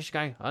Federation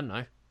going, I don't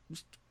know,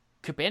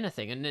 could be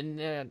anything. And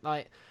then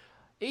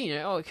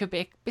it could be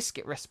a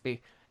biscuit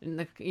recipe.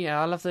 And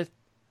I love the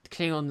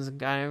Klingons and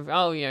going,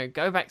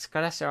 go back to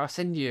Cardassia, I'll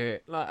send you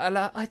it. Like,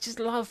 I just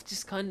love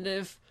just kind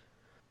of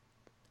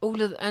all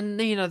of, and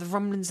the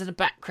Romulans in the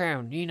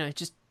background,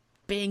 just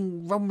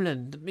being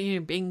Romulan,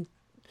 being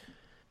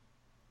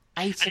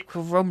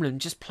atypical Romulan,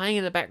 just playing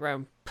in the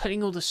background,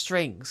 putting all the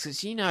strings,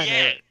 because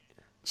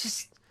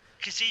just.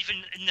 Because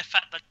even in the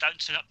fact that don't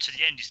turn up to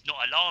the end is not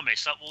alarming.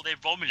 It's like, well, they're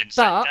Romulans.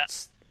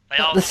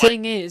 But the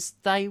thing is,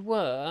 they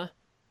were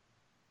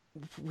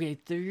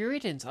with the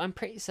Uridians. I'm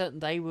pretty certain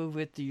they were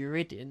with the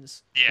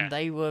Uridians. Yeah. And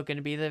they were going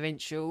to be the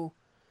eventual...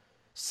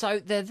 So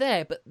they're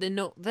there, but they're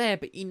not there,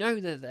 but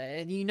they're there,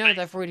 and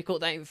they've already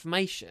got that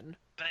information.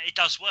 But it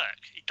does work.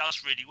 It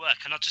does really work.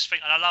 And I just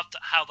think, and I love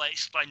how they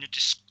explain the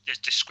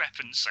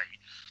discrepancy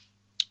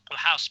of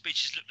how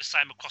speeches look the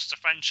same across the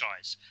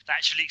franchise. They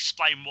actually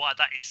explain why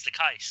that is the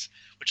case,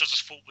 which I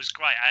just thought was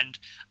great. And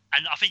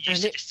I think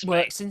it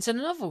works into the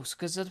novels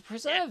because of the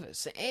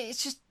Preservers. Yeah.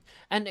 It's just...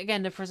 And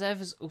again, the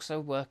Preservers also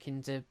work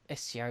into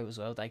SEO as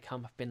well. They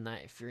come up in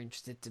that if you're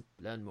interested to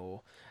learn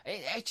more.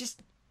 It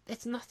just...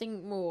 there's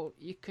nothing more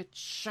you could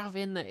shove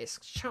in there. It's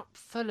chock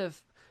full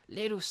of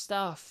little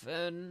stuff,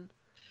 and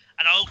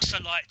And I also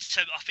liked,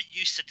 so I think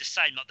you said the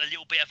same, like the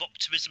little bit of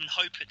optimism and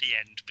hope at the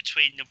end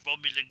between the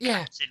Romulan yeah,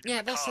 captain and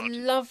yeah, that's a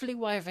Picard. lovely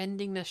way of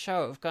ending the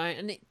show. Of going,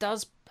 and it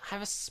does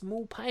have a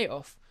small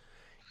payoff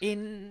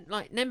in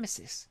like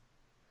Nemesis.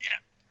 Yeah.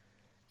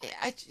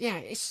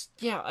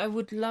 I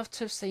would love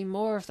to have seen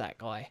more of that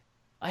guy.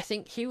 I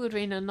think he would have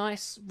been a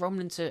nice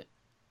Romulan to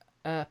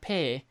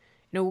appear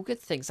in all good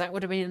things. That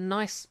would have been a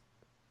nice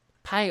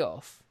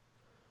payoff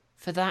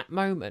for that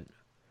moment,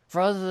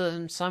 rather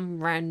than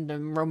some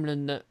random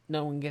Romulan that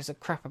no one gives a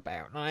crap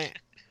about. Right?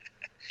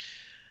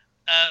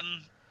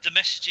 The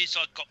messages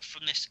I got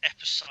from this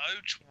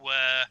episode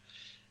were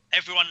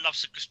everyone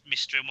loves a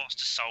mystery and wants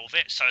to solve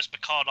it. So as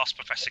Picard asked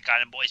Professor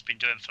Galen what he's been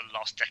doing for the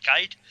last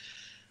decade,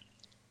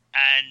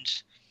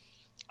 and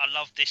I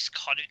love this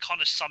it kind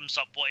of sums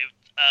up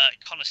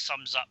it kind of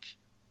sums up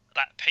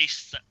that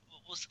piece that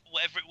was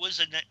whatever it was,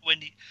 and when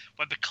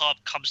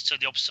Picard comes to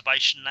the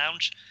observation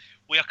lounge,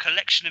 we are a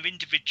collection of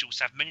individuals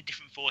who have many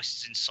different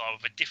voices inside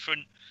with a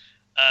different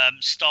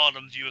style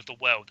and view of the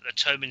world that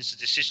determines the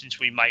decisions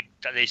we make,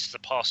 that leads to the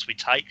paths we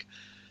take.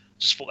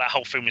 Just thought that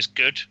whole thing was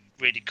good,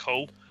 really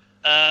cool.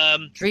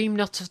 Dream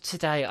not of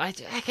today.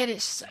 Again,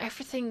 it's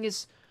everything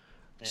is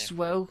just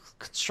well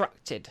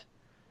constructed.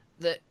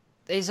 That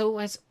there's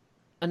always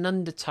an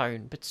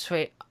undertone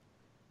between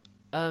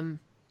on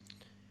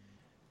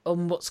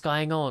what's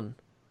going on.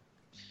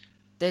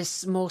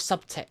 There's more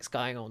subtext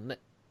going on that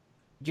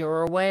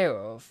you're aware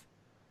of.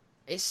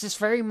 It's just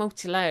very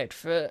multi-layered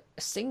for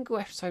a single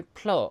episode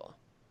plot.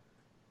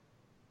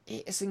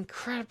 It is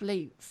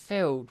incredibly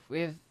filled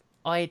with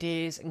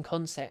ideas and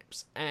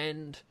concepts,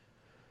 and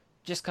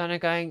just kind of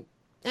going,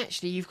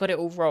 actually, you've got it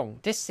all wrong.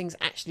 This thing's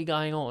actually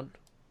going on.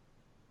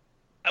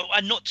 Oh,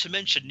 and not to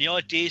mention the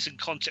ideas and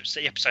concepts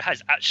that the episode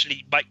has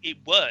actually make it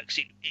works.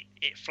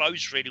 It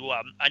flows really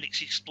well and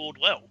it's explored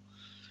well.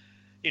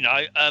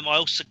 I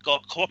also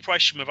got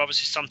cooperation with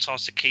others is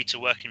sometimes the key to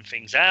working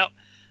things out.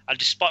 And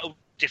despite all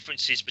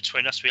differences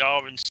between us, we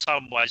are in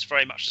some ways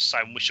very much the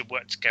same. We should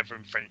work together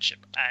in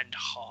friendship and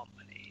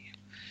harmony.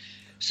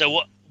 So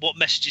what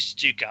messages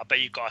did you get? I bet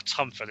you got a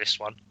ton for this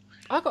one.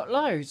 I got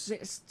loads.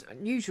 It's an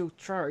unusual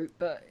trope,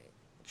 but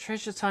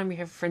treasure time you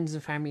have friends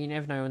and family. You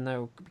never know when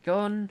they'll be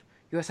gone.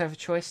 You always have a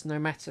choice, no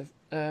matter,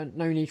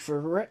 no need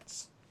for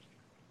regrets.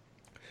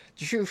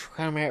 The truth will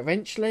come out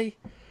eventually.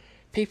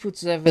 People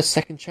deserve a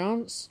second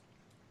chance.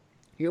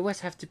 You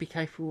always have to be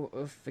capable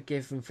of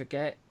forgive and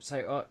forget.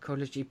 So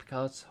archaeology,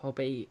 Picard's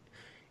hobby,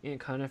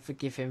 kind of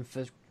forgive him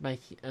for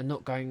making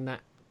not going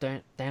that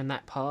down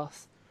that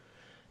path.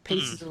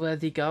 Peace is a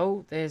worthy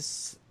goal.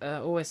 There's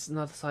always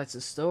another side to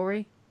the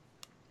story.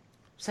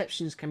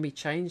 Perceptions can be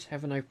changed.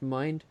 Have an open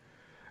mind.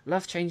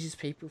 Love changes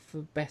people for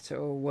better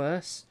or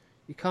worse.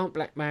 You can't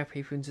blackmail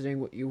people into doing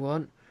what you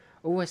want.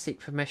 Always seek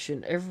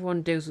permission.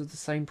 Everyone deals with the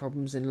same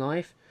problems in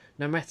life,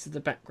 no matter the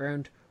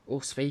background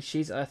or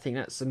species. I think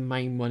that's the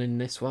main one in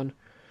this one.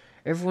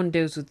 Everyone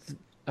deals with...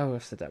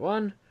 I've said that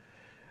one.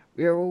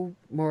 We are all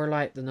more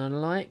alike than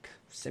unlike.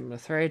 Similar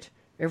thread.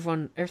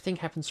 Everything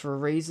happens for a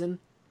reason.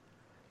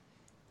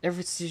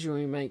 Every decision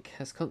we make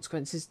has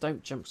consequences.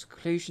 Don't jump to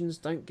conclusions.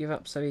 Don't give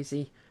up so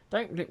easy.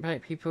 Don't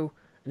manipulate people.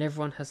 And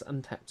everyone has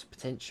untapped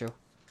potential.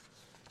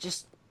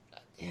 Just...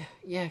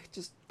 Yeah,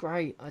 just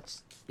great.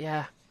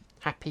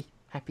 Happy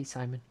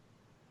Simon.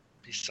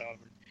 Happy Simon.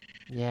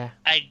 Yeah.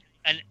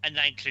 And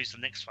that includes the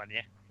next one,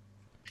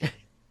 yeah.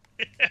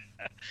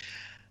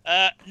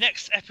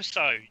 Next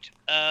episode.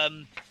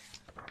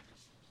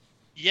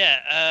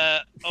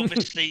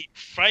 Obviously,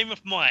 frame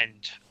of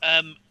mind.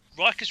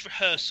 Riker's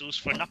rehearsals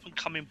for an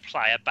up-and-coming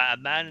play about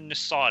a man in an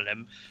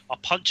asylum are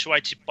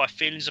punctuated by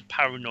feelings of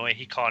paranoia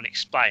he can't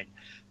explain.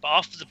 But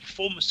after the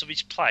performance of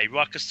his play,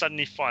 Riker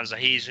suddenly finds that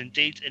he is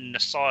indeed in an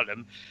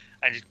asylum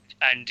and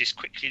is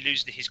quickly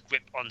losing his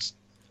grip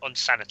on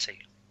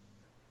sanity.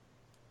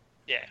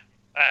 Yeah.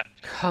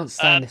 Can't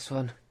stand this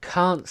one.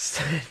 Can't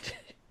stand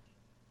it.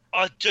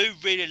 I do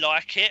really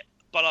like it,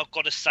 but I've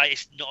got to say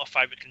it's not a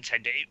favourite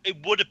contender.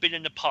 It would have been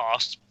in the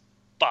past,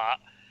 but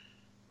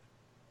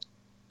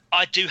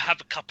I do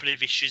have a couple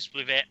of issues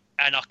with it,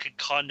 and I can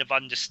kind of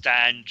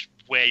understand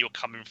where you're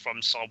coming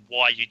from, so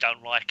why you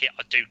don't like it.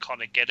 I do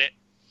kind of get it.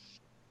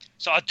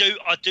 So I do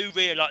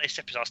really like this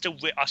episode.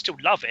 I still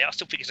love it. I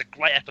still think it's a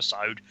great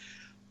episode,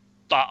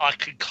 but I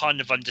can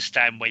kind of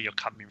understand where you're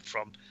coming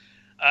from.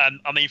 I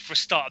mean, for a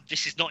start,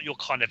 this is not your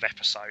kind of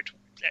episode.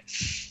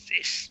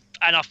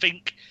 And I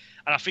think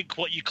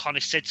what you kind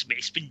of said to me,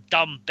 it's been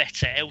done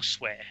better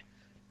elsewhere.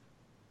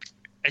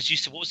 As you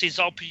said, what was the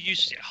example you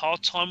used? Was it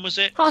Hard Time? Was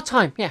it Hard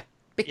Time? Yeah,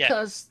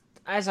 because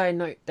as I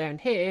note down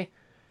here,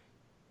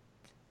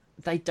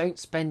 they don't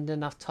spend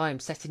enough time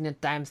setting the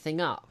damn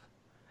thing up.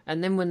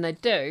 And then when they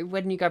do,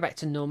 when you go back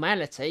to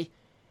normality,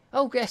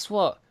 oh, guess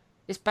what?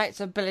 It's back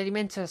to bloody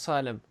mental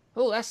asylum.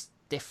 Oh, that's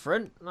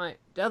different. Like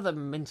the other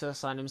mental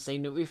asylum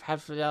scene that we've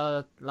had for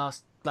the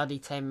last bloody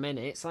 10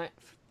 minutes. Like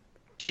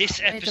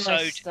this where episode do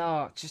I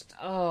start?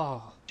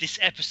 This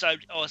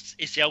episode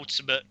is the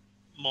ultimate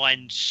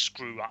mind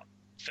screw up.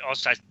 I'll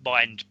say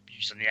mind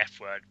using the F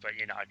word, but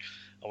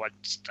I won't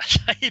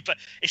say it, but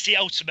it's the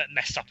ultimate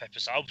mess up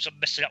episode. I was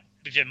messing up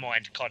with your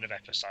mind kind of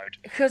episode.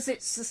 Because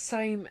it's the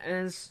same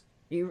as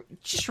you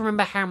just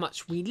remember how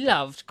much we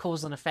loved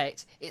cause and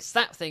effect. It's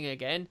that thing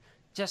again,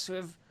 just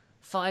with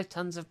 5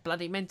 tons of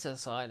bloody mental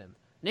asylum.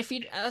 And if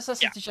you, as I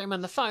said to Jamie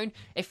on the phone,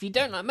 if you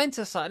don't like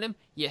mental asylum,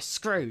 you're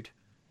screwed.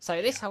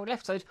 So this whole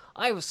episode,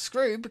 I was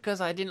screwed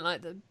because I didn't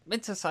like the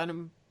mental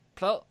asylum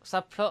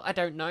subplot. I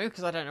don't know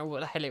because I don't know what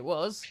the hell it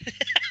was.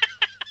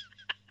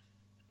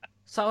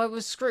 So I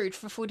was screwed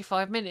for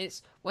 45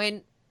 minutes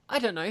when, I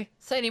don't know,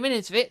 30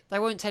 minutes of it, they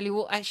won't tell you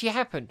what actually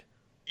happened.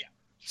 Yeah.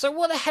 So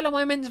what the hell am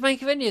I meant to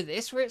make of any of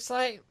this where it's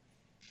like,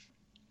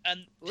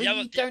 and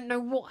you don't know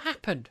what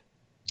happened?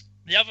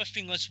 The other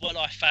thing as well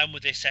I found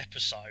with this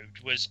episode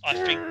was I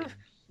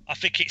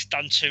think it's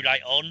done too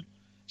late on.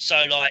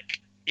 So,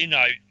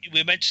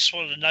 we're meant to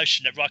swallow the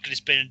notion that Riker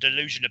has been in a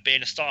delusion of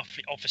being a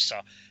Starfleet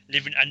officer,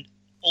 living, and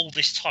all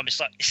this time,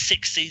 it's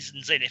 6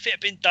 seasons in. If it had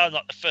been done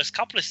like the first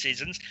couple of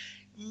seasons,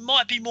 it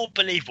might be more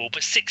believable.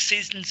 But 6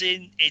 seasons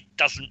in, it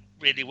doesn't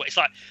really work. It's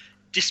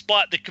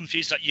despite the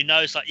confusion,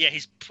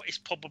 he's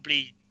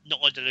probably not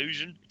a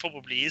delusion. It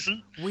probably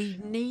isn't. We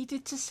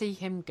needed to see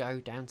him go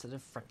down to the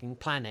freaking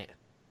planet.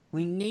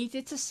 We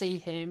needed to see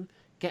him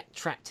get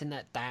trapped in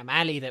that damn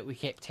alley that we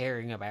kept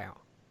hearing about.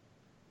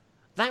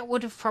 That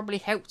would have probably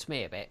helped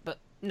me a bit, but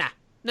nah.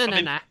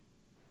 Nah.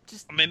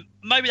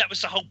 Maybe that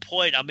was the whole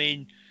point.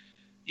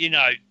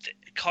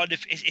 Kind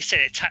of, it said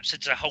it taps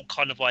into the whole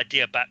kind of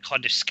idea about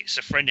kind of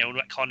schizophrenia and all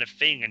that kind of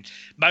thing. And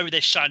maybe they're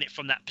showing it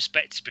from that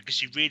perspective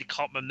because you really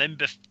can't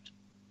remember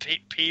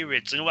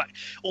periods and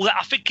all that.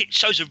 I think it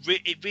shows it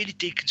really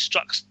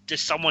deconstructs to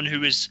someone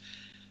who is,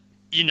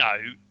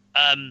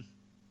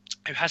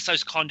 who has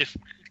those kind of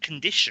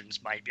conditions.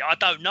 Maybe I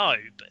don't know,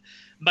 but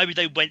maybe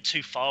they went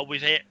too far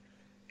with it,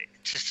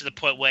 just to the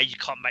point where you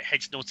can't make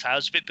heads nor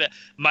tails of it. But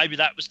maybe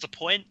that was the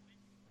point.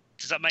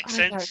 Does that make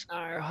sense?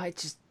 I don't know. I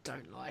just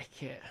don't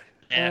like it.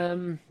 Yeah.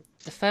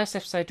 The first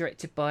episode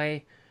directed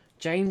by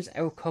James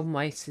L.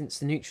 Conway since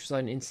the Neutral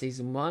Zone in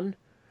season 1.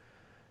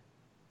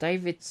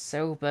 David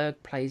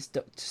Selberg plays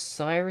Dr.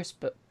 Cyrus,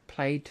 but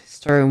played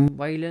Historian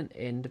Wayland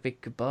in The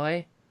Big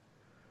Goodbye.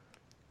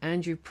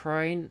 Andrew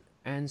Prine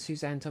and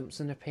Suzanne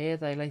Thompson appear.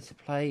 They later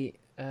play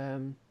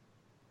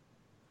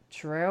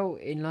Terrell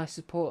in Life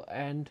Support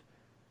and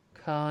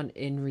Khan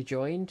in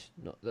Rejoined.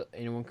 Not that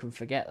anyone can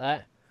forget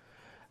that.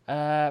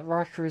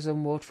 Riker is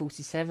on Ward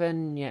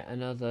 47. Yet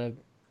another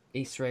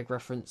Easter egg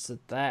reference to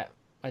that.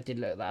 I did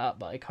look that up,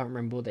 but I can't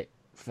remember what it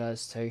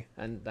refers to,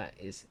 and that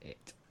is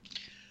it.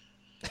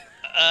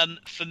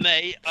 For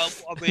me,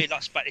 what I really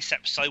liked about this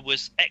episode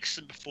was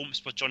excellent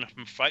performance by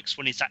Jonathan Frakes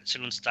when he's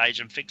acting on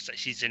stage and thinks that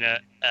he's in a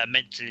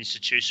mental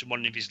institution,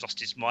 wondering if he's lost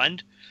his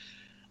mind.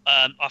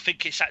 I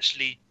think it's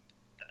actually,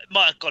 it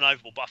might have gone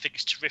overboard, but I think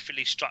it's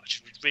terrifically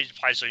structured. It really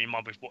plays on your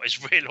mind with what is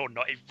real or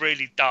not. It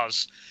really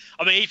does.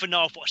 Even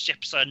though I've watched the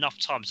episode enough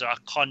times, I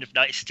kind of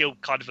know it's still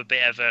kind of a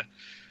bit of a,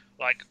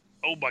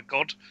 oh my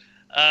God.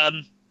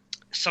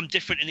 Some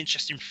different and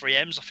interesting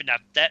 3Ms. I think they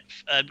have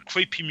depth.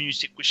 Creepy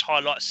music, which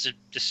highlights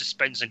the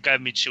suspense and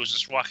gave me chills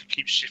as Riker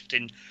keeps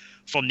shifting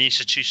from the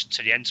institution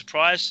to the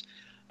Enterprise.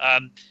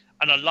 And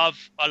I like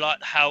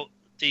how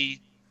the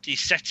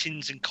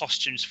settings and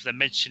costumes for the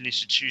mentioned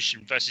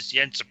institution versus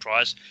the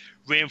Enterprise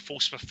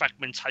reinforce the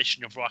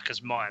fragmentation of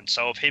Riker's mind.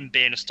 So of him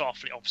being a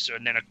Starfleet officer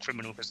and then a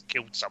criminal who's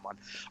killed someone.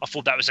 I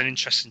thought that was an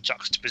interesting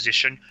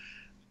juxtaposition.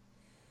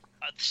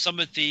 Some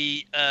of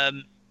the...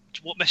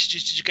 what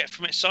messages did you get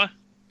from it, Si?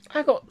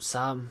 I got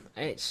some.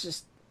 It's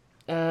just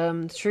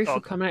the truth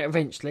will come out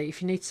eventually.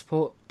 If you need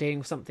support dealing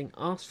with something,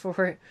 ask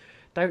for it.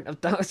 Don't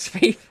abduct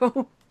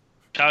people.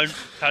 Don't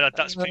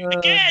abduct people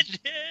again.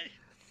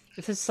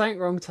 If there's something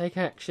wrong, take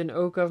action.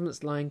 All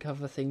governments lie and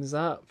cover things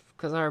up.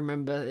 Because I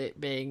remember it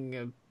being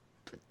a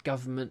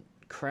government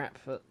crap,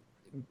 but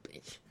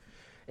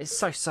it's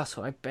so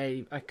subtle. I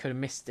could have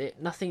missed it.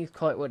 Nothing is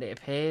quite what it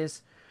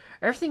appears.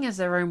 Everything has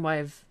their own way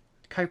of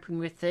coping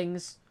with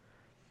things.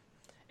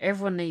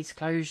 Everyone needs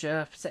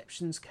closure.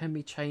 Perceptions can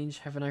be changed.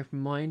 Have an open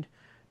mind.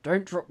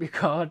 Don't drop your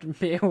guard and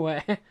be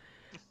aware.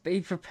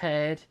 Be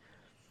prepared.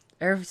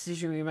 Every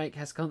decision we make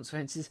has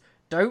consequences.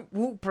 Don't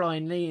walk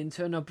blindly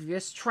into an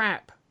obvious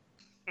trap.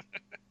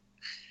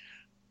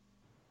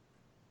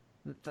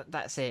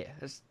 That's it.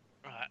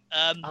 Right.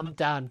 I'm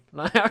done.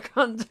 I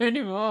can't do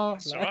anymore.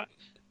 That's all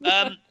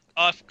right.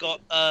 I've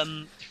got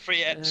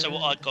 3. So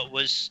what I got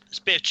was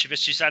a bit of trivia.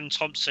 Suzanne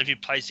Thompson, who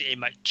plays the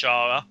inmate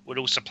Jara, would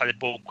also play the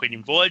Borg Queen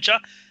in Voyager,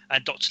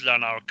 and Dr.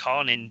 Leonara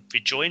Khan in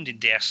Rejoined in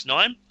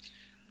DS9.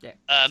 Yeah,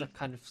 I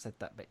kind of said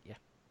that bit. Yeah.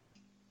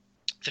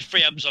 The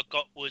 3 M's I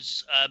got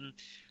was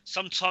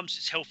sometimes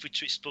it's healthy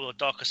to explore the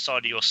darker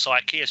side of your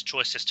psyche, as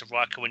Troy says to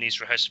Riker when he's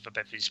rehearsing for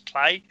Beverly's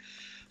play.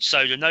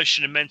 So the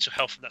notion of mental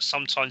health, that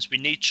sometimes we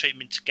need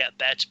treatment to get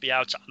better, to be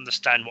able to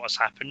understand what has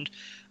happened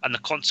and the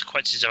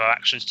consequences of our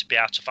actions to be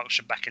able to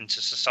function back into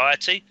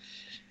society.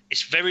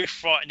 It's very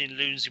frightening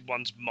losing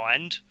one's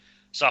mind.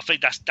 So I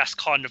think that's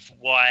kind of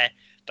why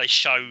they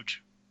showed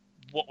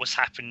what was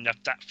happening,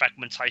 that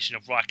fragmentation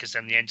of Rikers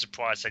and the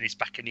Enterprise, and he's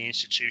back in the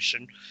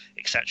institution,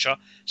 etc.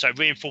 So it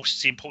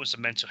reinforces the importance of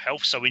mental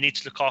health. So we need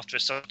to look after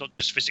ourselves, not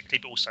just physically,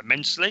 but also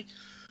mentally.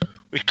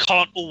 We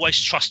can't always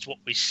trust what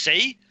we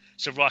see.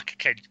 So Riker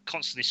can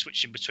constantly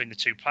switching between the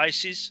two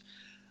places.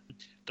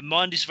 The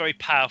mind is very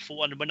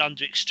powerful, and when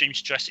under extreme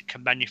stress, it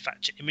can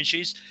manufacture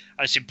images.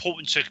 And it's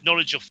important to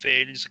acknowledge your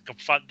feelings and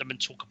confront them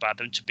and talk about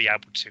them to be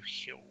able to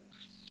heal.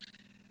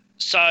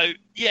 So,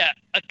 yeah,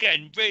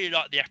 again, really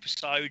like the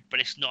episode, but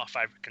it's not a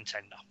favourite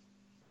contender.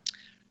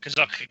 Because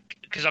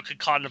I could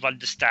kind of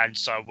understand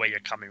where you're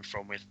coming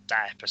from with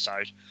that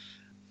episode.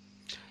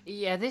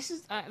 Yeah, this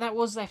is that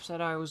was the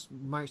episode I was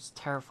most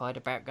terrified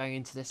about going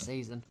into this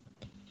season.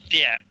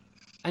 Yeah.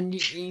 And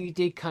you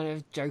did kind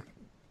of joke,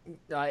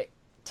 like,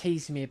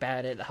 tease me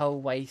about it the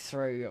whole way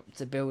through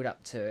to build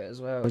up to it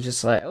as well.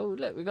 Just like, oh,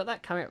 look, we got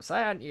that coming up, so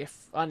aren't you,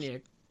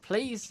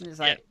 please? And it's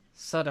like,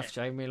 sod off,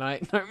 Jamie,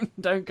 like,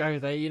 don't go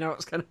there, you know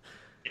what's going to...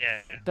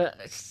 Yeah.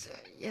 But,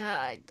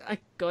 yeah, I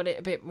got it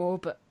a bit more,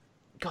 but,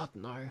 God,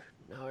 no.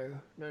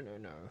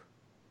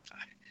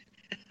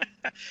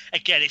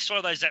 Again, it's one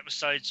of those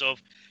episodes of,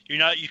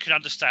 you can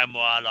understand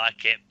why I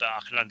like it, but I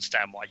can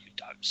understand why you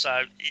don't.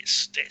 So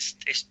it's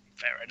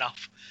fair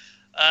enough.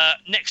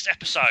 Next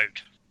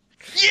episode.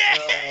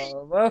 Yeah.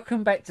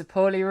 Welcome back to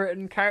poorly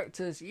written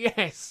characters.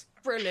 Yes,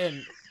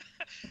 brilliant.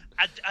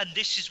 and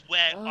this is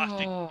where I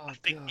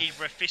think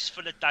either A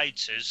Fistful of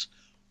Daters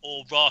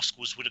or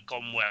Rascals would have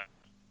gone well.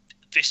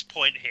 This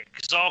point here,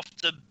 because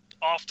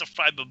after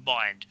Frame of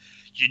Mind,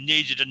 you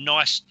needed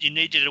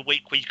a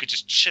week where you could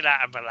just chill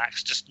out and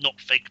relax, just not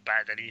think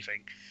about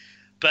anything.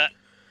 But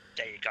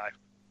there you go.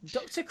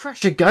 Dr.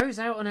 Crusher goes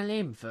out on a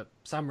limb for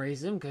some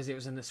reason, because it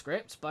was in the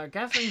script, by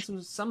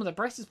gathering some of the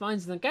brightest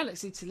minds in the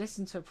galaxy to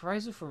listen to a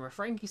proposal from a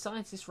Frankie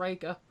scientist,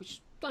 Rhaegar,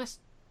 which is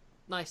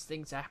nice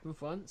thing to happen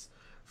for once,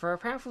 for a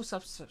powerful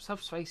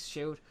subspace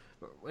shield.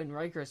 But when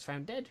Rhaegar is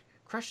found dead,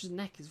 Crusher's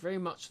neck is very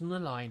much on the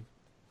line.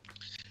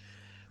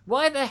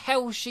 Why the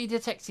hell is she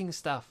detecting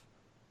stuff?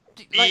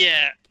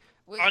 Yeah,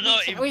 I know.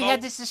 We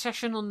had this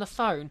discussion on the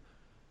phone.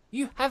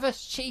 You have a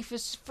chief of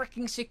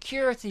freaking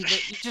security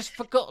that you've just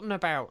forgotten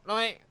about,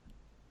 like.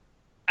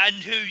 And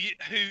who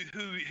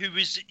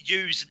is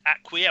used in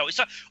Aquiel.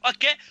 So I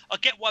get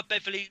why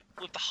Beverly,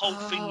 with the whole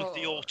thing with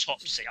the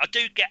autopsy, I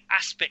do get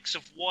aspects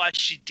of why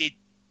she did.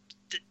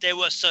 There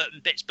were certain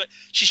bits, but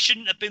she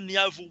shouldn't have been the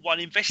overall one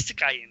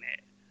investigating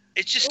it.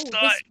 It's just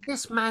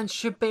this man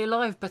should be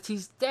alive, but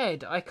he's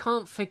dead. I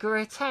can't figure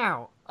it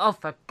out. Oh,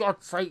 for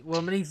God's sake,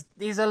 woman,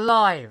 he's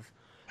alive.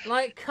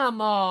 Like, come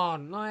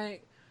on,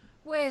 like.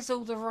 Where's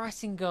all the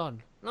writing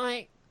gone?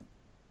 Like,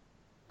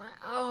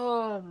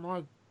 oh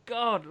my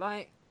God,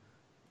 like...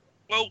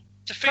 Well,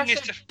 the thing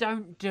is...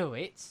 Don't do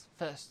it,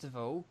 first of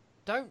all.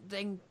 Don't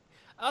then...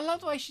 I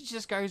love the way she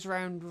just goes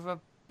around with a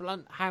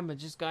blunt hammer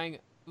just going,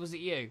 was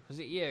it you? Was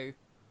it you?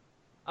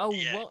 Oh,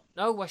 yeah. What?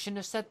 No, I shouldn't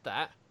have said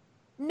that.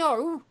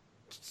 No!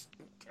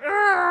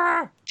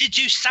 Did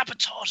you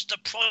sabotage the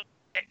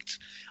project?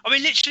 I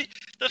mean, literally,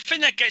 the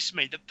thing that gets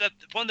me,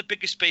 one of the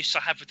biggest beefs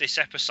I have with this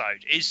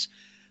episode is...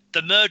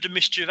 the murder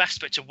mystery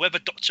aspect of whether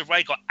Dr.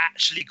 Rhaegar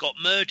actually got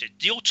murdered.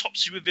 The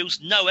autopsy reveals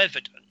no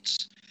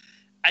evidence.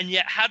 And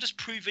yet, how does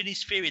proving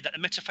his theory that the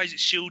metaphasic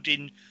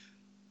shielding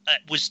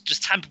was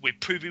just tampered with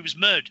prove he was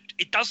murdered?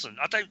 It doesn't.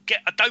 I don't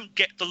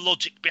get the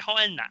logic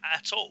behind that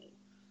at all.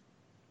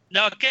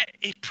 Now, I get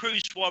it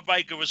proves why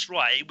Rhaegar was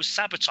right. It was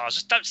sabotage. I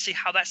just don't see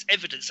how that's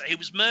evidence that he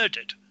was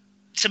murdered.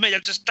 To me,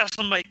 that just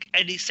doesn't make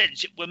any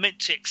sense. We're meant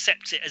to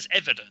accept it as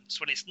evidence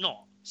when it's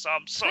not. So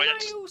I'm sorry. Can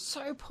I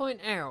also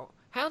point out,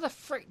 how the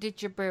frick did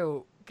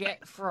Jabril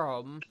get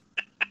from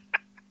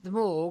the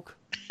morgue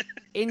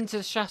into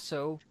the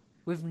shuttle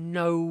with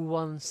no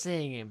one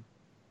seeing him?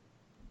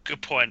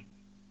 Good point.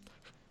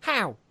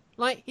 How?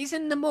 Like, he's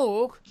in the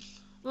morgue.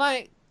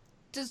 Like,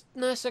 does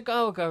Nurse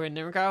Agar go in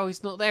there and go, oh,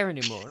 he's not there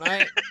anymore?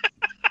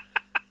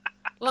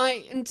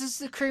 Like, and does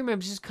the crew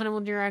members just kind of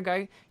wander around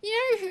going, you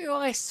know who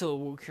I saw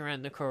walking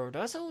around the corridor?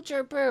 I saw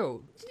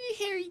Jabril. Did you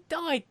hear he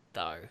died,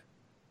 though?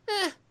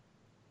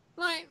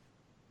 Like...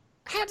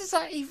 how does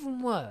that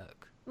even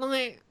work?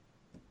 Like,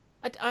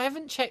 I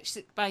haven't checked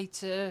Sick Bay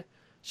to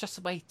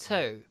Shuttle Bay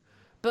 2,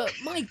 but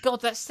my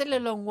God, that's still a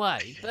long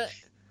way. But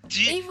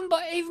even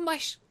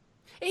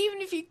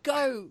if you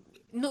go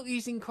not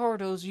using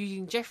corridors,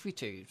 using Jeffrey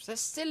tubes, that's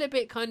still a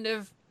bit kind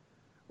of.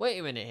 Wait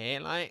a minute here,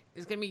 like,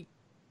 there's gonna be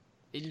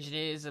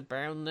engineers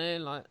around there,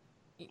 like.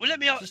 Well, let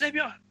me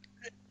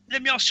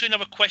ask you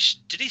another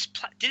question. Did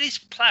his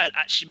plan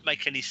actually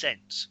make any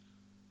sense?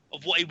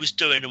 Of what he was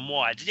doing and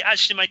why. Did it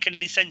actually make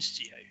any sense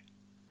to you?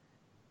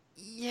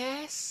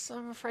 Yes,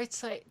 I'm afraid to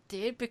say it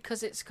did,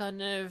 because it's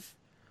kind of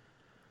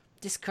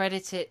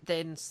discredit it,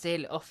 then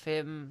steal it off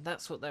him.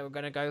 That's what they were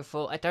going to go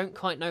for. I don't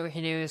quite know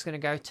who he was going to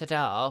go to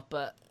Dar,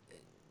 but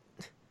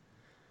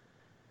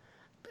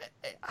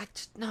I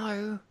just,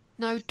 no,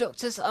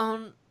 doctors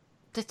aren't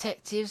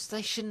detectives.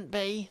 They shouldn't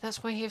be.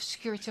 That's why you have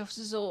security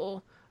officers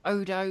or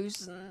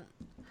Odos and...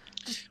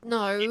 Just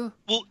no.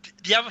 Well,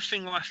 the other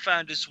thing I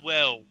found as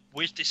well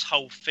with this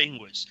whole thing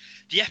was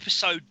the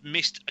episode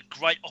missed a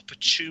great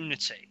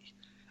opportunity,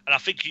 and I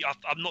think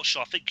I'm not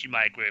sure. I think you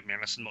may agree with me,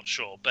 unless I'm not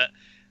sure, but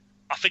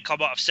I think I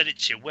might have said it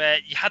to you, where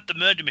you had the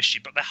murder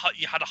mystery, but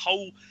you had a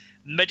whole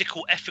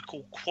medical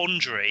ethical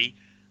quandary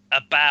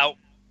about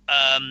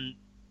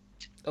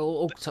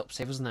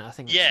Autopsy, wasn't it? I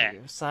think that's yeah, what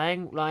you were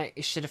saying. Like,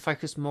 it should have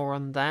focused more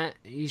on that.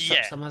 Used up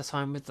yeah. some of the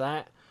time with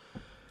that.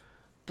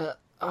 But,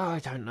 oh, I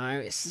don't know.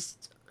 It's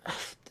just...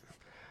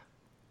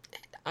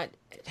 I,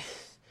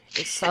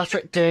 it's Star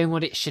Trek doing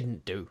what it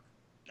shouldn't do.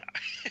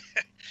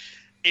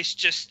 It's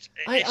just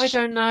I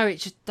don't know. It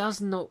just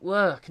does not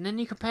work. And then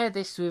you compare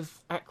this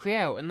with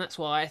Acriel, and that's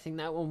why I think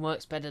that one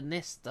works better than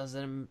this does,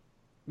 and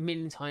a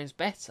million times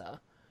better.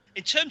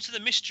 in terms of the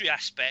mystery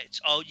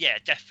aspect. Oh yeah,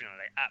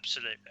 definitely,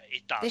 absolutely,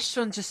 it does. This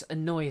one just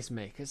annoys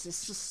me because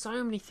there's just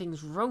so many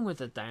things wrong with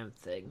the damn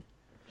thing.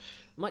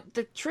 Like,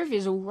 the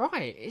trivia's all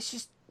right. It's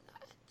just,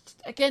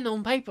 again,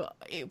 on paper,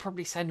 it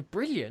probably sounded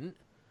brilliant.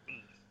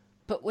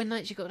 But when they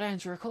actually got down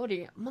to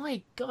recording it,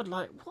 my God,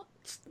 like, what?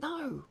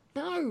 No.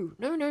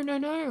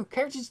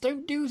 Characters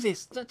don't do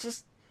this. That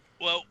just...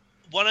 Well,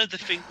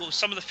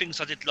 some of the things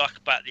I did like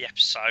about the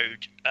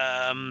episode,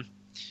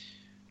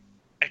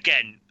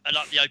 again, I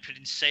like the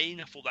opening scene.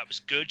 I thought that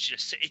was good.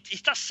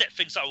 It does set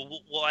things up.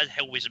 Why the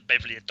hell isn't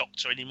Beverly a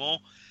doctor anymore?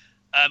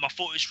 I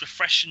thought it was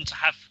refreshing to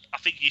have. I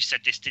think you said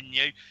this, didn't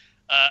you?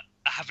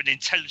 Have an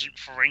intelligent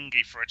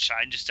Ferengi for a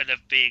change instead of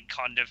being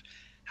kind of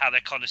how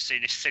they're kind of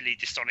seen as silly,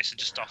 dishonest, and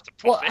just after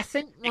profit. Well, I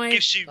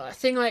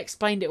think I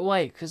explained it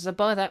away because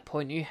by that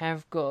point you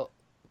have got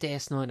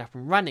DS9 up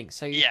and running,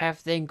 so you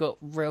have then got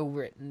real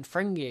written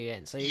Ferengi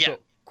again. So you've got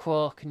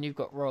Quark and you've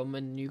got Rom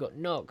and you've got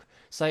Nog.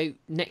 So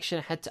next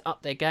gen had to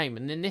up their game,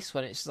 and then this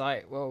one it's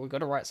like, well, we've got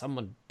to write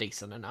someone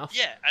decent enough.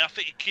 Yeah, and I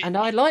think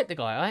I like the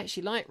guy. I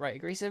actually like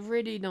Rager. He's a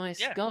really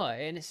nice guy,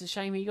 and it's a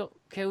shame he got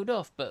killed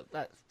off. But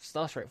that's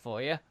Star Trek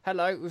for you.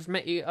 Hello, we've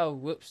met you. Oh,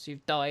 whoops,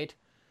 you've died.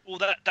 Well,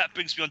 that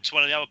brings me on to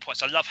one of the other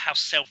points. I love how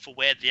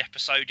self-aware the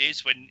episode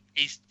is when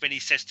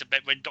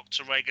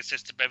Dr. Rager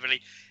says to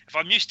Beverly, "If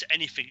I'm used to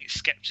anything, it's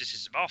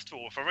skepticism. After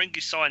all, a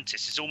Ferengi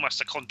scientist is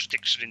almost a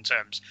contradiction in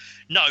terms.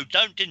 No,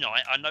 don't deny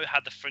it. I know how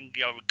the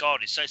Ferengi are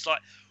regarded." So it's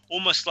like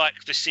almost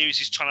like the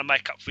series is trying to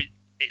make up for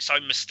its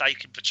own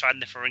mistake in portraying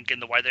the Ferengi in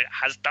the way that it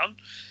has done.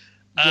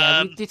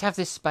 Yeah, we did have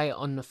this debate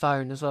on the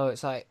phone as well.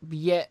 It's like,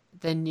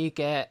 then you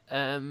get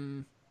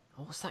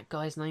what's that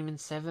guy's name in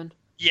Seven?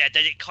 Yeah,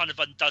 then it kind of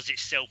undoes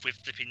itself with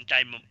flipping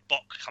Damon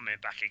Bock coming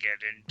back again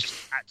and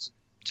just acts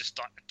just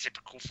like a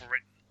typical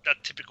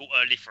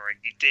early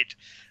Ferengi did.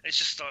 It's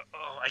just like,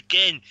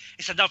 again,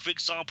 it's another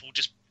example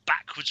just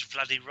backwards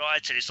bloody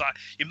writing. It's like,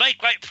 you made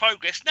great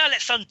progress, now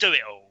let's undo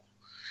it all.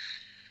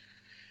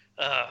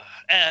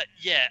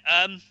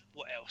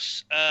 What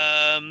else?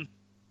 I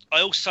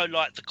also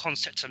like the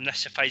concept of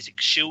mesophasic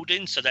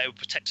shielding, so that it would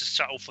protect the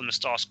shuttle from the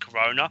star's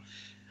corona,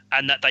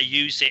 and that they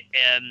use it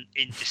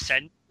in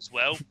Descent as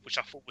well, which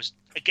I thought was,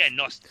 again,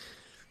 nice.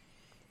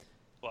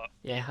 What?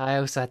 Yeah, I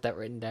also had that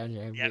written down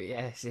here. Yep. But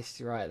yeah, it's just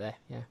right there.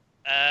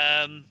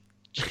 Yeah.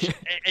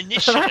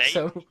 Initially,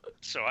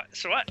 it's all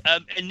right.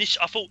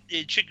 I thought the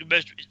intriguing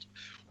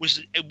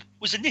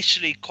was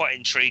initially quite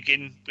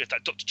intriguing with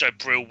that Dr. Joe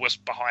Brill was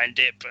behind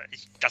it, but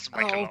it doesn't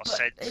make a lot of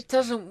sense. It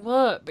doesn't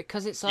work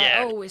because it's like,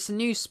 it's a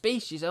new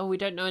species. Oh, we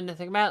don't know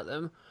anything about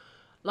them.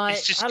 Like,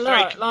 it's just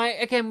like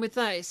again with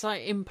that, it's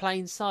like in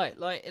plain sight.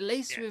 Like, at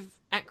least with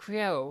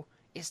Acriel,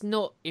 it's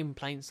not in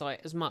plain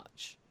sight as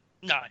much.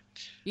 No.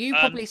 You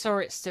probably saw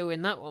it still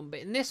in that one, but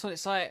in this one,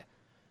 it's like,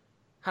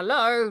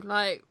 hello,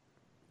 like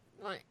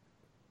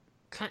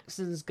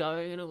Claxon's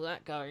going and all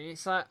that going.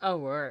 It's like,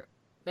 oh,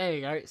 there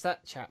you go. It's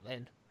that chap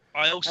then.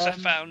 I also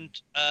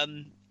found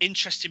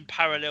interesting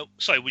parallel.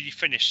 Sorry, will you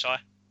finish, Si?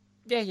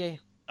 Yeah.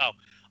 Oh,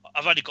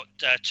 I've only got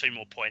 2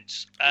 more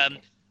points.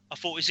 Okay. I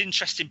thought it was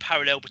interesting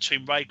parallel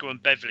between Rager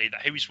and Beverly,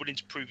 that he was willing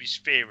to prove his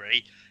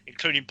theory,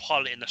 including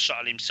piloting the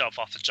shuttle himself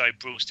after Joe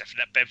Brill's death, and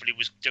that Beverly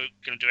was going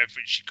to do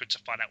everything she could to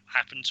find out what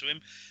happened to him.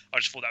 I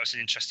just thought that was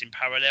an interesting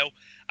parallel,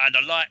 and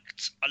I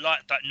liked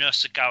that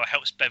Nurse Ogawa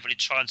helps Beverly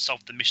try and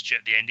solve the mystery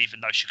at the end,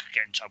 even though she could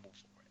get in trouble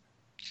for it.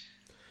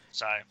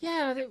 So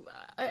yeah,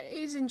 it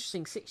is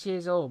interesting. 6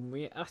 years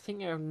on, I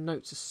think our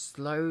notes are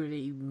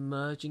slowly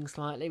merging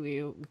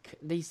slightly.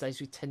 These days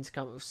we tend to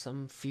come up with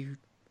some few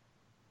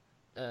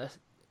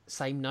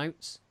same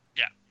notes.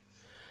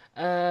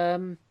 Yeah.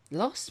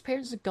 Last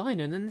appearance of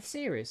Guinan in the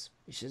series,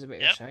 which is a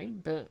bit of a shame,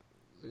 but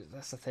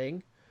that's a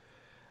thing.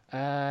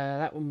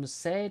 That one was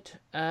said.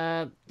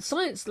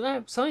 Science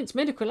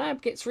Medical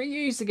Lab gets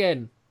reused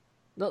again.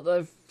 Not that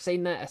I've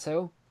seen that at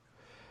all.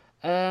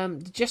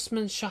 The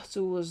Justman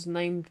Shuttle was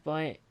named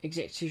by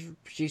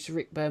executive producer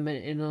Rick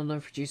Berman in honour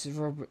of producer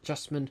Robert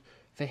Justman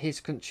for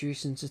his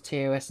contribution to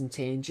TOS and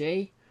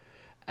TNG.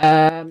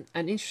 And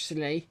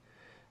interestingly,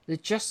 the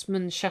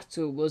Justman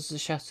Shuttle was the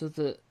shuttle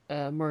that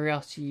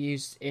Moriarty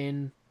used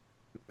in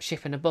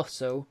Ship in a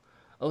Bottle.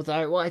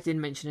 Although what I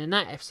didn't mention in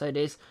that episode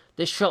is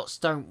the shots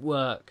don't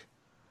work.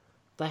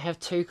 They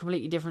have two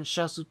completely different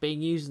shuttles being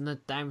used in the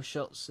damn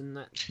shots in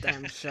that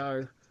damn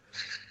show.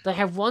 They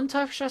have one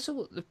type of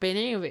shuttle at the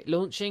beginning of it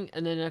launching,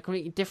 and then a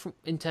completely different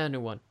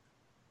internal one.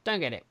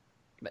 Don't get it,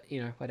 but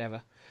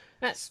whatever.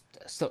 That's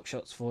stock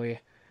shots for you.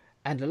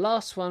 And the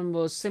last one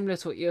was similar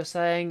to what you were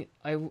saying.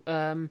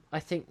 I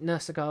think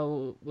Nurse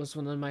was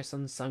one of the most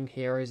unsung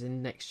heroes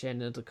in Next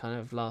Gen of the kind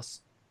of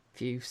last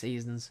few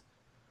seasons.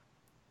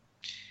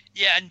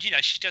 Yeah, and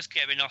she does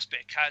get a nice bit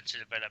of character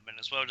development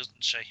as well,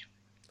 doesn't she?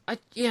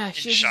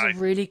 She's a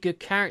really good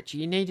character.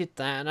 You needed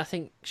that, and I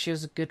think she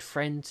was a good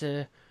friend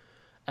to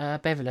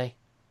Beverly.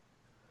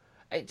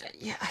 The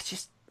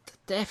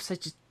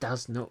episode just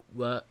does not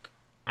work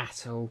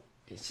at all.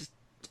 It's just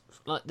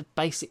like the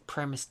basic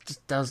premise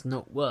just does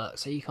not work,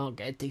 so you can't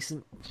get a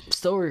decent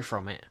story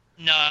from it.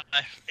 No,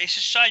 it's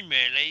a shame,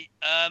 really.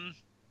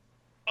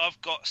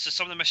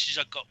 Some of the messages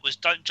I got was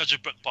don't judge a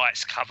book by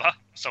its cover.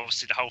 So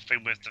obviously the whole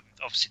thing with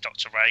obviously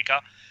Dr. Rager.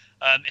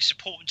 It's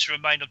important to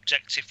remain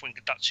objective when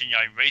conducting your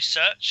own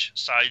research.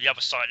 So the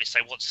other scientists,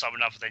 they want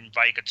someone other than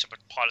Rager to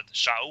pilot the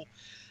shuttle.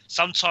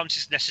 Sometimes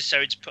it's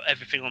necessary to put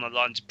everything on the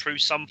line to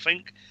prove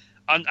something.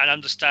 And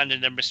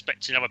understanding and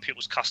respecting other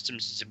people's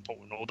customs is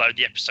important. Although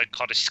the episode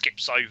kind of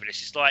skips over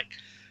this, it's like,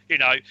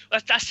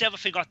 that's the other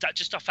thing I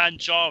found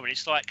jarring.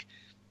 It's like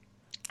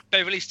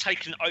Beverly's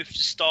taken an oath to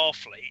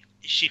Starfleet.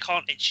 She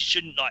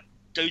shouldn't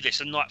do this,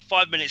 and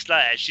 5 minutes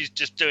later, she's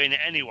just doing it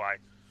anyway.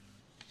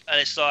 And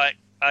it's like,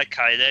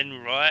 okay,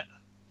 then, right?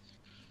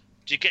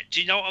 Do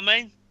you know what I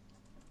mean?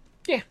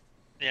 Yeah.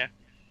 Yeah.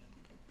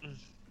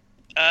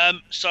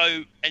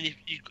 So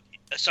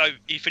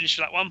you finished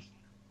with that one?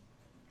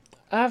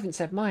 I haven't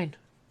said mine.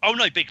 Oh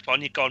no, big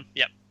pun. You're gone.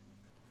 Yep.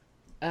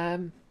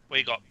 What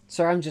you got?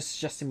 Sorry, I'm just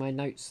adjusting my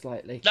notes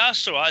slightly.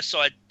 That's all right. So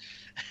I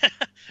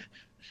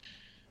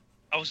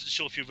wasn't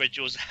sure if you read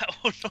yours out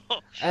or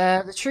not.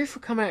 The truth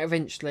will come out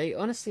eventually.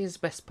 Honesty is the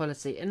best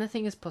policy.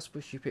 Anything is possible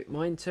if you put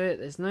mind to it.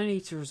 There's no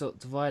need to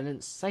resort to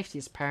violence. Safety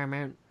is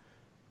paramount.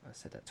 I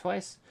said that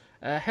twice.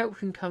 Help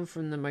can come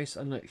from the most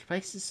unlikely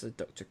places, so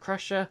Dr.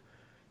 Crusher.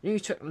 New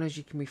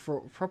technology can be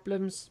fraught with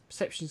problems.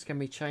 Perceptions can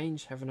be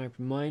changed. Have an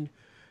open mind.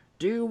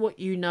 Do what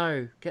you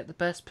know. Get the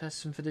best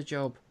person for the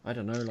job. I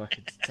don't know, like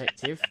a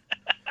detective.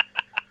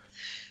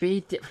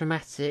 Be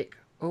diplomatic.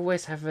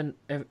 Always have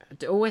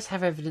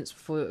evidence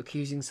before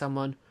accusing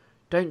someone.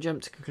 Don't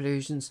jump to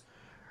conclusions.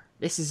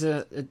 This is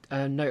a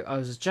note I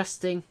was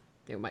adjusting.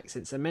 It'll make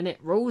sense in a minute.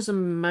 Rules are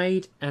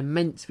made and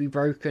meant to be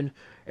broken.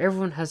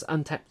 Everyone has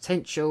untapped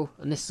potential,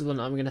 and this is one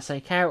I'm going to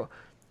take out.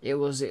 It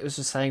was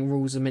just saying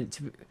rules are meant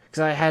to be,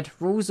 because I had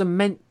rules are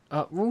made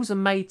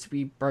to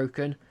be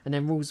broken, and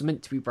then rules are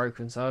meant to be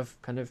broken. So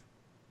I've kind of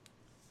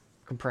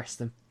compressed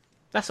them.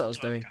 That's what I was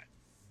doing.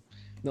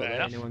 Not that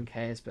anyone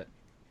cares, but.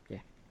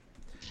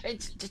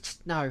 It's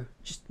just no.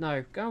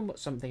 Go and watch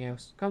something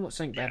else. Go and watch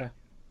something better.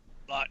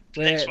 Like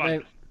the next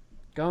one.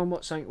 Go and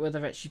watch something where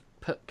they've actually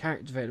put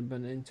character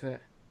development into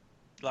it.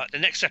 Like the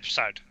next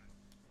episode.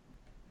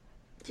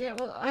 Yeah,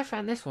 well, I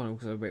found this one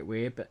also a bit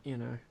weird, but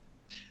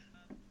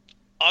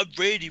I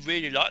really,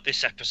 really like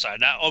this episode.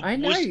 Now, I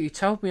know you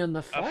told me on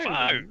the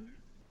phone.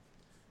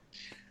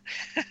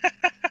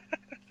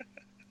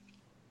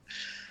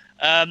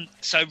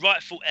 So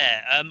rightful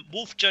heir.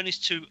 Wolf journeys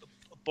to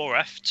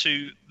Borath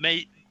to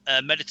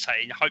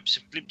meditate in hopes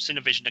of glimpsing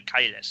a vision of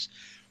Kalis.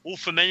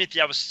 Wolf and many of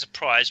the others are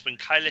surprised when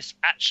Kalis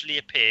actually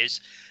appears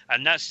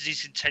and announces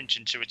his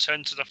intention to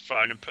return to the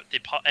throne and put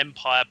the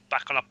Empire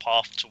back on a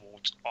path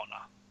towards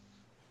honour.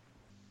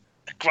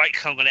 A great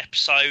Klingon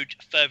episode,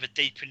 further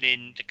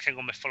deepening the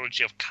Klingon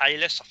mythology of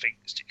Kalis. I think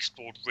it's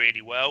explored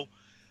really well.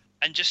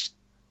 And this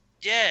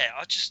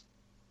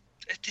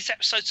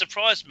episode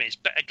surprised me. It's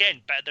better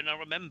than I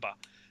remember.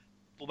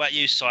 What about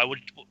you, Si?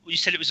 You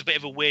said it was a bit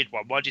of a weird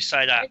one. Why did you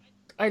say that?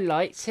 I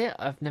liked it.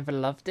 I've never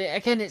loved it.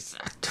 Again, it's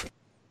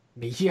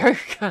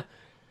mediocre.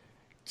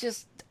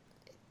 Just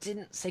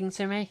didn't sing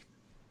to me.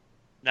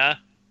 No?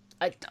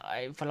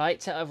 I've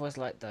liked it. I've always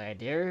liked the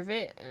idea of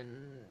it,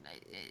 and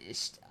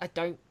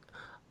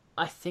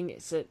I think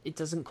it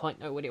doesn't quite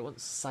know what it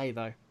wants to say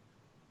though.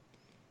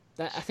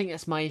 I think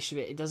that's my issue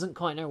with it. It doesn't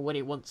quite know what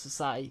it wants to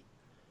say.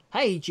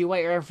 Hey, do you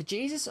wait around for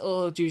Jesus,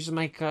 or do you just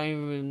make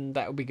home and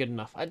that'll be good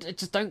enough? I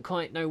just don't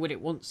quite know what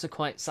it wants to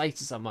quite say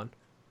to someone.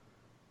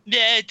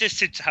 Yeah, it does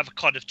seem to have a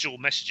kind of dual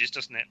messages,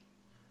 doesn't it?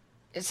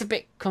 It's a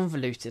bit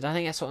convoluted. I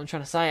think that's what I'm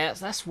trying to say.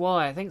 That's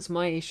why I think it's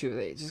my issue with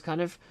it. It's just kind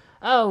of,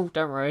 oh,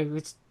 don't worry,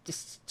 it's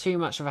just too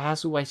much of a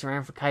hassle waiting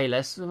around for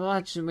Kalis.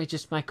 Why don't we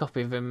just make a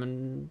copy of him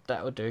and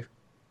that'll do?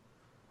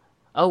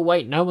 Oh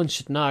wait, no one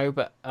should know,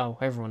 but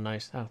everyone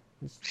knows. Oh,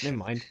 never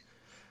mind.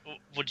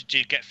 What did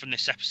you get from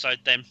this episode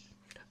then?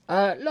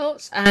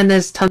 Lots, and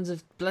there's tons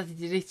of bloody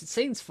deleted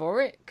scenes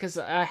for it, because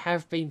I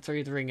have been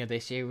through the ringer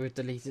this year with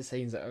deleted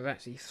scenes that have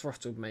actually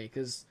throttled me,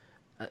 because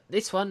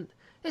this one,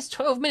 there's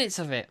 12 minutes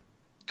of it.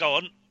 Go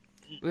on.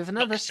 With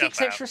another 6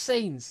 extra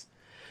scenes.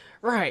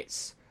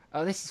 Right.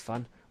 Oh, this is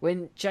fun.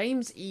 When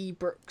James E.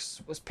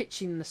 Brooks was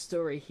pitching the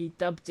story, he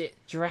dubbed it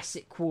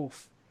Jurassic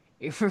Wolf,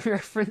 in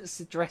reference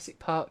to Jurassic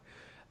Park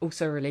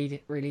also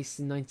released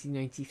in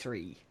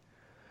 1993.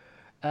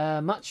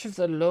 Much of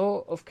the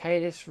lore of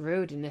Kalis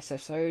revealed in this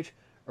episode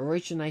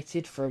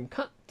originated from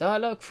cut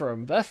dialogue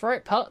from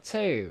Birthright Part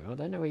 2. I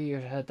don't know where you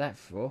heard that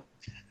before.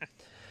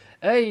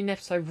 Early in the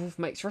episode, Wolf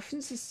makes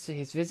references to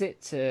his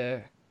visit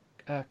to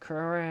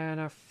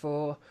Corona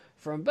 4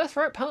 from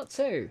Birthright Part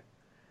 2.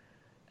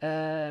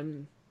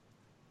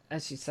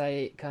 As you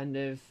say, kind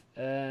of...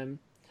 and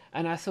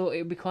I thought it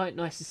would be quite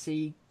nice to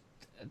see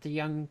the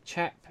young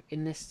chap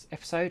in this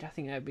episode. I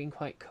think that would have been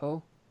quite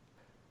cool.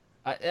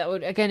 It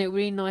would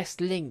be a nice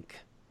link.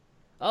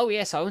 Oh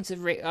yes, I wanted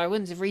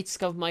to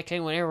rediscover my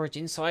Klingon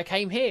origin, so I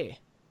came here.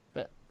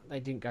 But they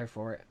didn't go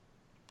for it.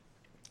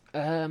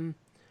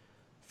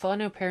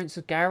 Final appearance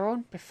of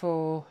Garon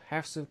before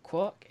House of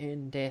Quark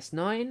in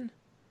DS9.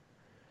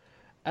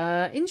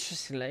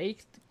 Interestingly,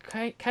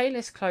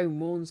 Kalis clone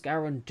warns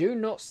Garon, "Do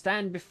not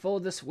stand before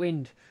this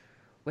wind,"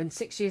 when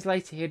 6 years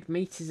later he'd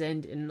meet his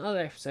end in another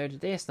episode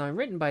of DS9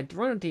 written by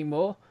Ronald D.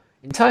 Moore,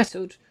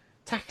 entitled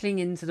Tackling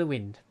Into the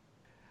Wind.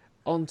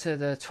 On to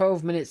the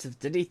 12 minutes of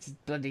deleted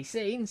bloody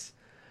scenes.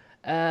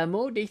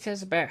 More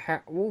details about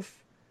how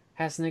Worf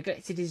has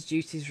neglected his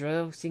duties,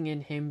 resulting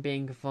in him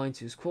being confined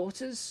to his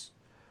quarters.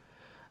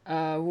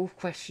 Worf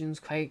questions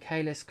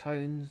Kalis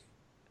clone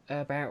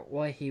about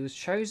why he was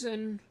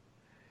chosen.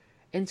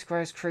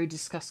 Enterprise crew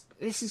discuss...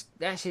 There's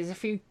a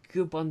few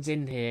good ones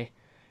in here.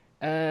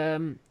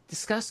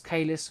 Discuss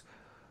Kalis,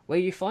 where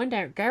you find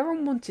out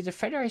Garon wanted a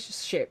Federation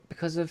ship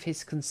because of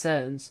his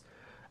concerns,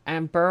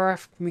 and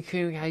Boraf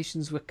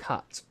communications were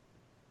cut.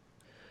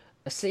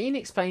 A scene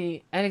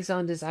explaining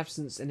Alexander's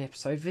absence in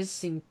episode,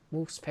 visiting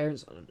Worf's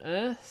parents on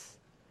Earth.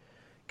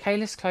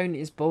 Kalis clone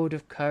is bored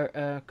of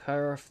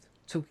Kurov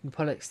talking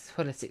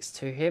politics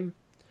to him.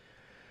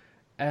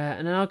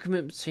 An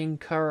argument between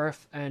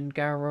Kurov and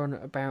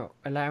Garon about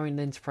allowing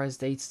the Enterprise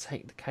D to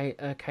take the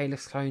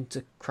Kalis clone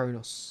to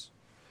Kronos.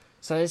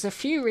 So there's a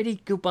few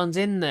really good ones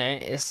in there.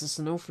 It's just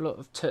an awful lot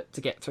of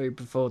to get through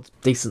before the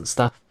decent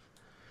stuff.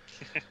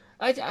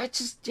 I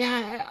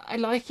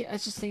like it. I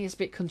just think it's a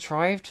bit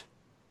contrived.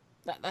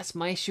 That's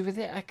my issue with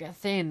it. I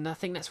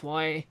think that's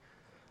why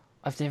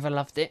I've never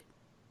loved it.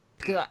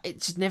 Because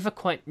it just never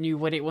quite knew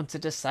what it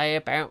wanted to say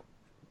about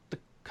the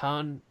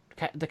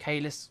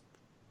Kalis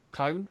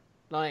clone.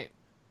 Like,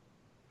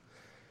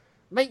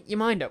 make your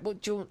mind up.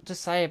 What do you want to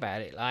say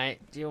about it?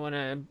 Like, do you want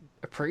to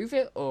approve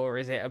it, or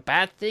is it a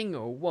bad thing,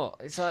 or what?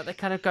 It's like they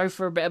kind of go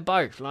for a bit of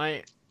both.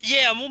 Like,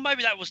 yeah, well,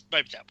 maybe that was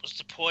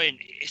the point.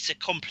 It's a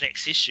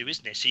complex issue,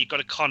 isn't it? So you've got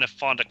to kind of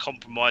find a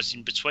compromise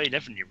in between,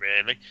 haven't you?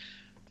 Really.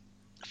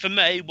 For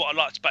me, what I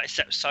liked about this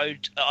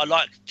episode, I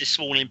liked the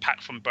small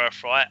impact from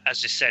Birthright,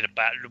 as I said,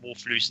 about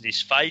Worf losing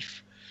his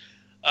faith.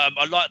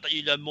 I like that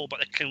you learn more about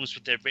the Klingons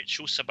with their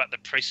rituals, so about the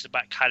priests,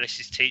 about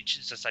Kalis's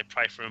teachings as they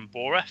pray for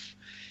Boraf.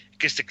 It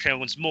gives the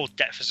Klingons more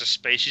depth as a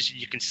species, and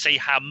you can see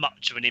how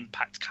much of an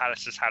impact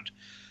Kalis has had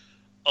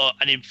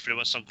an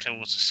influence on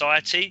Klingon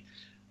society.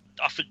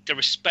 I think the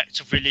respect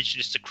of religion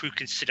is the crew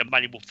consider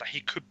Manny Wolf that he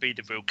could be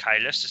the real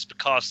Kalis, just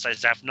because they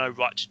have no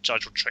right to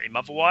judge or treat him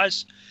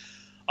otherwise.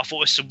 I thought it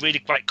was some really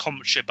great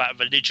commentary about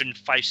religion,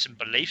 faiths and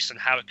beliefs, and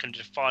how it can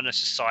define a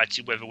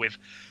society, whether with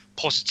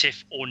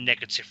positive or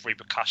negative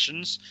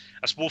repercussions.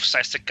 As Wolf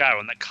says to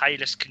Garon, that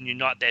Kalis can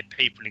unite their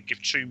people and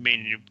give true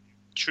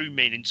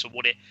meaning to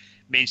what it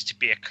means to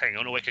be a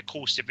Klingon, or it could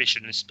cause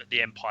division and split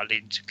the Empire,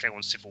 leading to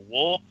Klingon civil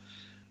war.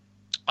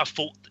 I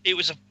thought it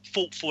was a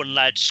thoughtful and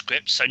layered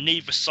script, so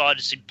neither side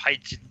has been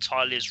painted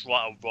entirely as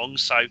right or wrong.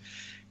 So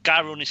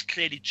Garon is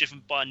clearly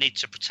driven by a need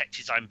to protect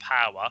his own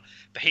power,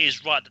 but he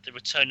is right that the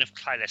return of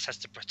Kalis has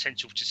the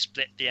potential to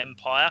split the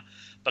Empire.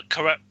 But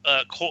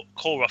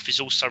Koroff is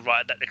also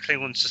right that the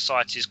Klingon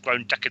society has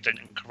grown decadent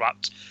and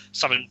corrupt,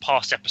 something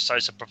past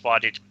episodes have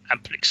provided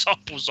ample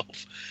examples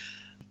of.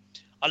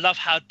 I love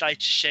how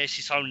Data shares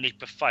his own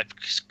leap of faith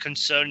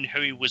concerning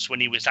who he was when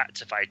he was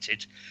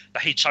activated,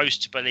 that he chose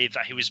to believe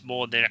that he was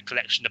more than a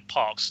collection of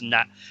parts, and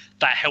that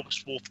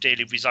helps Worf deal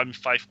with his own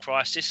faith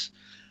crisis.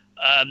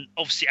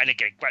 Obviously, and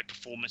again, great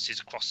performances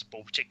across the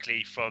board,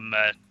 particularly from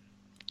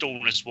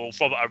Dawn as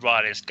Wolf, Robert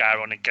O'Reilly as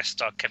Garon, and guest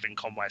star Kevin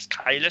Conway as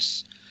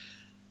Kalis.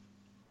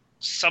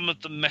 Some of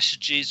the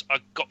messages I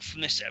got from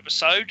this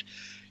episode: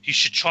 you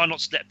should try not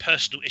to let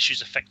personal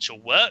issues affect your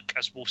work,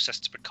 as Wolf says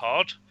to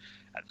Picard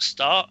at the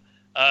start.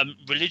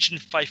 Religion,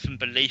 faith and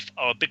belief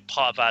are a big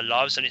part of our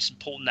lives, and it's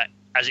important that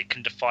as it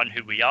can define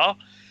who we are.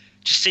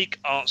 To seek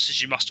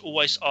answers, you must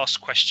always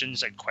ask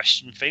questions and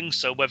question things,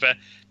 so whether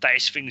that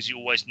is things you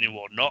always knew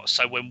or not.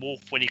 So when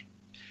he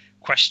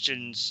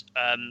questions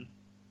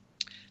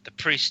the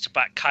priest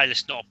about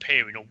Kalis not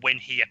appearing, or when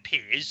he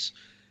appears,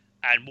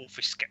 and Worf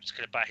is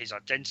sceptical about his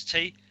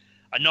identity,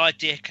 an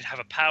idea can have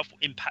a powerful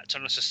impact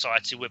on a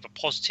society, whether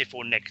positive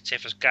or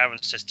negative. As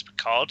Garon says to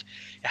Picard,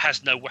 it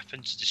has no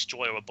weapon to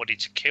destroy or a body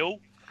to kill.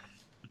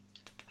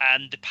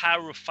 And the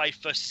power of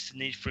faith versus the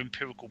need for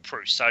empirical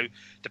proof. So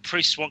the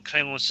priests want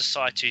Klingon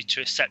society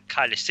to accept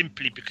Kalis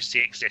simply because he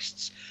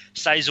exists,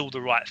 says all the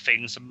right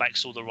things and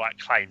makes all the right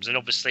claims. And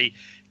obviously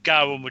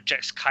Gowron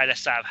rejects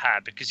Kalis out of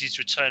hand because his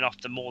return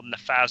after more than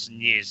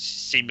 1,000 years is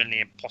seemingly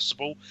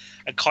impossible.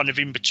 And kind of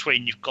in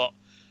between, you've got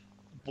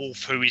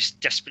Worf, who is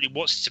desperately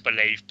wants to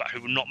believe, but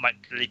who will not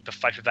make the leap of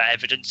faith without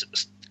evidence at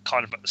the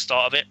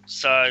start of it.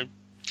 So,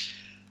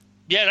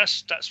 yeah,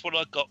 that's what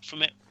I got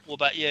from it. What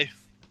about you?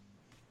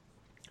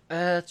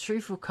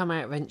 Truth will come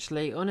out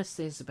eventually.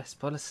 Honesty is the best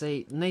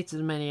policy. The needs of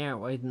the many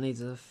outweigh the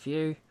needs of the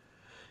few.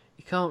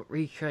 You can't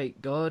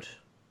recreate God.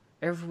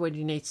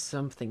 Everybody needs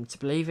something to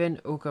believe in.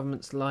 All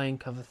governments lie and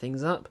cover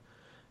things up.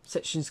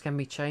 Perceptions can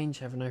be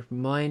changed. Have an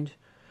open mind.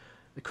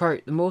 The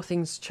quote: the more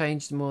things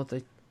change, the more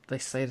they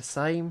stay the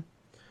same.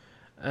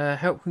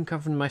 Help can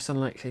come from the most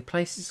unlikely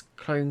places.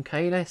 Clone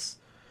Kalis.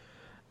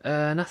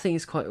 Nothing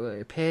is quite what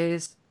it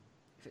appears.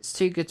 If it's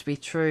too good to be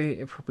true,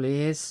 it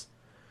probably is.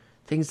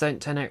 Things don't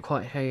turn out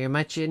quite how you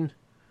imagine.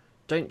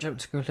 Don't jump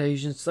to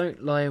conclusions.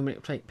 Don't lie and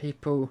manipulate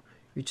people.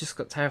 You've just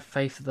got to have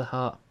faith of the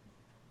heart.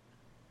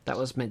 That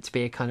was meant to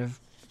be a kind of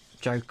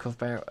joke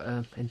about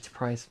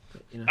Enterprise.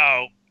 But, you know.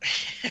 Oh,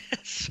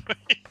 sorry.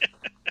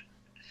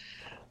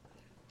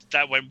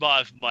 That went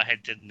right over my head,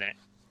 didn't it?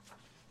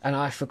 And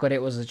I forgot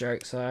it was a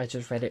joke, so I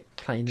just read it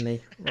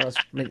plainly.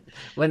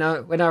 When I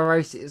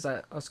wrote it, it was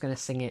like I was going to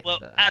sing it. Well,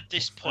 but at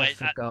this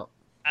point, I forgot.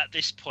 At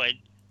this point,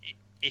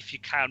 if you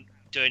count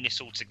doing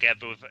this all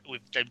together, we've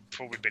then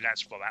probably been at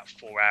for about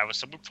 4 hours,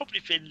 so we're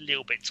probably feeling a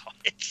little bit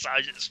tired. So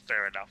it's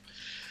fair enough.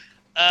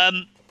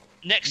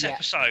 Next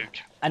episode.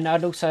 And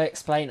I'd also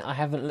explain I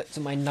haven't looked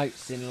at my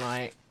notes in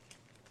like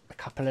a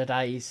couple of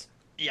days.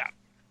 Yeah.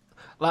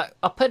 Like,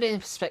 I'll put it in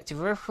perspective.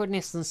 We're recording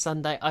this on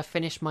Sunday. I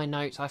finished my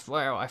notes.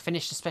 I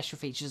finished the special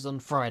features on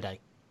Friday.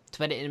 To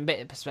put it in a bit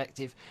of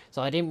perspective.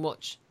 So I didn't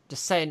watch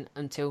Descent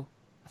until,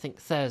 I think,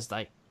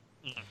 Thursday.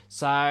 Mm.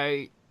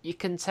 So you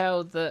can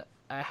tell that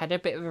I had a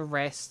bit of a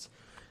rest.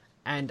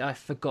 And I've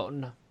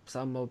forgotten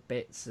some more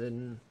bits.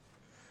 And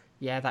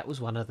yeah, that was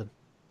one of them.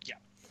 Yeah.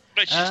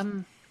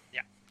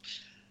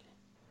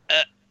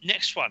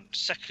 Next one,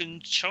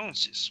 Second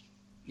Chances.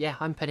 Yeah,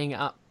 I'm putting it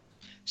up.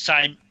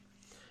 Same.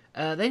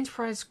 The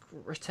Enterprise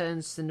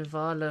returns to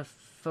Nivala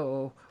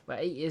for,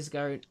 8 years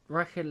ago,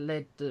 Riker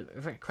led the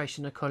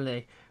evacuation of the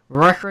colony.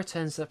 Riker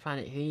returns to the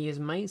planet. He is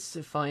made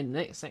to find the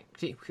next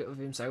duplicate of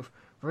himself,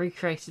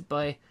 recreated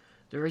by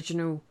the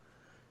original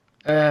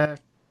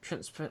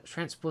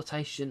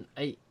transportation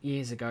 8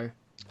 years ago.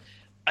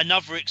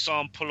 Another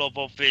example of,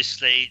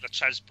 obviously, the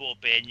transport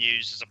being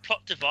used as a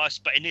plot device,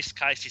 but in this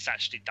case, it's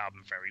actually done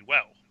very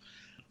well.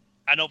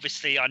 And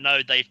obviously, I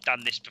know they've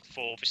done this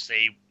before,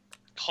 obviously,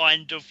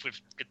 kind of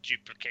with the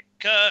duplicate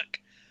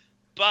Kirk,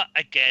 but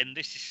again,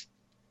 this is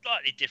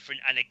slightly different,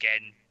 and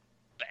again,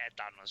 better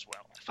done as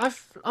well.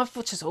 I've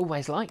just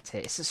always liked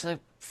it. It's just a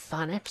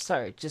fun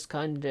episode, just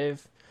kind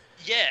of.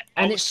 Yeah,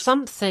 and it's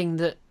something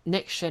that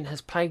Next Gen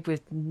has played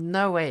with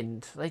no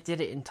end. They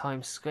did it in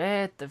Times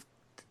Square.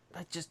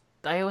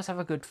 They always have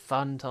a good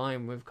fun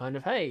time with kind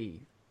of,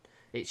 hey,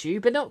 it's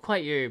you, but not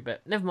quite you.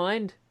 But never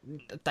mind,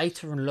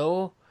 Data and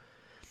Law.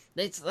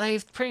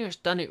 They've pretty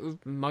much done it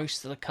with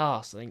most of the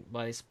cast, I think,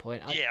 by this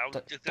point.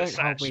 Don't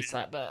hold me to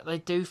that, but they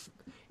do.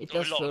 It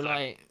does feel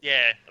like.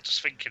 Yeah, I was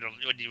just thinking of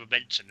when you were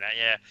mentioning that.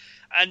 Yeah,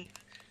 and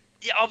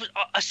yeah,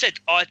 I said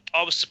I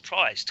was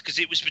surprised because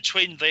it was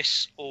between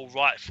this or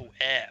Rightful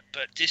Heir,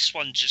 but this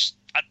one just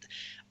I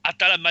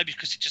don't know, maybe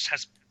because it just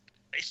has.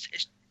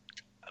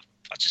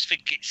 I just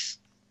think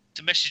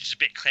the message is a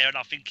bit clear, and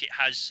I think it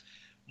has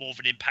more of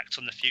an impact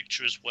on the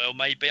future as well.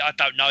 Maybe I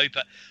don't know,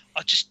 but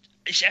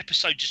this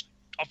episode just.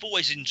 I've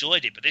always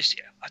enjoyed it, but this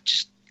year I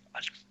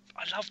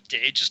loved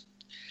it.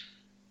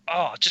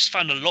 I just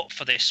found a lot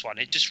for this one.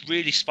 It just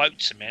really spoke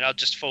to me, and I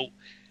just thought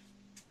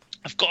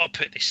I've got to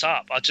put this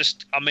up. I've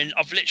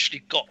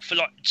literally got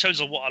in terms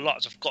of what I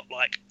liked, I've got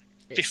like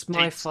 15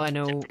 my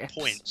final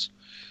points.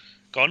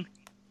 Gone.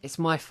 It's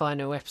my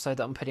final episode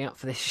that I'm putting up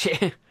for this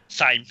year.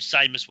 Same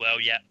as well.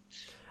 Yeah.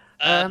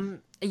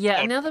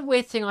 Another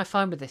weird thing I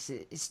find with this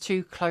is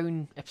 2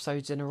 clone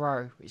episodes in a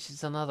row, which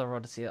is another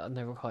oddity that I've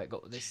never quite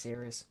got with this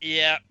series.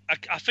 Yeah,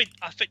 I think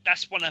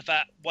that's one of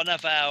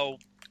our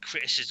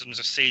criticisms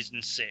of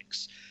season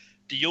 6.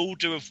 The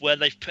order of where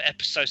they've put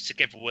episodes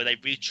together, where they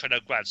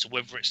retrograde, so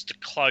whether it's the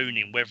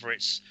cloning, whether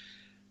it's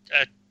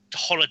the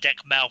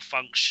holodeck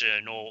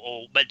malfunction,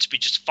 or meant to be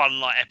just fun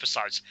light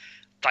episodes,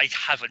 they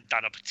haven't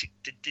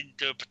didn't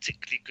do a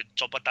particularly good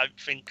job. I don't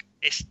think.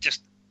 It's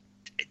just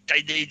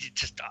they needed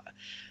to start.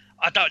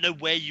 I don't know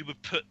where you would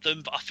put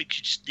them, but I think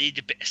you just need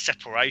a bit of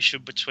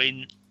separation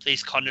between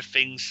these kind of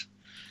things.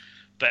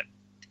 But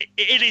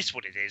it is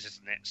what it is,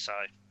 isn't it?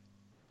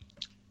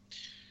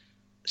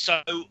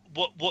 So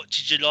what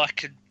did you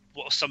like, and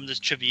what are some of the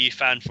trivia you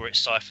found for it,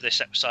 Si, for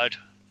this episode?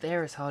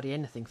 There is hardly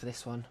anything for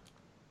this one.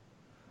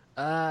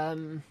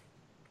 The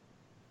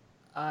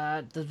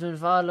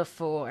Nivala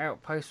 4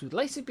 outpost would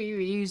later be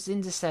reused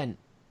in Descent.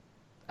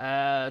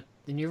 And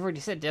you've already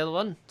said the other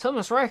one.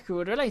 Thomas Riker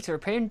would later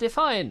appear in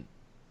Defiant.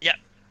 Yep.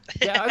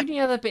 The only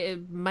other bit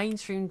of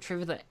mainstream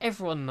trivia that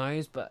everyone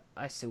knows, but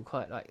I still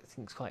quite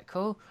think it's quite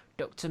cool.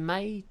 Dr.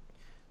 May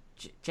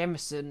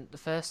Jemison, the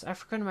first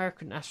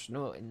African-American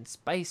astronaut in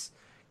space,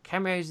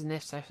 cameos in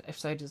this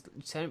episode as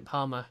Lieutenant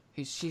Palmer,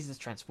 she's the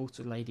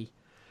transporter lady,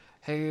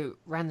 who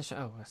ran the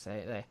show. Oh, I say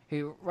it there.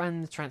 Who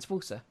ran the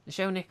transporter?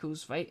 Nichelle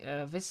Nichols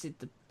visited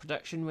the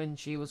production when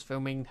she was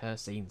filming her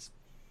scenes.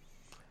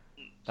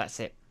 That's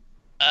it.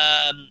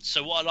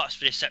 So what I liked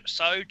for this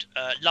episode,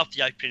 loved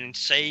the opening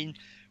scene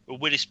with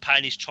Willis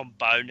playing his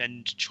trombone,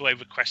 and Troy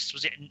requests,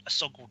 was it a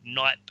song called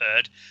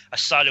Nightbird, a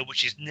solo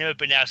which he's never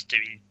been able to do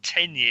in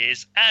 10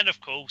 years, and of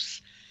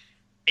course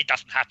it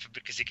doesn't happen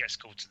because he gets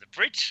called to the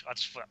bridge. I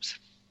just thought that was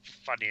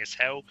funny as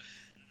hell.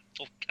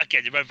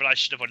 Again, the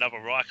revelation of another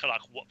Riker,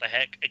 like what the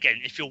heck.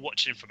 Again, if you're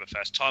watching from a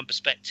first time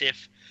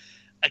perspective,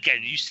 again,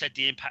 you said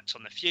the impact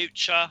on the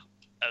future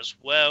as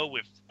well,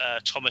 with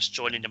Thomas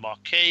joining the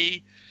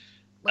Marquis.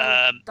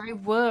 Well, they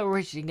were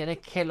originally going to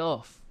kill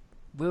off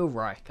Will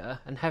Riker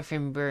and have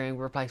him being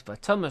replaced by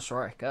Thomas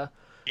Riker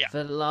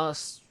for the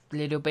last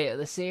little bit of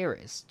the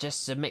series,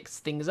 just to mix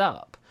things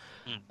up.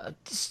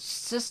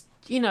 Just,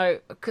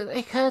 it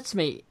occurred to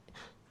me,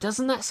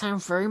 doesn't that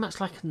sound very much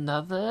like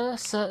another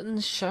certain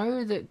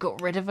show that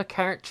got rid of a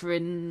character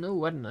in,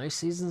 end of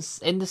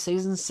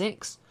season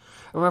 6,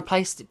 and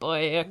replaced it by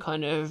a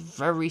kind of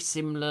very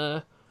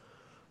similar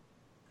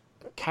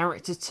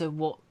character to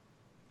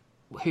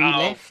who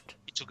left?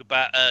 You talk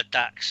about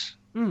Dax.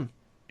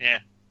 Yeah.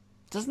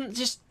 Doesn't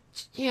just,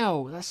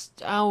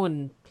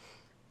 and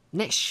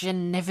Next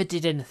Gen never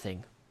did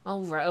anything.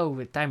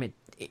 Damn it,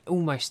 it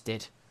almost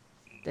did.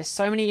 There's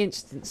so many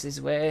instances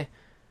where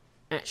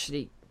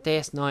actually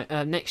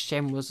Next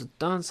Gen was a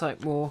darn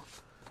sight more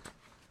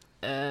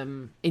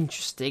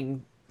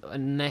interesting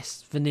and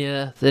less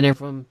vanilla than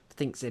everyone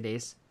thinks it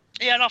is.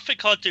 Yeah, and I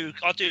think I do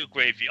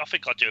agree with you. I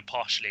think I do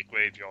partially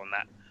agree with you on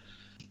that.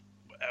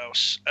 What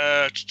else?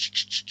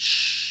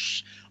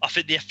 I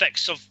think the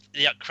effects of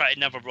creating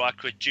another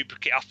Riker a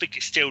duplicate, I think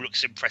it still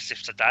looks impressive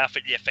today. I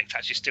think the effect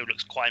actually still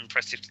looks quite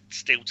impressive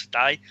still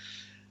today.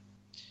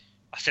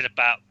 I said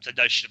about the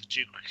notion of a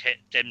duplicate,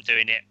 them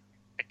doing it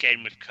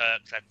again with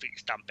Kirk, I think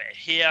it's done better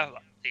here,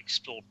 like,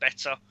 explored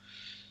better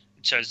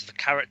in terms of the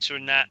character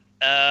in that.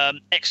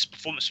 Excellent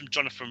performance from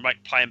Jonathan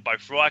Rake playing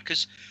both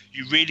Rikers.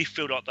 You really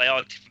feel like they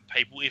are different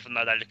people, even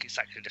though they look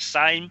exactly the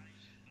same.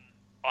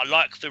 I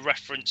like the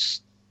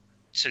reference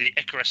to the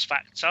Icarus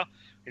factor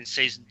in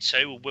season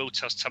 2, where Will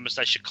tells Thomas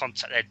they should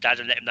contact their dad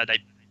and let him know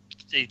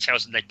he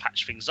tells them they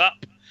patch things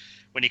up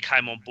when he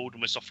came on board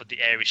and was offered the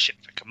Ares ship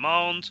for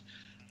command.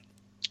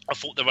 I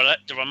thought the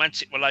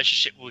romantic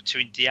relationship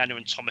between Deanna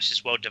and Thomas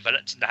is well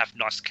developed and they have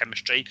nice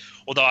chemistry,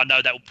 although I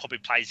know that will probably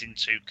plays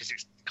into, because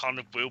it's kind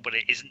of Will, but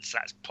it isn't, so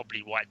that's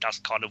probably why it does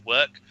kind of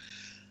work.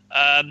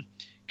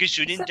 Gives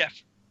you an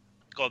in-depth...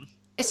 Go on.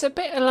 It's a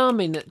bit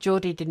alarming that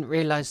Geordie didn't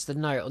realise the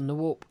note on the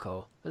warp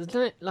core. Isn't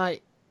it?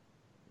 Like,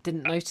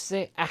 didn't notice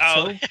it at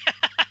all.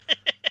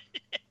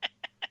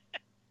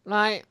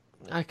 Like,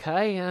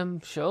 okay,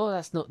 sure,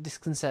 that's not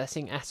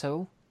disconcerting at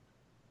all.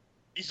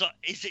 He's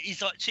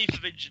like chief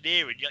of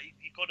engineering.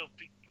 You got to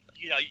be,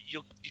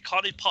 you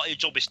kind of part of your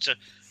job is to,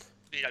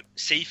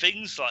 see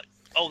things like,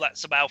 oh,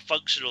 that's a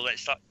malfunction, or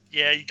that's like,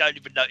 yeah, you don't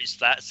even notice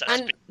that. So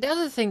and the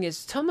other thing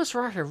is, Thomas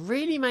Riker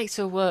really makes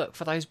her work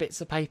for those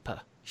bits of paper.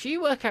 She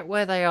work out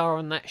where they are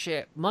on that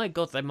ship. My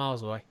God, they're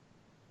miles away.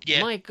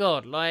 Yeah. My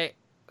God, like,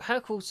 her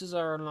quarters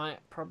are on, like,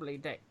 probably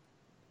deck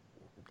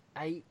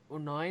 8 or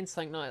 9,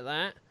 something like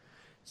that.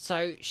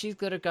 So she's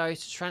got to go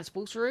to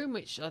transporter room,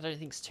 which I don't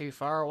think is too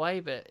far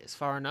away, but it's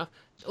far enough.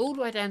 All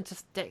the way down to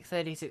deck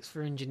 36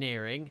 for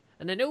engineering,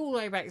 and then all the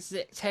way back to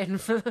deck 10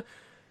 for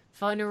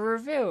final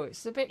reveal.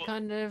 It's a bit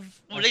kind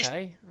of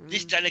okay.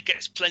 This Dana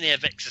gets plenty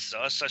of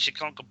exercise, so she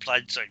can't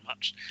complain so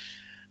much.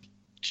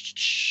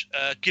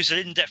 Gives an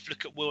in-depth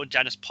look at Will and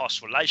Dana's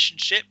past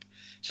relationship.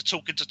 So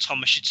talking to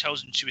Thomas, she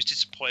tells him she was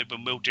disappointed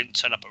when Will didn't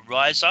turn up at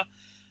Riser.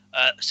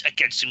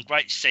 Again, some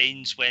great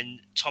scenes when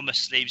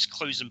Thomas leaves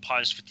clues and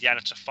poems for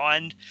Deanna to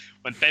find.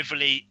 When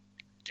Beverly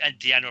and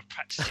Deanna are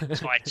practicing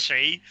Tai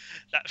Chi,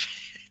 that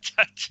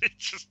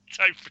just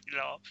totally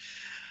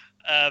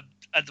laugh.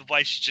 And the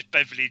way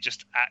Beverly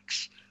just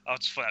acts, I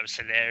just thought that was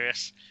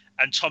hilarious.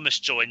 And Thomas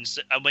joins,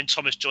 and when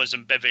Thomas joins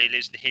and Beverly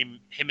leaves, him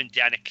and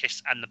Deanna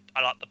kiss, and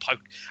I like the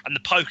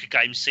poker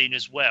game scene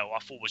as well. I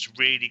thought was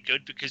really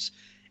good because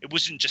it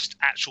wasn't just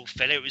actual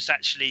filler; it was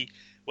actually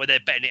where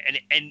they're betting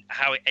it, and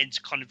how it ends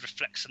kind of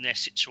reflects on their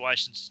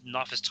situations.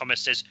 Enough, as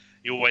Thomas says,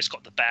 you always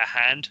got the better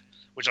hand,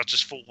 which I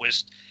just thought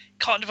was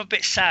kind of a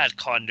bit sad,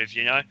 kind of,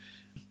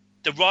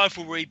 The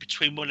rivalry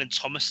between Will and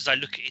Thomas as they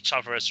look at each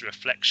other as a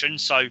reflection.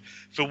 So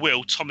for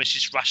Will, Thomas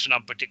is rash and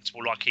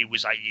unpredictable like he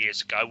was 8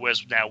 years ago,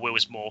 whereas now Will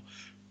is more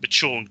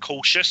mature and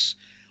cautious.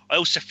 I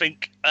also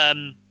think...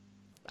 I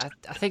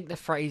think the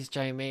phrase,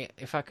 Jamie,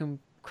 if I can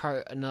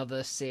quote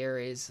another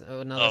series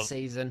or another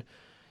season,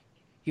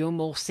 you're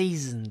more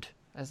seasoned,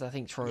 as I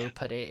think Troy would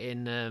put it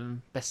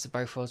in Best of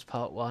Both Worlds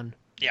Part 1.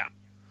 Yeah.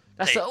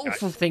 That's an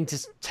awful thing to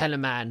tell a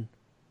man.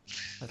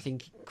 I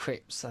think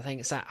Crips. I think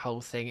it's that whole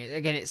thing.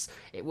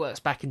 It works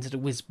back into the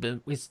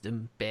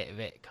wisdom bit of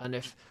it. Kind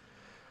of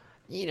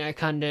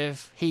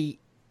he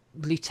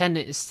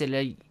Lieutenant is still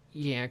a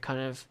kind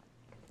of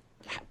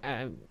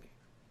um,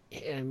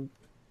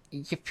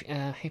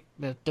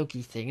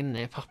 doggy thing, isn't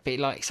it? Puppy,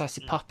 like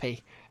excited Mm.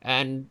 puppy.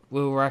 And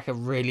Will Riker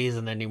really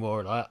isn't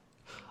anymore. Like,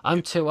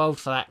 I'm too old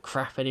for that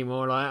crap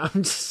anymore. Like,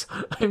 I'm just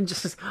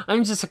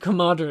a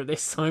commander at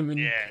this time and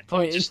Yeah,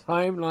 point in just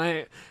time.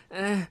 Like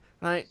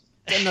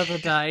another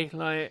day.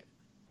 Like,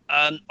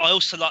 I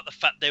also like the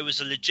fact there was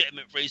a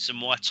legitimate reason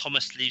why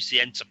Thomas leaves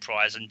the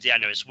Enterprise and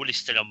Deanna is Willie's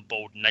still on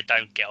board and they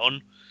don't get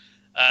on.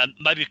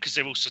 Maybe because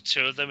there are also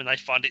two of them and they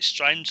find it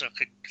strange. I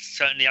could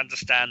certainly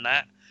understand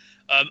that.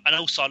 And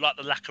also, I like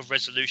the lack of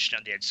resolution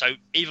at the end. So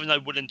even though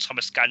Will and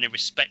Thomas gain a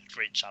respect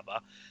for each other,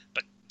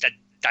 but they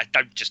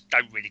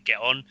don't really get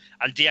on.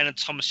 And Deanna and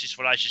Thomas's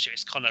relationship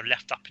is kind of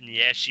left up in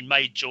the air. She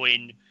may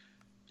join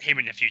him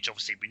in the future.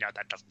 Obviously, we know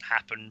that doesn't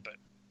happen, but.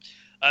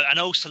 And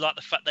I also like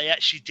the fact they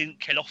actually didn't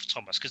kill off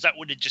Thomas, because that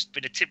would have just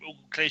been a typical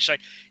cliche.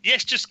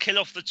 Yes, just kill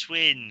off the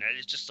twin. And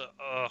it's just,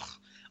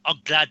 I'm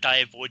glad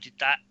they avoided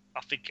that. I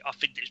think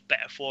it's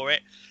better for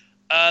it.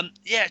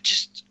 Yeah,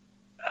 just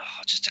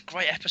a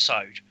great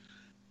episode.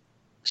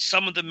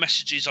 Some of the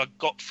messages I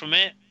got from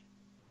it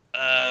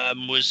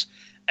was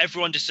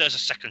everyone deserves a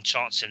second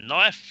chance in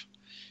life.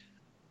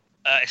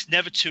 It's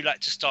never too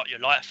late to start your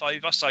life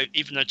over. So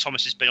even though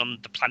Thomas has been on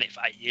the planet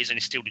for 8 years and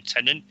he's still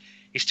lieutenant,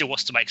 he still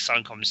wants to make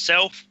something of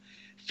himself.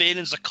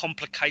 Feelings are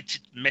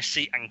complicated,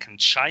 messy, and can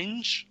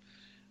change.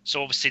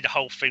 So obviously the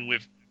whole thing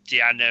with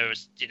Deanna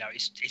is,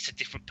 it's a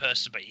different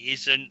person, but he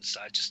isn't. So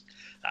just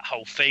that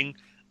whole thing.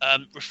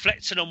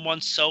 Reflecting on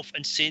oneself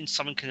and seeing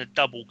something in a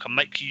double can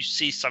make you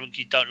see something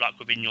you don't like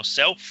within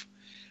yourself.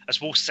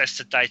 As Will says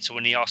to Data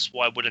when he asks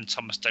why Will and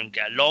Thomas don't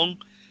get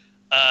along.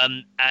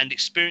 And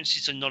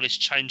experiences and knowledge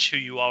change who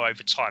you are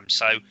over time.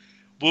 So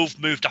Wolf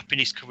moved up in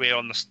his career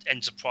on the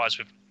Enterprise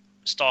with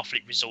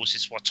Starfleet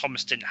resources, while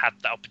Thomas didn't have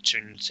that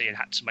opportunity and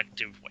had to make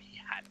do with what he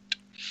had.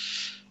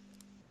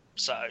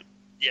 So,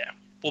 yeah.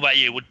 What about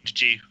you? What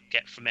did you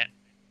get from it?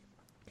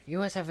 you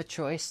always have a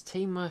choice.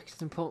 Teamwork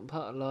is an important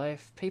part of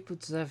life. People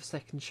deserve a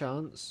second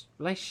chance.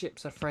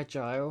 Relationships are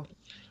fragile.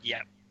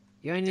 Yeah,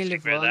 You only definitely live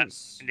agree with that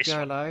once. in this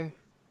one. YOLO.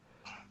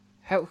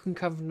 Help can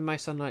come from the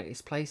most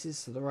unlikeliest places,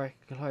 so the right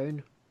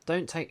clone.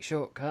 Don't take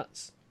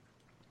shortcuts.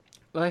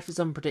 Life is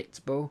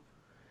unpredictable.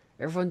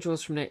 Everyone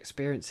draws from their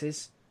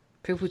experiences.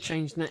 People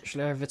change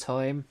naturally over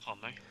time.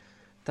 Pardon me.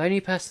 The only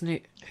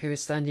person who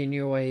is standing in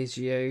your way is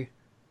you.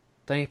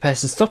 The only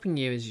person stopping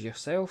you is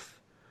yourself.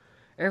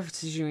 Every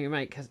decision you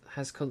make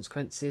has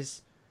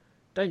consequences.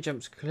 Don't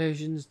jump to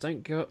conclusions.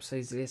 Don't give up so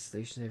easily. A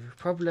solution to every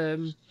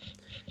problem.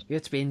 You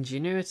have to be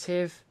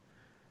ingenuitive.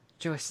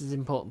 Choice is an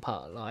important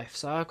part of life.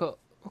 So I got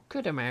a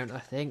good amount, I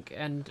think,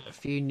 and a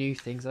few new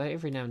things.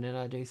 Every now and then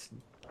I do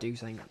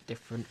something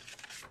different.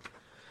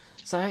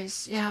 So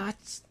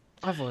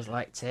I've always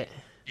liked it.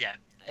 Yeah.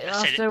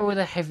 After all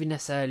the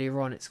heaviness earlier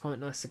on, it's quite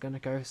nice to go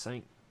with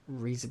something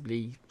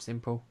reasonably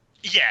simple.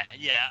 Yeah.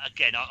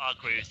 Again, I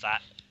agree with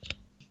that.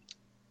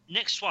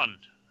 Next one.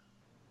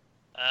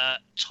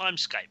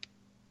 Timescape.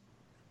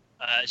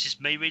 Is this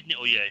me reading it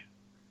or you?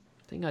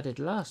 I think I did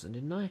last one,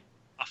 didn't I?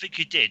 I think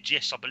you did.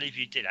 Yes, I believe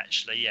you did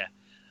actually. Yeah.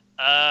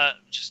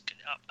 Just get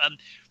it up.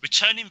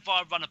 Returning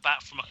via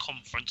runabout from a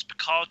conference,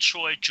 Picard,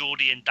 Troy,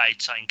 Geordi, and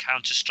Data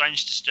encounter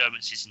strange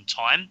disturbances in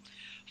time.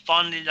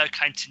 Finally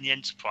locating the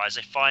Enterprise,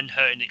 they find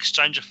her in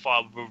exchange of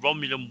fire with a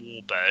Romulan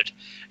warbird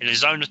in a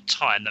zone of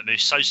time that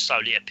moves so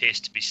slowly it appears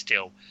to be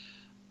still.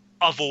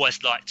 I've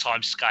always liked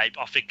Timescape.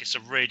 I think it's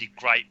a really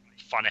great,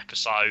 fun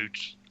episode.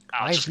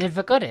 I've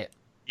never got it.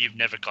 You've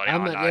never got it.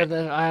 I'm at the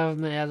other.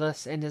 I'm at the other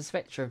end of the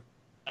spectrum.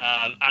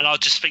 And I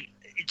just think,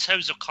 in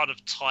terms of kind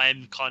of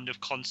time, kind of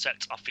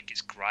concept, I think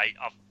it's great.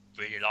 I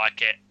really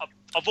like it.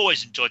 I've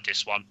always enjoyed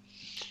this one.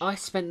 I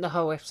spent the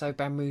whole episode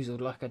bamboozled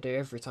like I do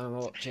every time I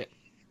watch it.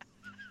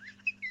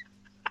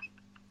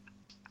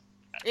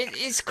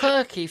 It's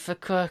quirky for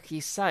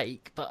quirky's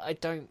sake, but I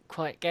don't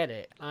quite get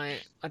it. I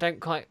don't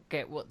quite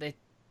get what they're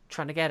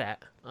trying to get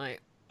at.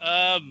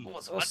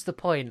 What's the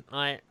point?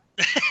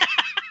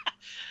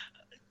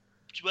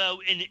 Well,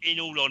 in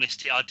all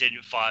honesty, I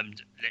didn't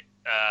find.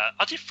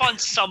 I did find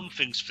some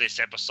things for this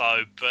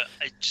episode, but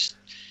it just.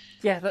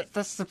 Yeah,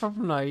 that's the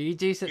problem though. You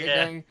do sit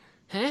there going,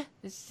 "Huh?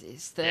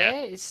 It's there.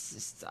 Yeah.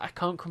 It's I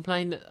can't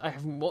complain that I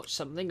haven't watched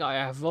something. I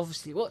have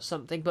obviously watched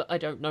something, but I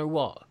don't know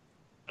what."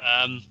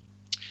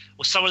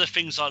 Well, some of the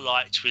things I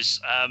liked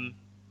was I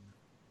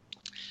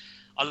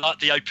liked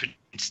the opening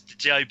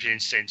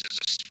scenes. It's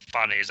just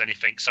funny as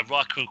anything. So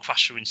Riker and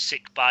Crusher in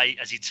sick bay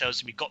as he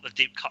tells him he got the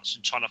deep cuts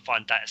and trying to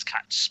find Data's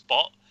cat's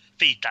spot.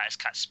 Feed Data's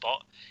cat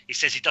spot. He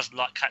says he doesn't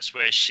like cats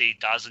whereas she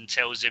does and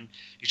tells him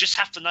you just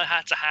have to know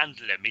how to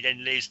handle him. He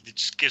then leaves and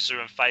just gives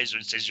her a phaser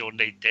and says you'll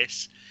need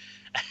this.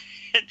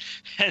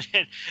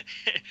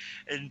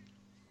 and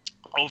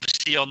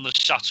obviously on the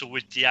shuttle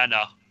with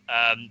Deanna,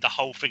 the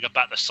whole thing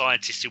about the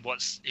scientist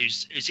who's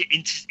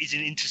an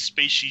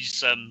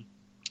interspecies.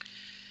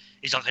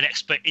 He's like an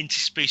expert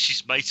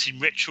interspecies mating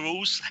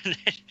rituals, and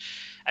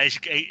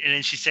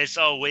then she says,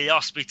 "Oh, well, he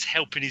asked me to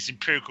help in his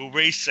empirical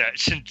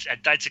research," and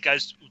Data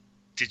goes,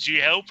 "Did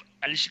you help?"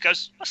 And she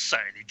goes, I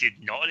certainly did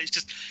not. And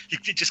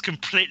it just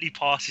completely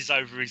passes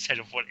over his head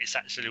of what it's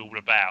actually all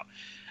about.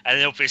 And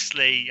then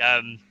obviously,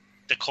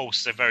 of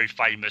course, the very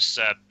famous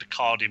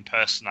Picard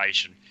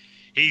impersonation.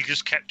 He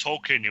just kept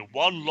talking in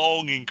one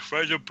long,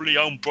 incredibly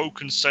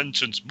unbroken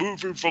sentence,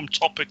 moving from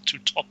topic to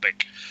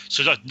topic,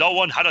 so that no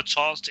one had a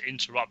chance to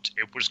interrupt.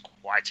 It was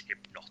quite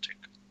hypnotic.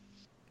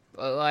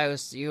 Well,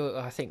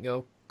 I think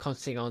you're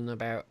commenting on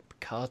about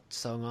Picard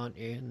song, aren't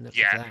you? And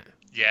Yeah, that.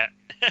 yeah.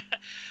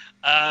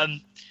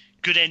 um,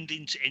 Good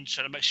ending to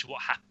intro. It makes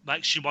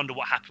you wonder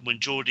what happened when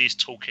Geordie is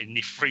talking and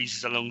he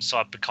freezes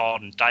alongside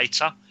Picard and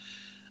Data.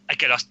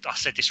 Again, I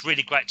said this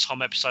really great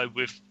time episode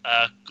with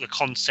the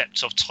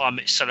concept of time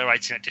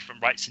accelerating at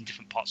different rates in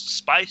different parts of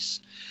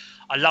space.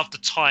 I love the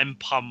time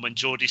pun when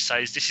Geordie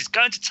says, this is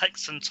going to take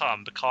some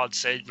time. Picard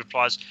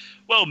replies,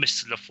 well,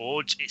 Mr.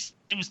 LaForge, it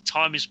seems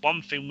time is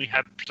one thing we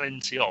have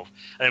plenty of.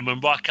 And then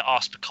when Riker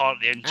asks Picard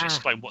at the end to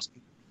explain what's...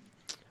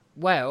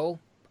 Well,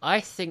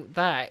 I think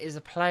that is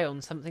a play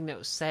on something that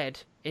was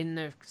said in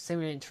the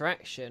similar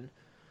interaction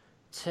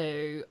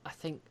to, I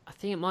think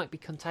it might be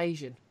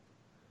Contagion.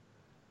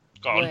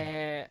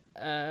 Where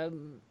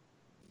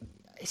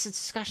it's a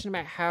discussion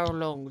about how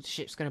long the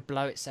ship's going to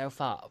blow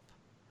itself up.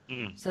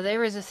 So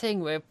there is a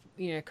thing where,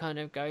 kind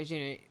of goes,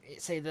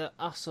 it's either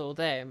us or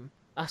them,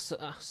 us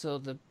or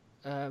the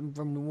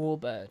Romulan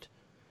Warbird.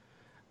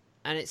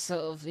 And it's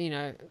sort of,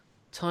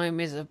 time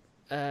is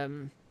a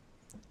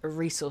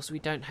resource we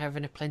don't have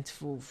in a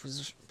plentiful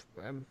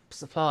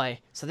supply.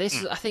 So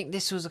I think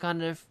this was a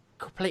kind of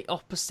complete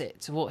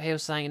opposite to what he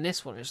was saying in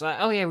this one. It's like,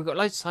 oh yeah, we've got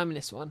loads of time in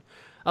this one.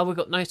 Oh, we've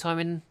got no time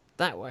in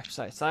that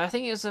episode. So I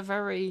think it was a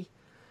very...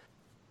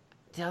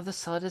 the other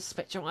side of the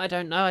spectrum, I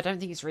don't know. I don't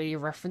think it's really a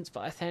reference, but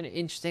I found it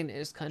interesting that it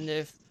was kind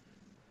of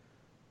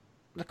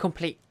the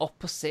complete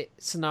opposite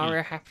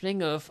scenario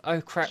happening of,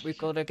 oh crap, we've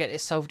got to get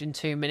this solved in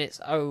 2 minutes.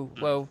 Oh,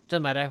 well,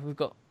 doesn't matter. We've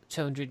got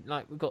 200,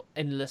 we've got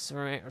endless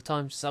amount of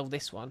time to solve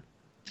this one.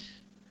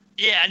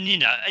 Yeah, and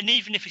and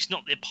even if it's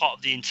not the part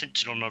of the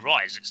intention on the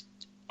rise, it's,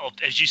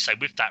 as you say,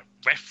 with that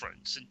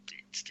reference, and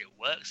it still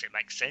works, it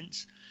makes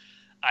sense.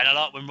 And I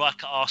like when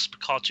Riker asks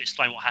Picard to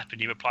explain what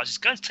happened, he replies, it's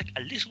going to take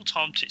a little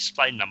time to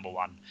explain, number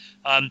one.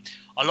 I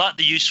like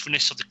the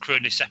usefulness of the crew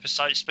in this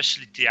episode,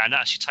 especially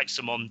Deanna, as she takes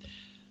them on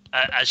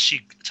the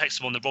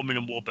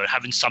Romulan Warbird,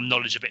 having some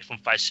knowledge of it from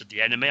Face of the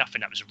Enemy. I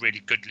think that was a really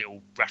good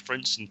little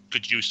reference and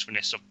good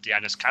usefulness of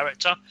Deanna's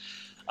character.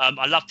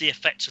 I love the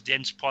effect of the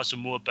Enterprise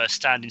and Warbird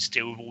standing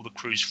still with all the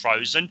crews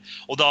frozen.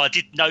 Although I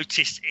did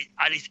notice,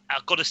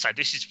 I've got to say,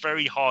 this is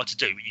very hard to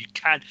do.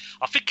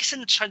 I think it's in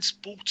the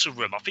transporter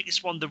room. I think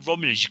it's one of the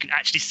Romulans. You can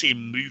actually see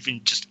him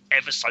moving just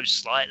ever so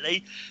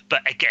slightly.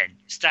 But again,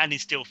 standing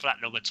still for that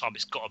long a time,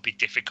 it's got to be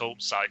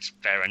difficult. So it's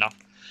fair enough.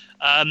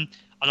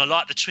 And I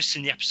like the twist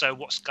in the episode,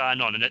 what's going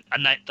on.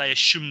 And they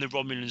assume the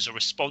Romulans are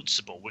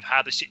responsible with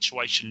how the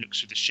situation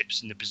looks with the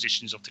ships and the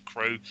positions of the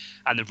crew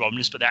and the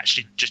Romulans, but they're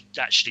actually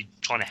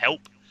trying to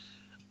help.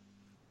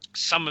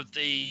 Some of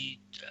the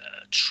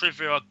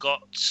trivia I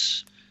got,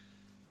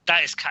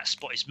 Data's cat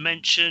spot is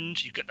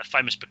mentioned. You get the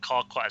famous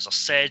Picard quote, as I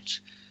said.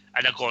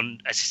 And I've gone,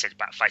 as I said,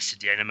 about Face of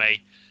the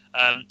Enemy.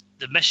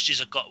 The messages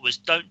I got was,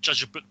 don't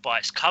judge a book by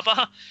its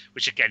cover,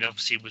 which again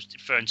obviously was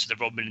referring to the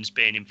Romulans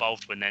being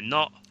involved when they're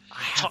not.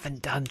 I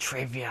haven't done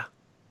trivia.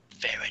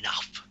 Fair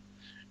enough.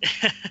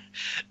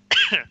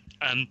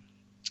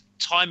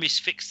 Time is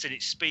fixed and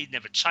its speed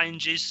never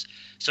changes,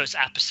 so it's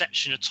our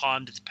perception of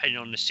time that, depending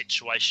on the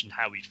situation,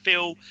 how we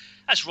feel.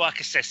 As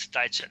Riker says to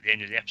Data at the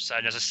end of the episode,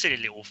 and as a silly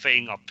little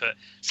thing, I put,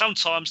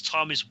 sometimes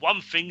time is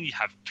one thing you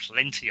have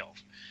plenty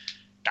of.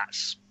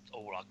 That's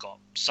all I got.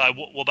 So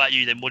what about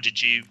you then? What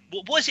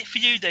was it for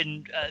you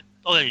then?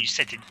 You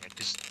said, didn't you,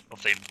 because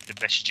of the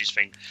messages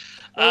thing.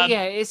 Well,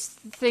 the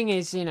thing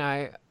is,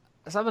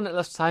 someone that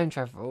loves time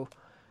travel,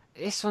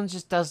 this one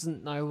just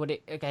doesn't know what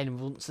it again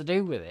wants to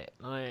do with it.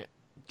 Like,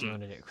 do you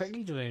want to do it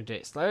quickly? Do you want to do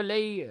it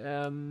slowly?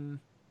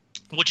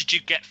 What did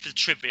you get for the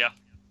trivia?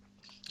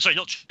 Sorry,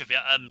 not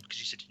trivia. Because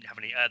you said you didn't have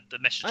any. The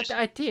messages.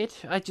 I did.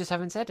 I just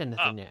haven't said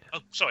anything yet. Oh,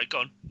 sorry. Go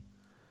on.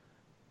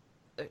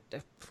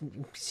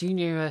 It's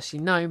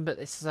universally known, but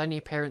this is only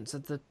appearance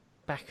of the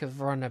back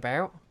of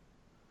Runabout.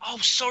 Oh,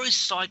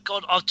 sorry,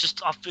 God. I've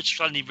just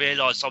suddenly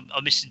realised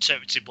I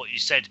misinterpreted what you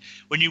said.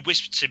 When you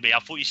whispered to me, I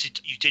thought you said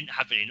you didn't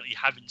have any, you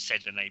haven't said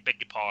any. Beg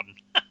your pardon.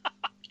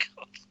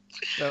 God.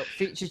 Well,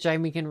 future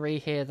Jamie can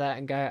rehear that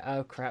and go,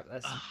 oh, crap.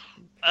 That's...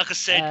 like I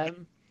said,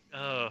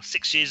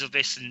 6 years of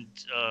this and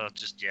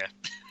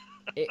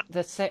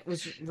The set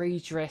was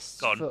redressed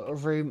for a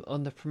room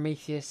on the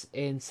Prometheus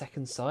in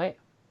Second Sight.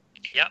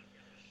 Yep.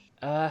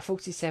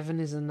 47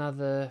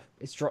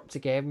 is dropped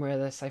again, where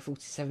they say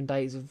 47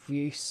 days of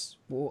use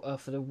for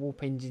the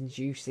warp engine's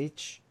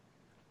usage.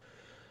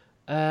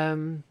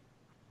 And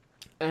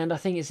I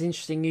think it's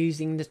interesting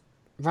using the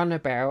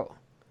runabout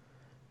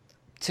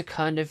to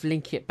kind of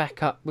link it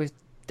back up with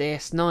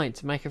DS9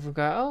 to make everyone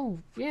go, oh,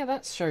 yeah,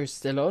 that show's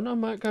still on. I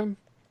might go and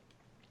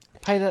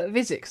pay that a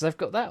visit because I've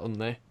got that on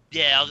there.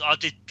 Yeah, I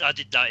did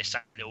notice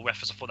that little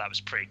reference. I thought that was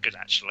pretty good,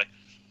 actually.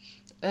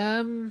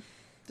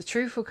 The The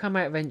truth will come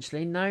out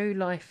eventually. No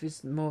life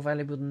is more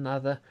valuable than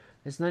another.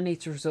 There's no need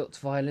to resort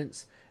to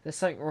violence. If there's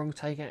something wrong,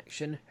 take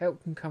action.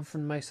 Help can come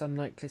from the most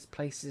unlikely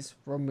places.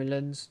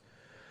 Romulans.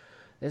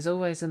 There's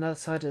always another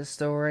side of the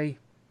story.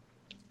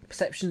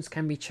 Perceptions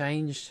can be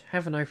changed.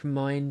 Have an open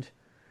mind.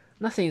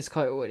 Nothing is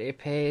quite what it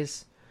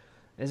appears.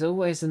 There's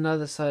always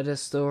another side of the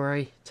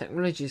story.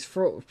 Technology is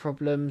fraught with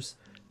problems.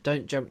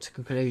 Don't jump to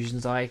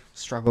conclusions. I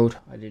struggled.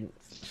 I didn't.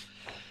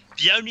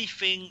 The only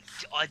thing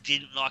I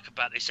didn't like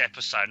about this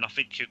episode, and I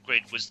think you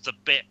agreed, was the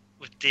bit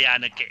with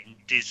Deanna getting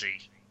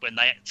dizzy when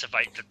they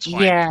activate the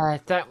time. Yeah,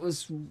 that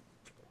was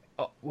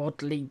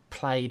oddly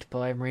played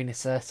by Marina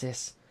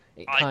Sirtis.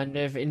 It kind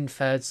of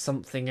inferred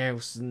something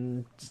else,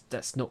 and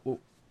that's not what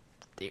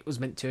it was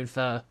meant to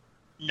infer.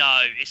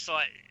 No, it's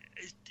like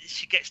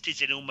she gets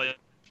dizzy and almost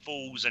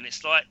falls, and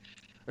it's like,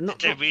 did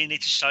they really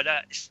need to show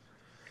that?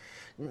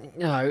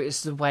 No,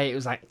 it's the way it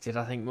was acted,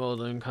 I think, more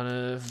than kind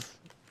of...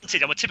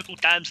 I'm a typical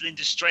damsel in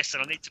distress,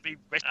 and I need to be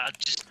rescued. I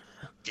just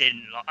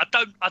didn't like.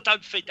 I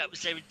don't think that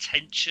was their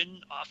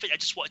intention. I think they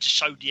just wanted to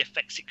show the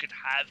effects it could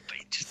have, but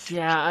it just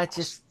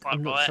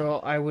I'm not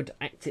sure I would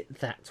act it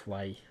that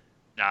way.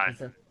 No,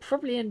 there's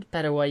probably a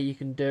better way you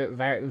can do it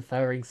without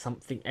inferring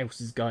something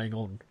else is going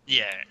on.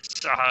 Yeah,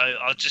 so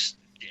I just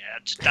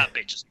that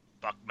bit just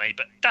bugged me.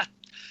 But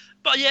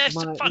yeah, it's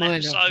a fun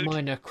episode.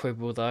 Minor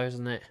quibble though,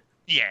 isn't it?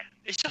 Yeah,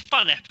 it's a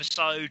fun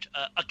episode.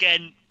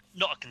 Again,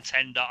 not a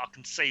contender. I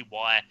can see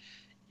why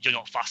you're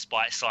not fussed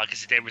by its side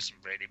because there isn't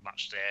really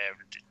much there.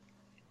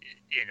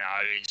 You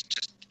know,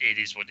 it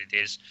is what it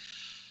is.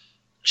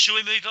 Shall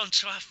we move on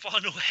to our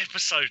final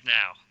episode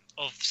now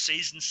of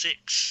season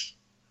 6?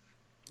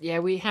 Yeah,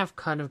 we have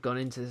kind of gone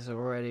into this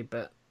already,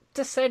 but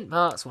Descent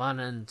Parts 1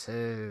 and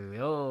 2.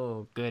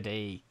 Oh,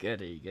 goody. Do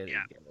you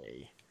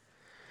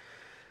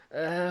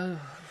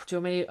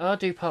want me? I'll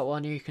do part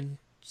 1. You can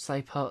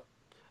say part.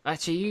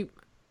 Actually,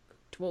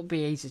 what would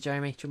be easier,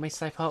 Jamie? Do you want me to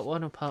say part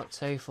 1 or part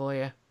 2 for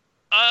you?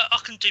 I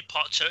can do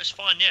part 2. It's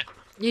fine. Yeah.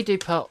 You do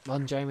part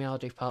 1, Jamie. I'll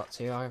do part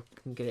 2. I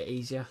can get it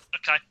easier.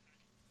 Okay.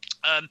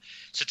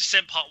 So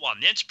Descent Part 1.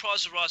 The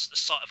Enterprise arrives at the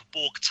site of a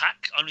Borg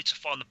attack, only to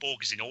find the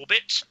Borg is in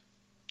orbit.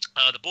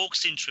 The Borg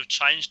seem to have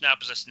changed, now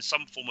possessing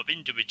some form of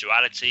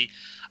individuality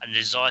and a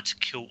desire to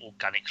kill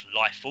organic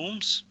life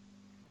forms.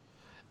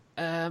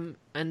 And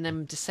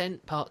then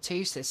Descent Part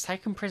 2 says,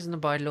 taken prisoner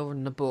by Laura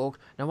and the Borg,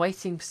 and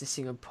awaiting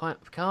positioning of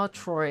Picard,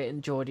 Troy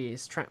and Geordi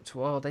is trapped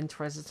while the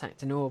Enterprise is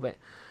attacked in orbit.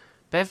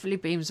 Beverly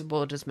beams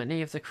aboard as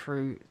many of the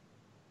crew,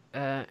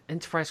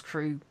 Enterprise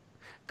crew,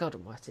 God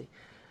almighty,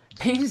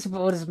 beams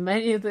aboard as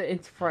many of the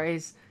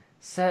Enterprise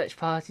search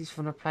parties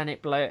from the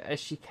planet below as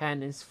she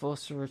can and is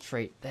forced to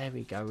retreat. There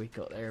we go, we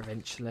got there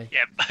eventually.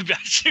 Yeah, maybe I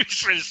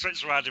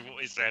switched around in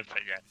what he said,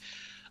 but yeah.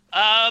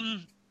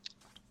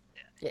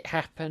 It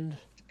happened.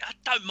 I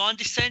don't mind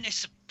Descent.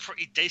 It's a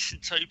pretty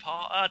decent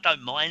 2-parter. I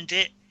don't mind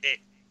it.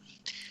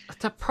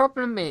 The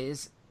problem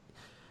is,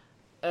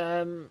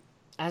 as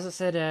I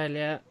said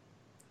earlier,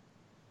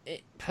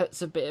 it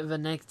puts a bit of a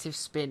negative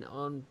spin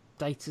on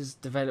Data's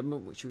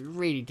development, which we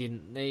really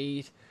didn't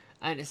need.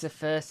 And it's the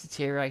first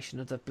deterioration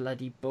of the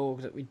bloody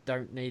Borg that we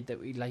don't need, that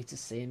we later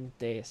see in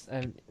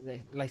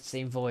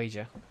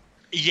Voyager.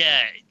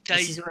 Yeah,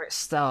 this is where it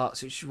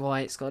starts, which is why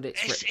it's got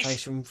its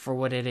reputation for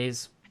what it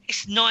is.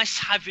 It's nice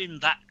having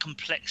that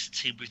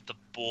complexity with the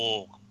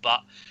Borg, but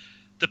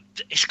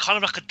it's kind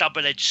of like a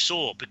double-edged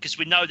sword because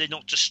we know they're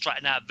not just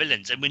strutting out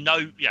villains, and we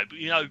know,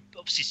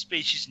 obviously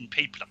species and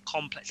people are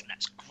complex, and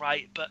that's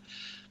great. But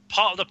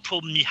part of the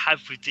problem you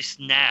have with this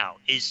now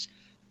is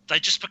they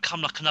just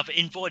become like another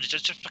Voyager. They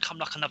just become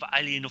like another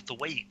alien of the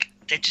week.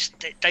 They just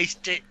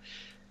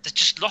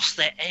lost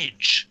their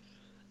edge,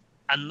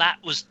 and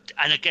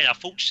again,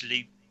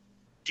 unfortunately,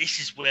 this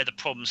is where the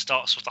problem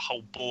starts with the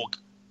whole Borg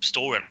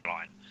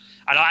storyline.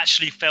 And I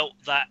actually felt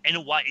that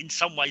in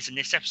some ways in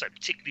this episode,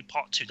 particularly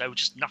part 2, they were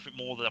just nothing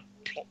more than a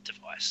plot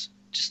device.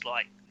 Just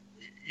like,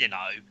 I don't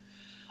know,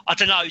 I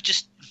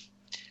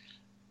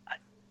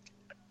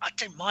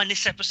don't mind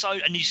this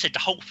episode. And you said the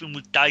whole thing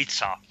with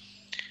Data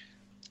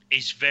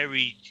is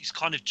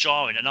kind of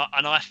jarring.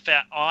 And I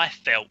felt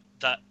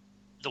that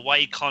the way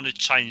he kind of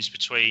changed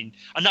between,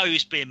 I know he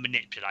was being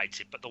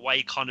manipulated, but the way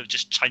he kind of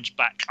just changed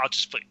back, I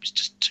just thought it was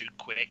just too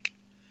quick.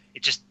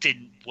 It just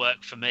didn't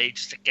work for me.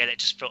 It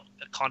just felt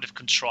kind of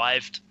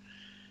contrived.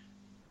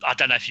 I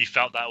don't know if you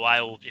felt that way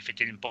or if it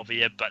didn't bother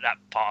you, but that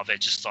part of it,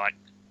 just like,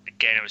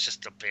 again, it was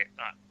just a bit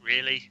like,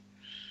 really?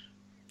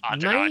 I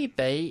don't know.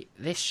 Maybe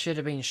this should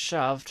have been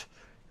shoved.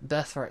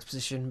 Birthright's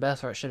position.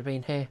 Birthright should have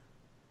been here.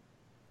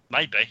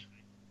 Maybe.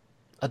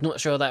 I'm not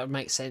sure that would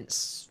make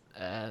sense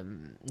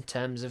in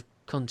terms of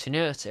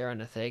continuity or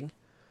anything,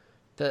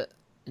 but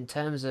in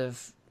terms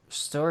of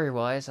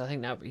story-wise, I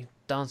think that would be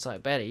darn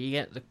sight better. You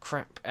get the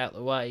crap out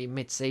the way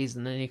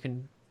mid-season, then you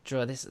can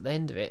draw this at the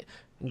end of it.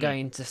 And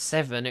going into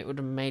 7, it would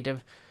have made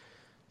a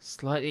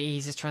slightly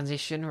easier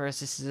transition,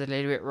 whereas this is a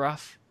little bit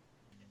rough.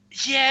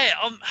 Yeah,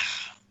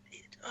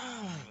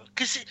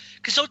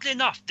 Because oddly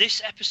enough,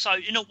 this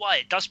episode, in a way,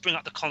 it does bring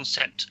up the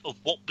concept of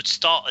what would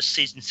start as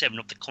season 7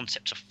 of the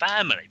concept of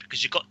family,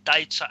 because you've got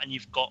Data and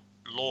you've got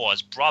Law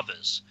as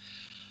brothers.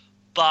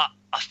 But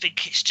I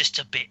think it's just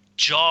a bit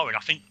jarring. I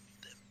think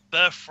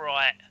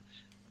Birthright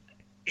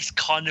is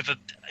kind of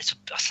I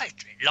say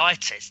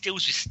lighter. It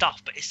deals with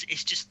stuff, but it's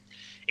just.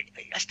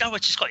 That's no way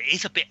to describe it. It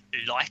is a bit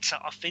lighter,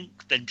 I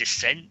think, than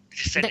Descent.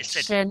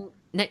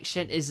 Next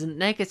Gen isn't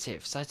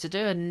negative, so to do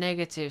a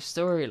negative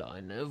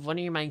storyline of one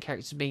of your main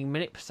characters being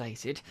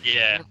manipulated,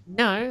 yeah,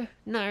 no.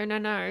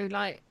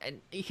 Like,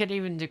 and you could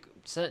even to a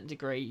certain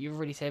degree, you've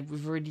already said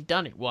we've already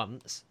done it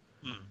once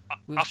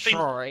with I think,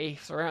 Troy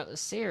throughout the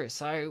series.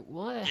 So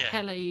why the yeah.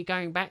 hell are you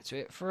going back to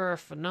it for a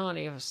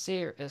finale of a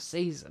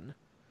season?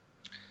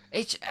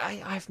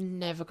 I've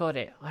never got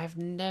it. I've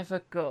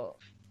never got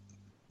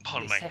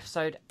Pardon this me.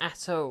 episode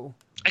at all.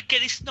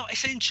 Again, it's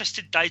an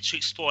interesting day to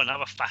explore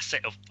another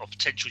facet of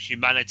potential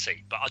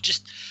humanity, but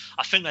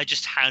I think they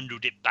just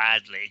handled it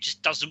badly. It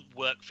just doesn't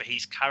work for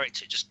his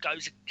character. It just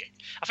goes against.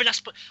 I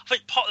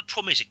think part of the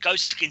problem is it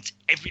goes against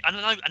every. I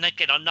know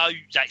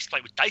they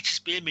explain with Data's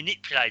being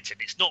manipulated.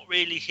 It's not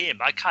really him.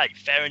 Okay,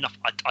 fair enough.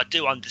 I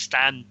do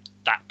understand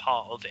that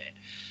part of it,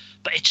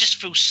 but it just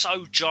feels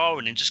so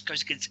jarring and just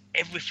goes against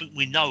everything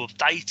we know of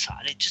Data,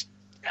 and it just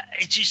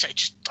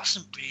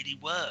doesn't really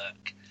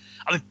work.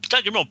 I mean,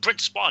 don't get me wrong, Brent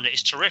Spiner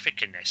is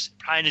terrific in this.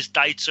 Playing his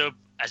Data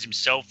as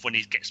himself when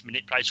he gets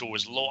manipulated or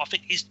as Law, I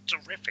think he's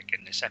terrific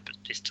in this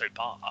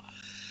two-parter.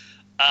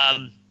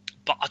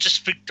 But I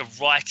just think the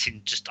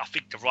writing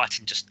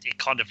it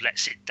kind of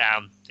lets it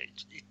down.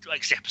 It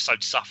makes the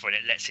episode suffer and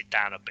it lets it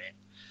down a bit.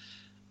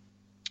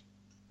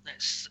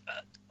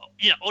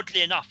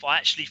 Oddly enough, I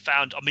actually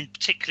found,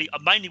 particularly,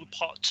 mainly with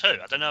part 2,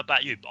 I don't know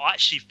about you, but I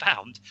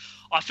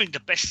think the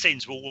best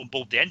scenes were all on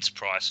board the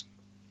Enterprise.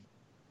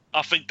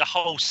 I think the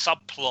whole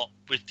subplot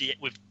with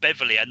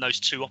Beverly and those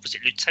two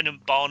opposite,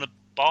 Lieutenant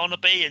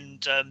Barnaby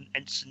and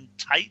Ensign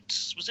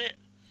Tate, was it?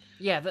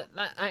 Yeah,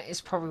 that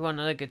is probably one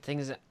of the good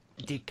things that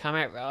did come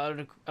out.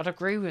 I'd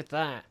agree with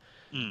that.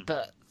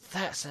 But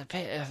that's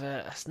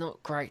that's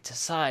not great to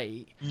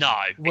say. No,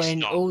 when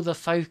it's not. All the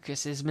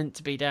focus is meant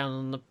to be down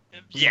on the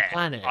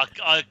planet.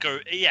 I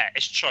agree. Yeah,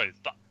 it's true.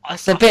 But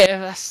that's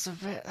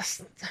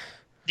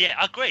yeah,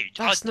 I agree.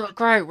 That's not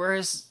great.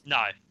 Whereas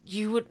no,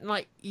 you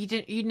wouldn't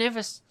you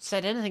never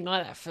said anything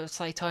like that for,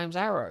 say, Time's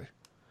Arrow.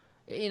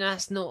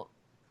 That's not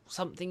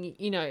something,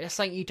 it's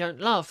something you don't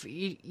love.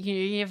 You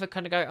never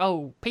kind of go,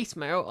 oh,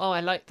 piecemeal, oh, I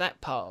like that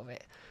part of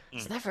it.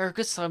 It's never a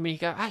good sign when you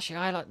go, actually,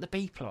 I like the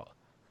B plot.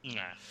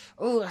 No.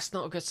 Oh, that's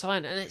not a good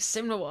sign. And it's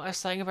similar to what I was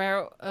saying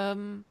about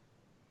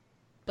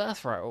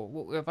Birthright, or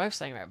what we were both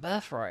saying about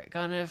Birthright.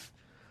 Kind of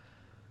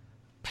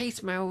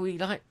piecemeal, we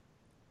like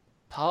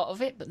part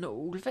of it, but not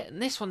all of it.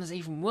 And this one is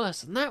even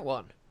worse than that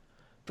one.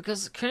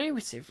 Because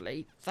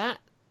cumulatively, that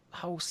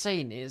whole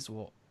scene is,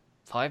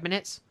 5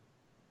 minutes?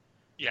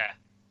 Yeah.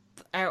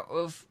 Out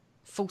of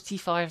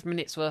 45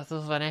 minutes worth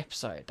of an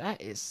episode. That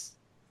is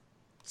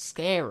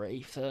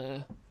scary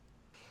for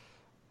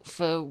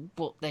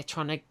what they're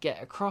trying to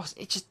get across.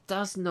 It just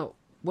does not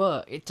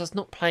work. It does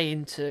not play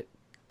into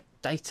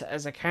Data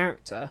as a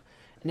character.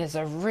 And there's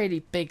a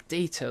really big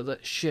detail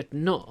that should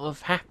not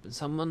have happened.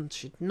 Someone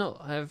should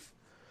not have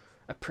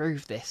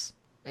approved this.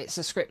 It's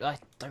a script I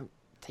don't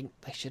think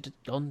they should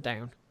have gone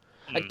down.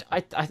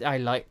 I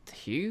like the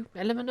Hugh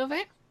element of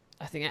it.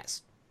 I think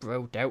that's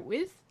well dealt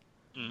with.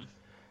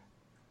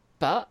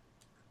 But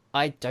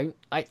I don't.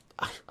 I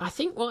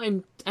think what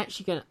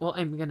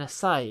I'm gonna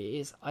say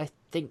is I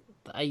think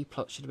the A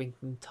plot should have been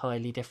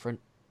entirely different.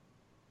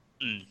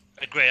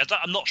 Agree.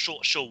 I'm not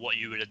sure what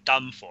you would have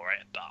done for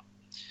it, but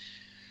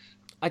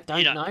I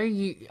don't know.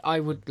 I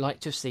would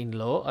like to have seen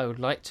Law. I would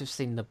like to have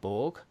seen the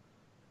Borg,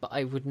 but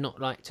I would not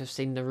like to have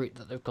seen the route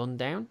that they've gone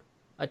down.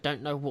 I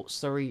don't know what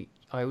story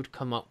I would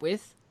come up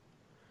with,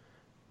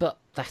 but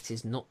that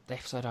is not the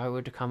episode I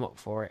would have come up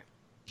for it.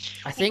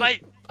 I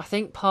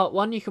think part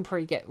 1 you can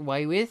probably get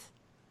away with,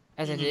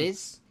 as it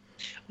is.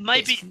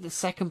 Maybe it's the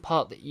second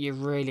part that you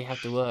really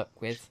have to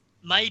work with.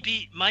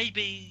 Maybe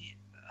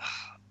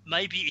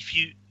if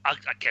you,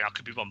 again, I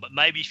could be wrong, but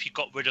maybe if you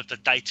got rid of the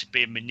Data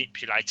being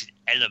manipulated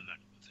element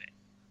of it,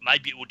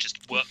 maybe it would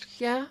just work.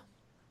 Yeah.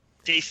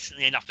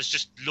 Decently enough. It's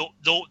just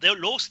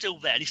Law's still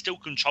there, and he's still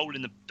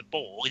controlling the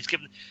ball. They've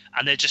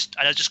just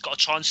got to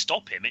try and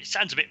stop him. It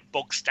sounds a bit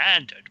bog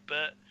standard,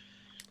 but.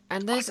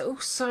 And there's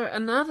also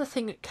another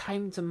thing that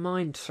came to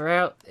mind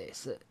throughout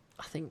this that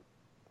I think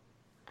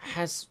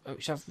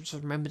which I've just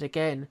remembered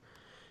again.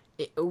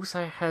 It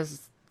also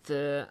has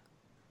the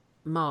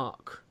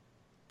mark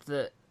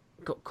that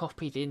got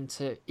copied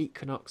into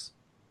Equinox.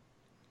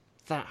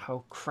 That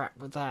whole crap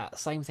with that.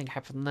 Same thing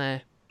happened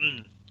there.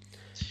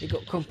 It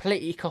got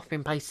completely copy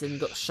and pasted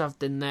and got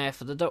shoved in there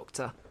for the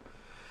Doctor.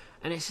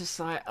 And it's just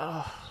like,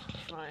 I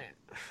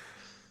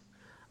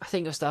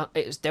think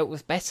it was dealt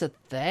with better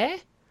there.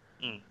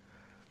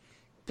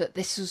 But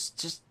this was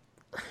just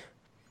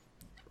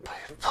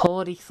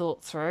poorly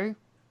thought through.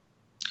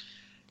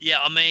 Yeah,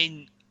 I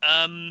mean,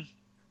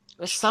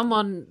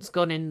 Someone's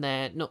gone in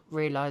there not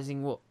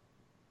realizing what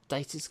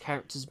Data's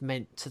characters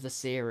meant to the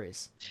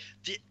series.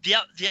 The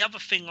other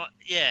thing,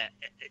 yeah,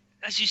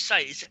 as you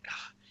say, is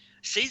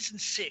season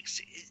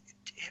 6.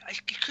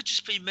 It could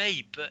just be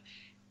me, but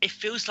it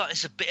feels like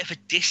there's a bit of a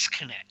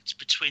disconnect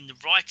between the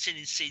writing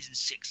in season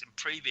 6 and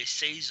previous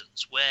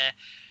seasons, where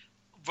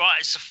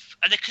writers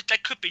and there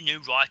could be new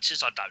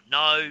writers. I don't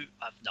know.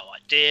 I have no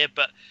idea,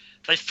 but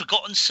they've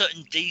forgotten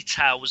certain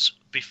details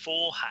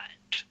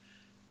beforehand,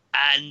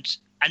 and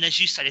as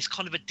you say, there's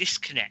kind of a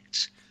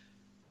disconnect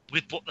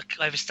with what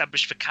they've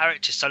established for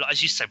characters. So, like,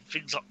 as you said,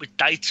 things like with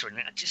Data and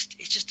it's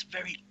just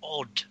very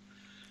odd.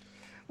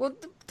 Well,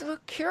 the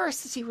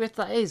curiosity with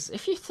that is,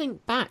 if you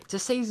think back to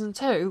season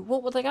 2,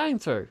 what were they going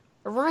through?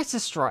 A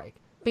writer's strike.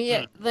 But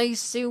yet, they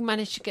still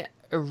managed to get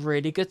a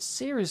really good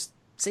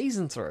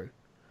season through.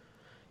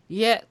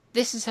 Yet,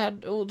 this has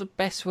had all the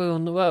best will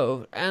in the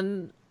world,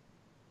 and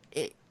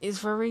it is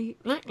very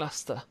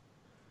lackluster.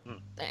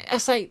 I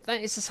say,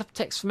 that is the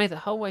subtext for me the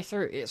whole way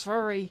through. It's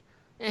very,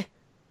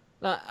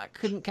 like, I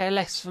couldn't care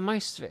less for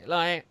most of it.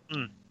 Like,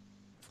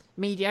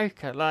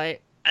 mediocre.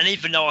 Like, and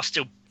even though I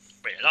still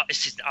really like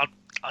this, as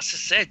I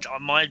said,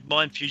 my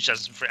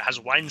enthusiasm for it has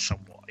waned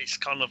somewhat. It's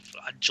kind of,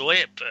 I enjoy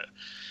it, but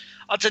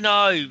I don't know.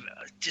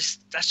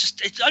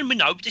 I mean,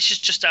 no, this is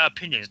just our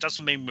opinion. It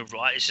doesn't mean we're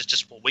right. It's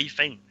just what we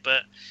think.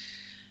 But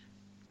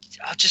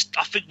I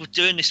think we're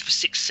doing this for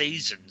 6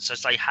 seasons,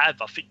 as they have.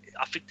 I think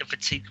the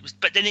fatigue was.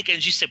 But then again,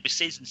 as you said, with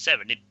season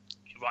 7, you're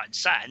right and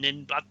sat, and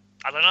then I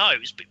don't know. It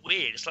was a bit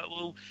weird. It's like,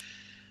 well,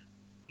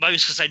 maybe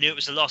it's because they knew it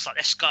was a loss. Like,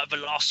 let's go for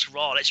the last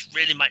hurrah. Let's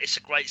really make this a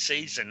great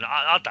season.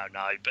 I don't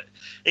know, but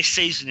this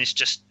season is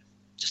just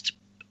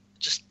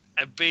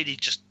a really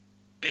just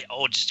bit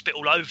odd, just a bit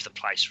all over the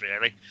place,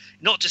 really.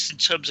 Not just in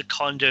terms of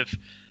kind of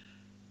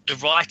the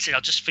writing. I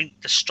just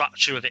think the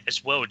structure of it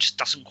as well just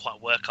doesn't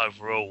quite work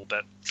overall.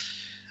 But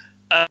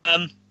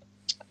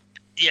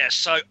yeah.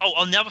 So,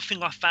 and the other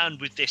thing I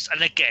found with this,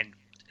 and again,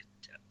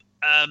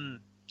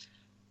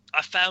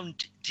 I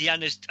found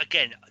Deanna's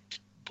again.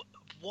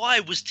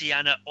 Why was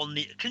Deanna on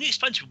the? Can you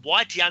explain to me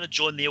why Deanna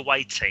joined the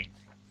away team?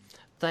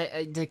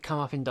 They did come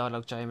up in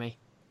dialogue, Jamie.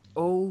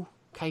 All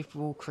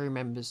capable crew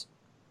members.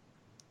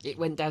 It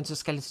went down to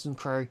skeleton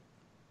crew.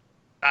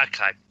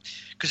 Okay,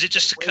 because it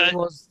just occurred.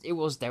 It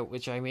was dealt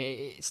with,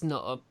 Jamie. It's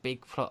not a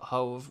big plot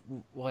hole of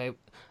why.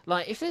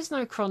 Like, if there's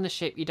no crew on the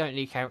ship, you don't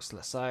need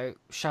counselor. So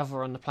shove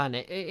her on the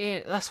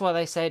planet. That's why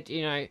they said,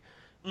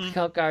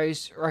 Picard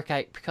goes,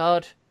 okay,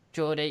 Picard,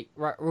 Geordie,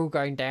 right, we're all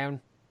going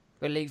down.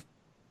 We'll leave.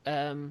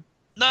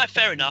 No,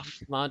 fair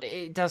enough. Command.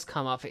 It does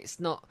come up.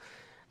 It's not.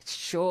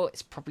 Sure,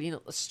 it's probably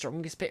not the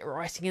strongest bit of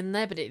writing in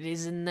there, but it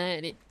is in there,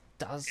 and it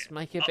does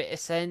make a bit of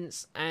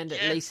sense. And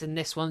at least in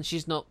this one,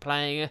 she's not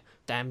playing a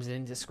damsel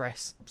in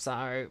distress.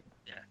 So,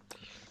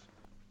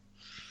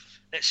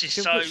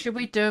 should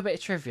we do a bit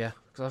of trivia?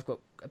 Because I've got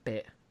a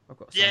bit.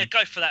 Yeah,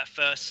 go for that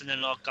first, and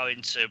then I'll go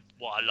into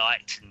what I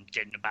liked and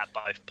didn't about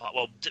both part.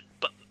 Well,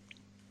 but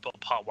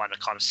part 1 I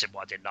kind of said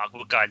what I didn't like.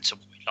 We'll go into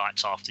what we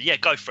liked after. Yeah,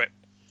 go for it.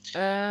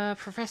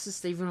 Professor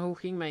Stephen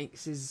Hawking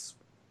makes his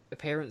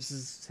appearance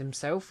as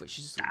himself, which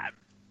is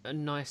a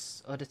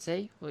nice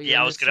oddity. I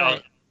was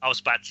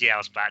bad. Yeah, I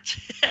was bad.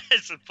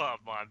 It's a part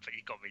of mine, but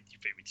you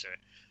beat me to it.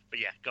 But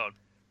yeah, go on.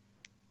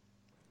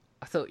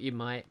 I thought you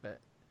might, but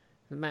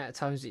the amount of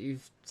times that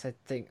you've said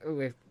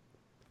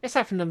it's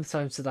happened a number of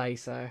times today,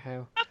 so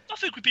how... I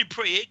think we've been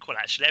pretty equal,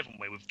 actually, haven't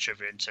we, with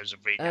trivia in terms of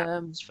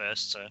reading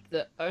first. So.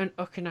 The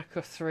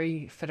Okinaka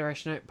 3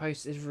 Federation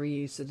outpost is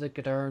reused as the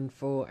Gadaran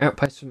 4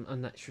 outpost from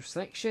Unnatural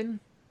Selection,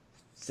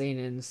 seen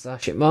in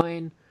Starship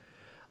Mine.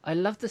 I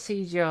love the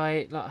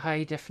CGI, like,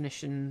 high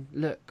definition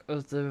look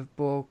of the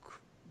Borg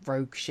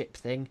rogue ship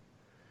thing.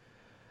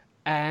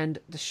 And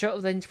the shot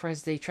of the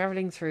Enterprise D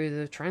travelling through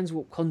the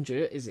transwarp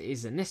conduit, as it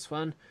is in this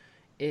one,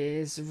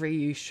 is a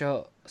reused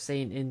shot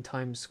seen in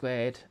Times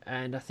Squared,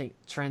 and I think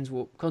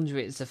transwarp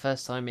conduit is the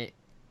first time it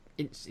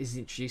is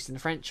introduced in the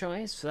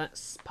franchise, so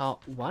that's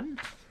part 1.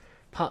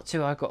 Part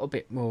 2 I got a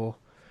bit more.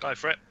 Go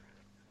for it.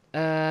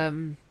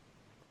 The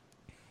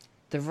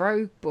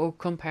rogue Borg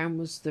compound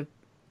was the...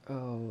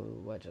 Oh,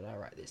 where did I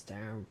write this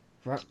down?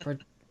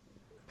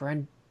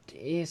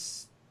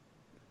 Brandis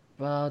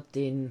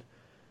Bardin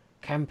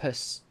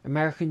Campus,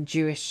 American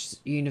Jewish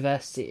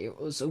University. It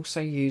was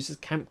also used as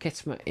Camp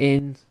Kittimer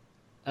in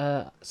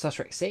Star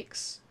Trek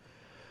 6.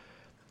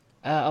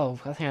 I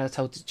think I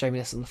told Jamie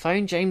this on the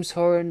phone. James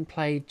Horan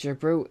played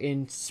Jabril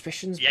in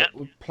Suspicions, but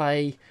would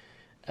play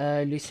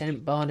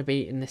Lieutenant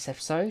Barnaby in this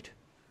episode.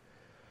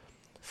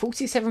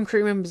 47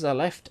 crew members are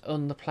left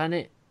on the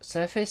planet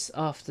surface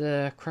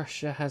after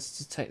Crusher has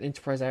to take the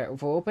Enterprise out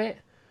of orbit.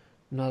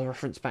 Another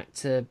reference back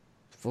to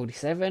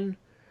 47.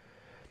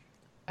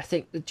 I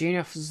think the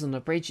junior officers on the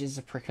bridge is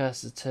a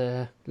precursor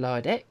to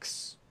Lower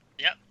Decks.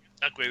 Yep,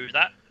 I agree with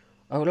that.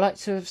 I would like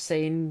to have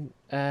seen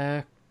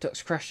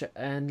Dr. Crusher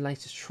and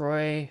later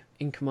Troy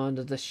in command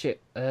of the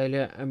ship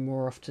earlier and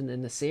more often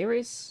in the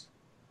series.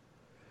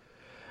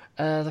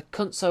 The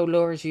console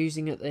Laura's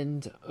using at the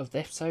end of the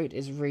episode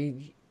is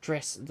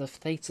address the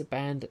Theta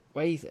Band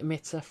wave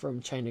emitter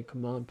from Chain of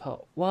Command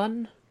Part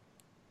 1.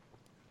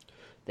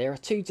 There are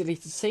 2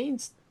 deleted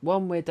scenes.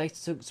 One where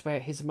Data talks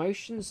about his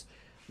emotions,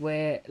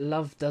 where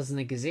love doesn't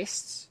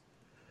exist.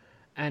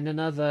 And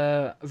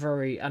another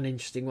very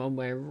uninteresting one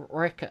where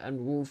Wrecker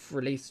and Wolf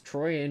release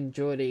Troy and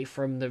Geordie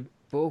from the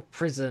Borg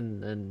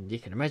prison. And you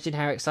can imagine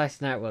how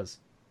exciting that was.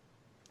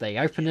 They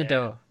open the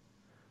door.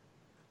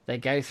 They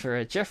go through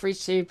a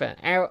Jeffrey's tube and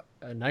out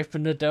and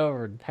open the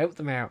door and help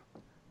them out.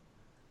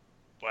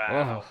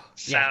 Wow. Oh,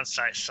 Sounds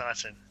so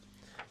exciting.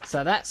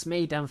 So that's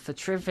me done for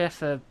trivia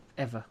for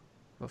ever.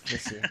 Well, for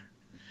this year.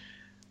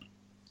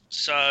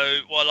 So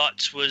what I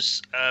liked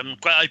was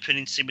great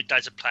opening scene with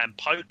Data playing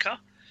poker.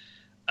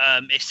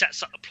 It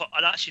sets up the plot.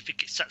 I actually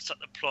think it sets up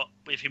the plot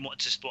with him wanting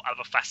to explore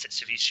other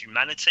facets of his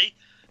humanity.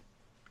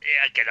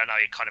 Yeah, again, I know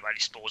it kind of only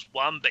spoils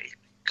one, but it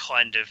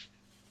kind of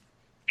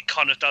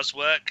does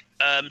work.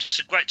 It's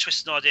a great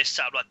twist and idea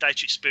set up like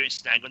Data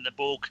experienced anger and the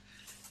Borg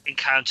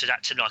encountered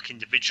acting like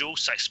individuals,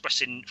 so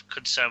expressing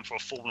concern for a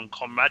fallen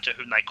comrade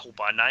whom they call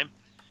by name.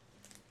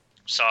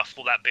 So I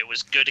thought that bit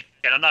was good.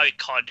 Again, I know it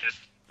kind of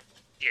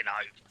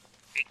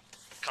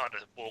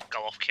will go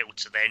off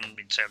kilter then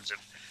in terms of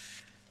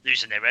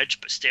losing their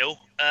edge, but still.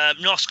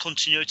 Nice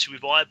continuity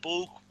with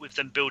Iborg, with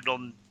them building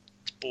on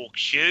the Borg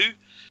Q,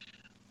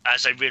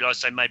 as they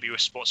realise they may be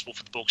responsible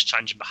for the Borg's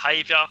changing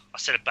behaviour. I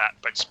said about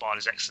Brent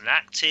Spiner's excellent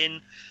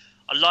acting.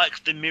 I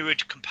like the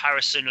mirrored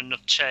comparison of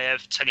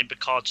Nechayev telling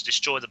Picard to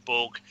destroy the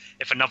Borg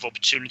if another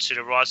opportunity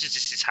arises.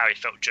 This is how he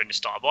felt during the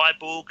start of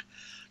Iborg.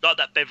 Like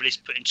that Beverly's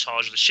put in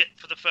charge of the ship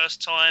for the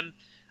first time,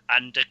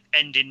 and the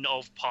ending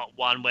of Part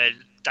 1 where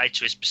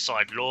Data is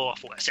beside Law. I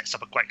thought that sets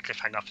up a great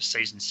cliffhanger for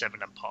Season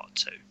 7 and Part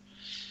 2.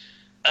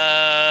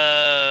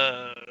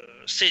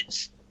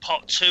 Since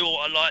Part 2,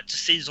 what I liked, the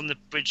scenes on the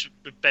bridge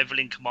with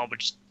Beverly and Command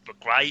were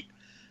great.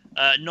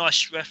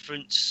 Nice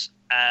reference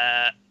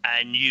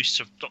and use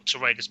of Dr.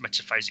 Rager's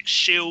metaphasic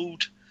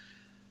shield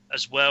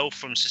as well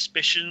from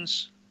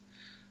Suspicions.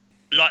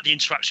 Like the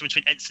interaction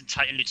between Ensign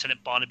Tate and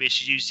Lieutenant Barnaby,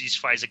 she uses his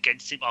phrase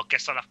against him. I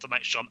guess I'll have to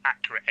make sure I'm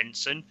accurate,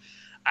 Ensign.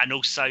 And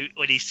also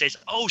when he says,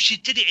 "Oh, she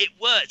did it, it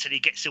worked," and he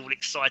gets all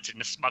excited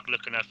and the smug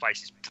look on her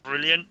face is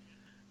brilliant.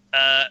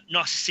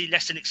 Nice to see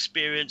less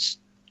inexperienced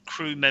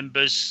crew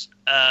members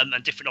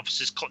and different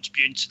officers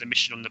contributing to the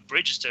mission on the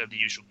bridge instead of the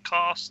usual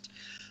cast.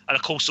 And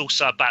of course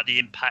also about the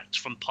impact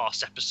from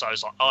past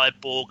episodes like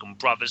Iborg and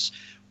Brothers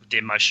with the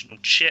emotional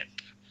chip.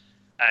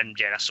 And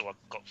yeah, that's all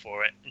I've got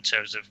for it in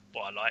terms of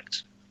what I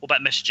liked. What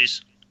about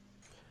messages?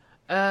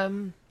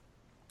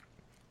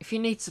 If you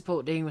need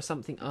support dealing with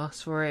something,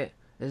 ask for it.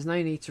 There's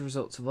no need to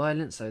resort to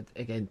violence, so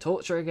again,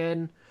 torture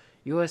again.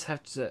 You always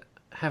have to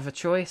have a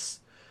choice.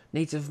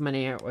 Needs of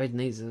many outweigh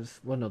needs of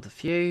one or the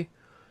few.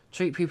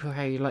 Treat people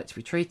how you like to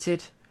be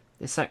treated.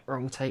 This act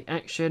wrong, take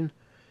action.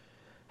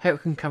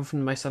 Help can come from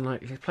the most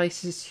unlikely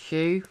places.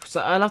 Hugh.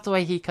 So I love the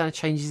way he kind of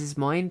changes his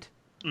mind.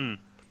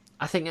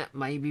 I think that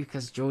may be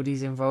because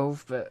Geordie's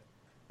involved, but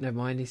never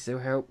mind, he still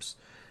helps.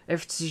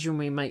 Every decision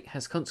we make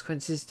has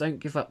consequences. Don't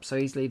give up so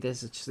easily.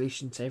 There's a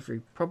solution to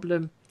every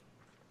problem.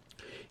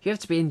 You have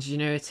to be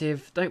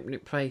ingenuitive. Don't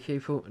manipulate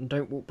people, and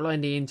don't walk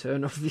blindly into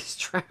an obvious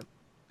trap.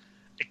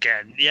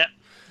 Again, yeah.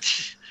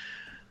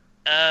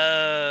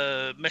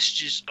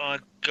 Messages I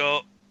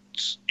got.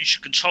 You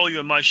should control your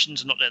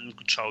emotions and not let them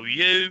control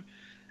you.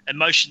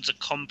 Emotions are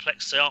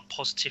complex. They aren't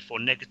positive or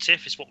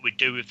negative. It's what we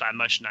do with that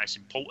emotion that is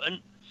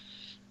important.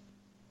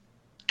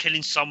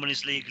 Killing someone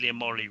is legally and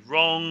morally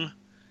wrong.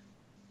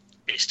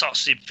 It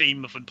starts the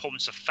theme of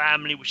importance of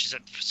family, which is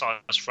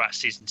emphasised throughout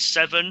Season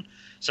 7.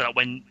 So that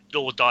when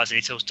Law dies and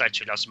he tells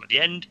Data he loves him at the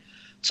end.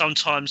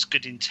 Sometimes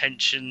good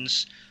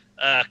intentions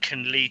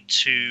can lead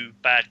to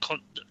bad...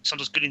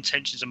 sometimes good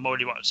intentions and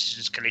morally right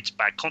decisions can lead to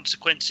bad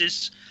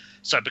consequences.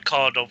 So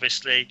Picard,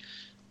 obviously,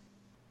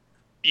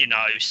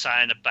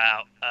 saying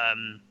about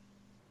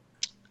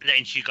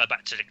letting Hugh go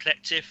back to the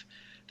collective.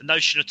 The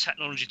notion of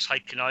technology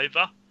taking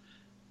over.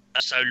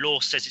 So Law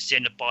says it's the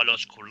end of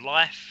biological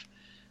life.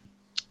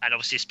 And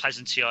obviously this plays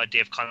into the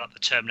idea of kind of like the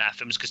Terminator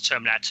films, because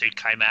Terminator 2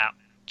 came out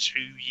 2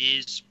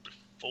 years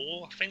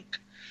before, I think.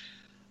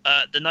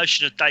 The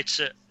notion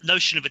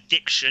of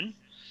addiction,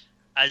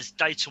 as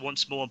Data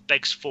wants more and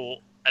begs for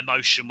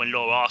emotion when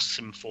Laura asks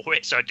him for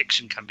it. So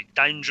addiction can be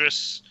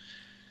dangerous.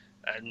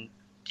 And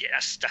yeah,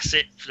 that's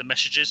it for the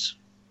messages.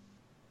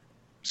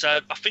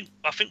 So I think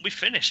we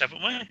finished,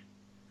 haven't we? I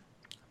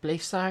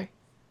believe so.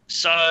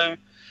 So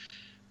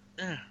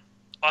yeah.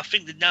 I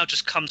think that now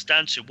just comes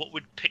down to what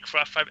we'd pick for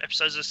our favourite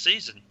episodes of the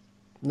season.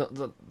 Not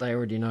that they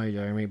already know,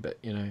 Jeremy, but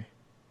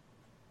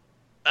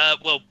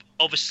Well,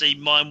 obviously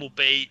mine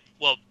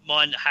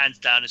hands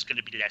down is going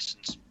to be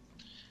Lessons.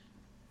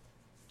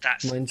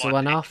 That's mine's the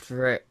one pick.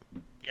 After it.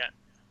 Yeah.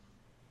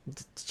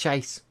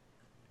 Chase.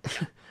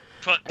 Yeah.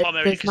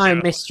 Primarily There's no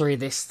mystery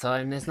this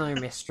time. There's no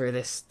mystery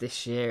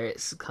this year.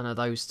 It's kind of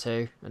those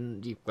two,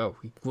 and you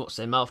watch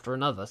them after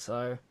another,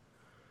 so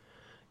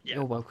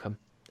you're welcome.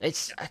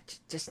 It's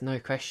just no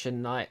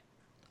question. Like,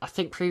 I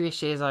think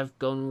previous years I've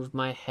gone with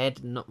my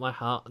head and not my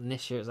heart, and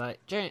this year it's like,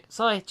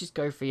 so I just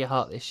go for your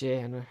heart this year,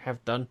 and I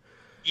have done.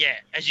 Yeah,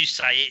 as you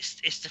say,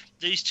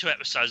 these two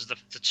episodes are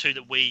the two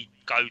that we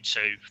go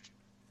to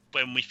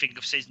when we think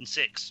of season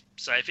 6.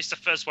 So if it's the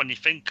first one you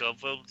think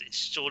of, well, it's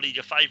surely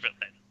your favourite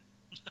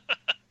then.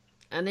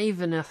 And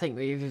even I think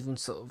we've even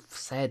sort of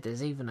said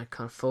there's even a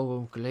kind of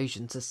foregone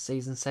conclusion to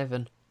season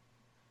 7.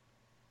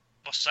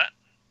 What's that?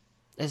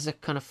 There's a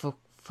kind of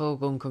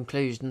foregone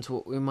conclusion to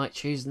what we might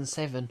choose in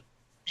 7.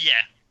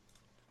 Yeah.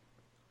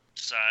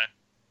 So.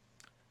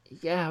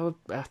 Yeah,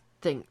 I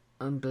think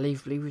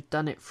unbelievably we've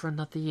done it for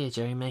another year,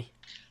 Jamie.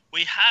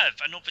 We have,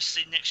 and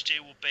obviously next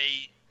year will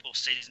be,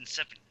 season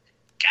 7.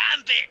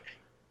 Gambit!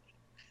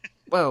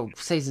 Well,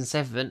 season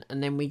 7,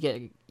 and then we get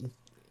a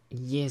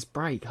year's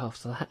break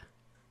after that.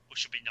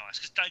 Which would be nice,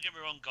 because don't get me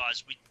wrong,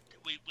 guys, we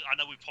I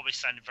know we probably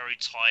sounded very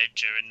tired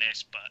during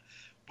this, but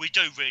we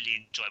do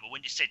really enjoy it. But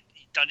when you said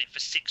you've done it for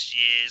 6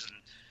 years, and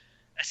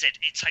I said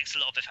it takes a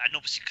lot of effort, and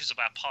obviously because of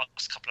our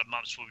past couple of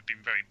months where we've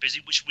been very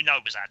busy, which we know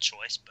was our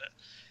choice, but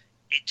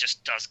it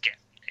just does get,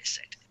 it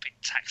said, a bit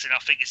taxing.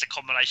 I think it's a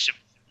combination of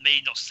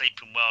me not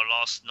sleeping well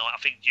last night. I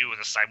think you were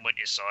the same, weren't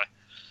you, Si?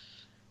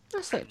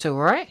 I slept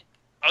alright.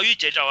 Oh, you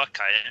did? Oh,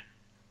 okay.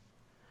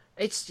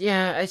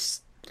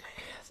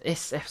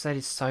 This episode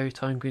is so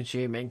time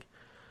consuming.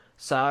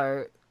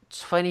 So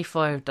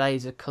 25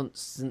 days of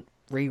constant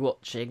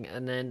rewatching,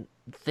 and then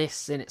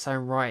this in its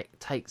own right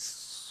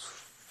takes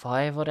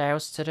 5 odd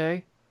hours to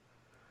do,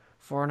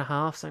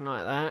 4.5, something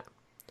like that.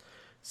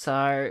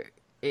 So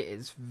it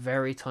is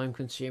very time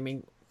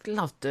consuming.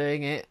 Love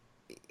doing it.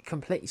 It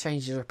completely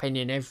changes your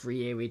opinion every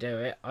year we do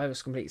it. I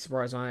was completely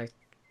surprised when I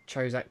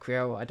chose that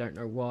Creole. I don't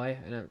know why,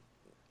 and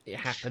it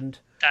happened.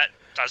 That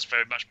does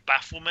very much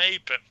baffle me,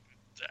 but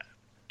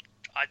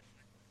I,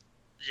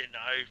 you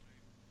know.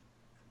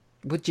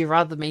 Would you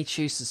rather me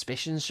choose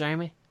Suspicions,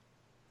 Jamie?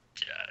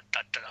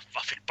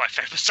 I think both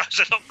episodes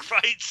are not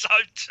great, so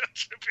to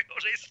be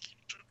honest.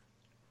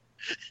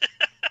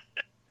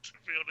 To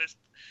be honest.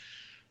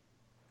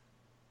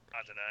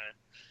 I don't know.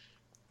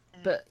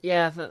 But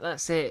yeah,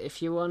 that's it.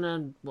 If you want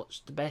to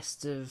watch the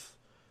best of,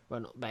 well,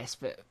 not best,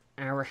 but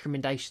our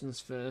recommendations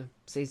for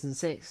season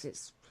 6,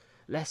 it's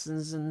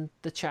Lessons and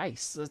The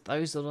Chase.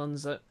 Those are the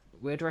ones that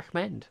we'd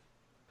recommend.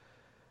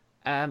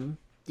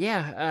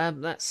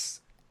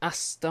 That's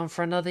us done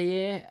for another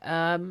year.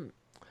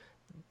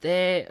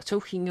 They're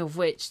talking of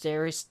which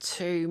there is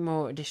 2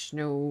 more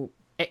additional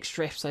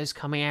extra episodes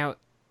coming out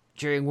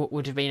during what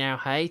would have been our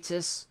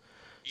hiatus.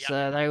 Yep.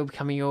 So they will be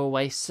coming your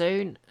way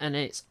soon, and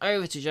it's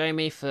over to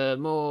Jamie for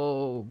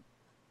more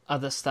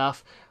other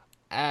stuff.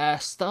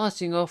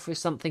 Starting off with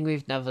something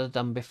we've never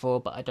done before,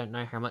 but I don't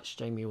know how much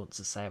Jamie wants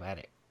to say about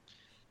it.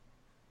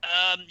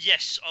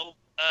 Yes. Oh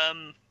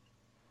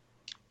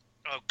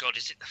God,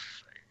 is it?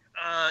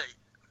 Oh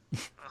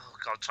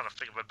God, I'm trying to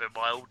think of a bit of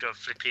my older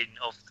flipping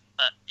of.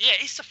 Yeah,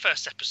 it's the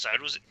first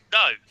episode, was it?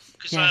 No,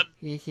 because yeah.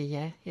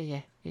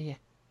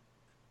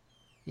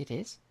 It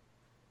is.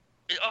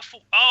 I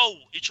thought. Oh,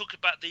 you're talking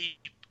about the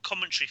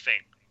commentary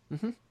thing.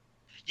 Mm-hmm.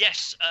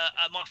 Yes.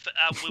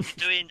 We'll be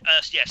doing.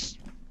 Yes.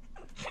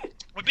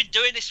 We've been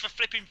doing this for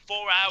flipping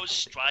 4 hours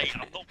straight.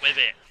 I'm not with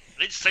it. I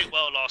didn't sleep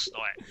well last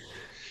night.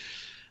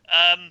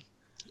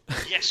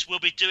 Yes, we'll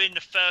be doing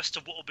the first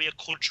of what will be a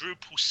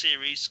quadruple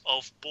series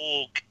of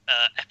Borg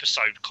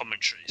episode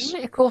commentaries. Isn't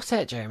it a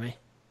quartet, Jeremy?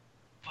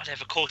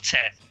 Whatever,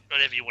 quartet,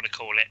 whatever you want to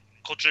call it.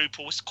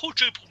 Quadruple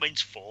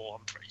means 4,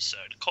 I'm pretty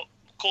certain.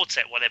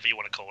 Quartet, whatever you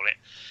want to call it.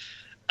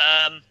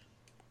 And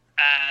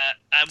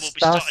we'll be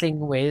starting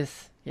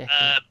with...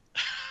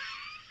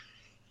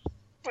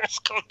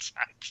 First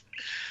Contact.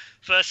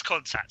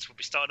 We'll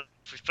be starting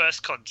with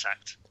First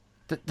Contact.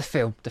 The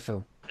film. The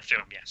film,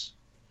 yes.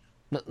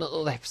 Not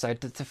the episode,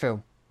 the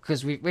film.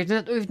 Because we've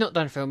not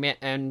done a film yet,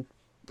 and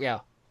yeah.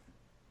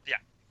 Yeah.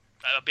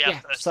 That'll be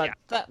our first, so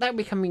that'll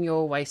be coming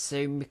your way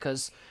soon,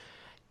 because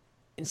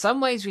in some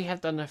ways we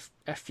have done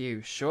a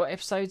few short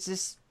episodes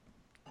this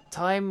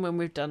time when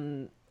we've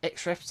done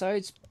extra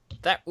episodes.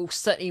 That will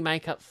certainly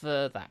make up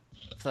for that,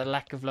 for the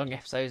lack of long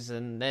episodes,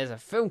 and there's a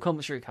film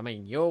commentary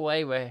coming your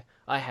way where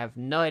I have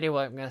no idea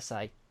what I'm going to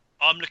say.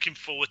 I'm looking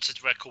forward to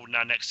recording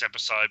our next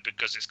episode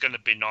because it's going to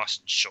be nice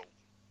and short.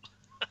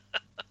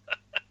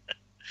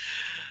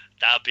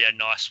 That'll be a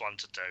nice one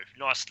to do.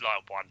 Nice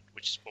light one,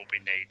 which is what we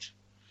need.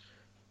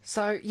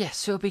 So,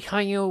 yes, we'll be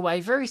coming your way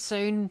very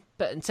soon,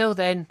 but until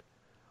then,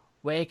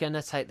 we're going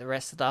to take the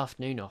rest of the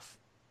afternoon off.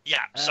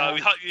 Yeah, so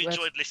we hope you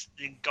enjoyed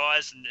listening,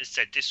 guys, and as I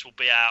said, this will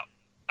be out,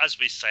 as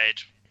we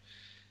said,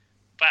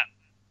 but,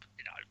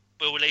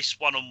 we'll release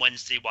one on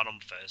Wednesday, one on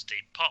Thursday,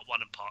 part 1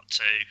 and part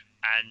 2,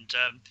 and,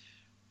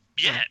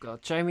 yeah. Oh,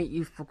 God, Jamie,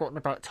 you've forgotten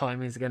about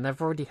timings again.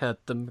 They've already heard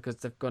them because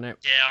they've gone out.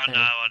 Yeah, I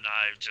know.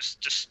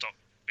 Just stop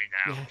me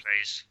now,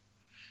 please.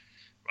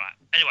 Right.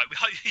 Anyway, we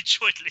hope you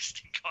enjoyed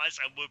listening, guys,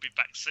 and we'll be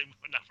back soon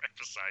with another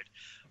episode.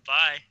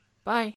 Bye. Bye.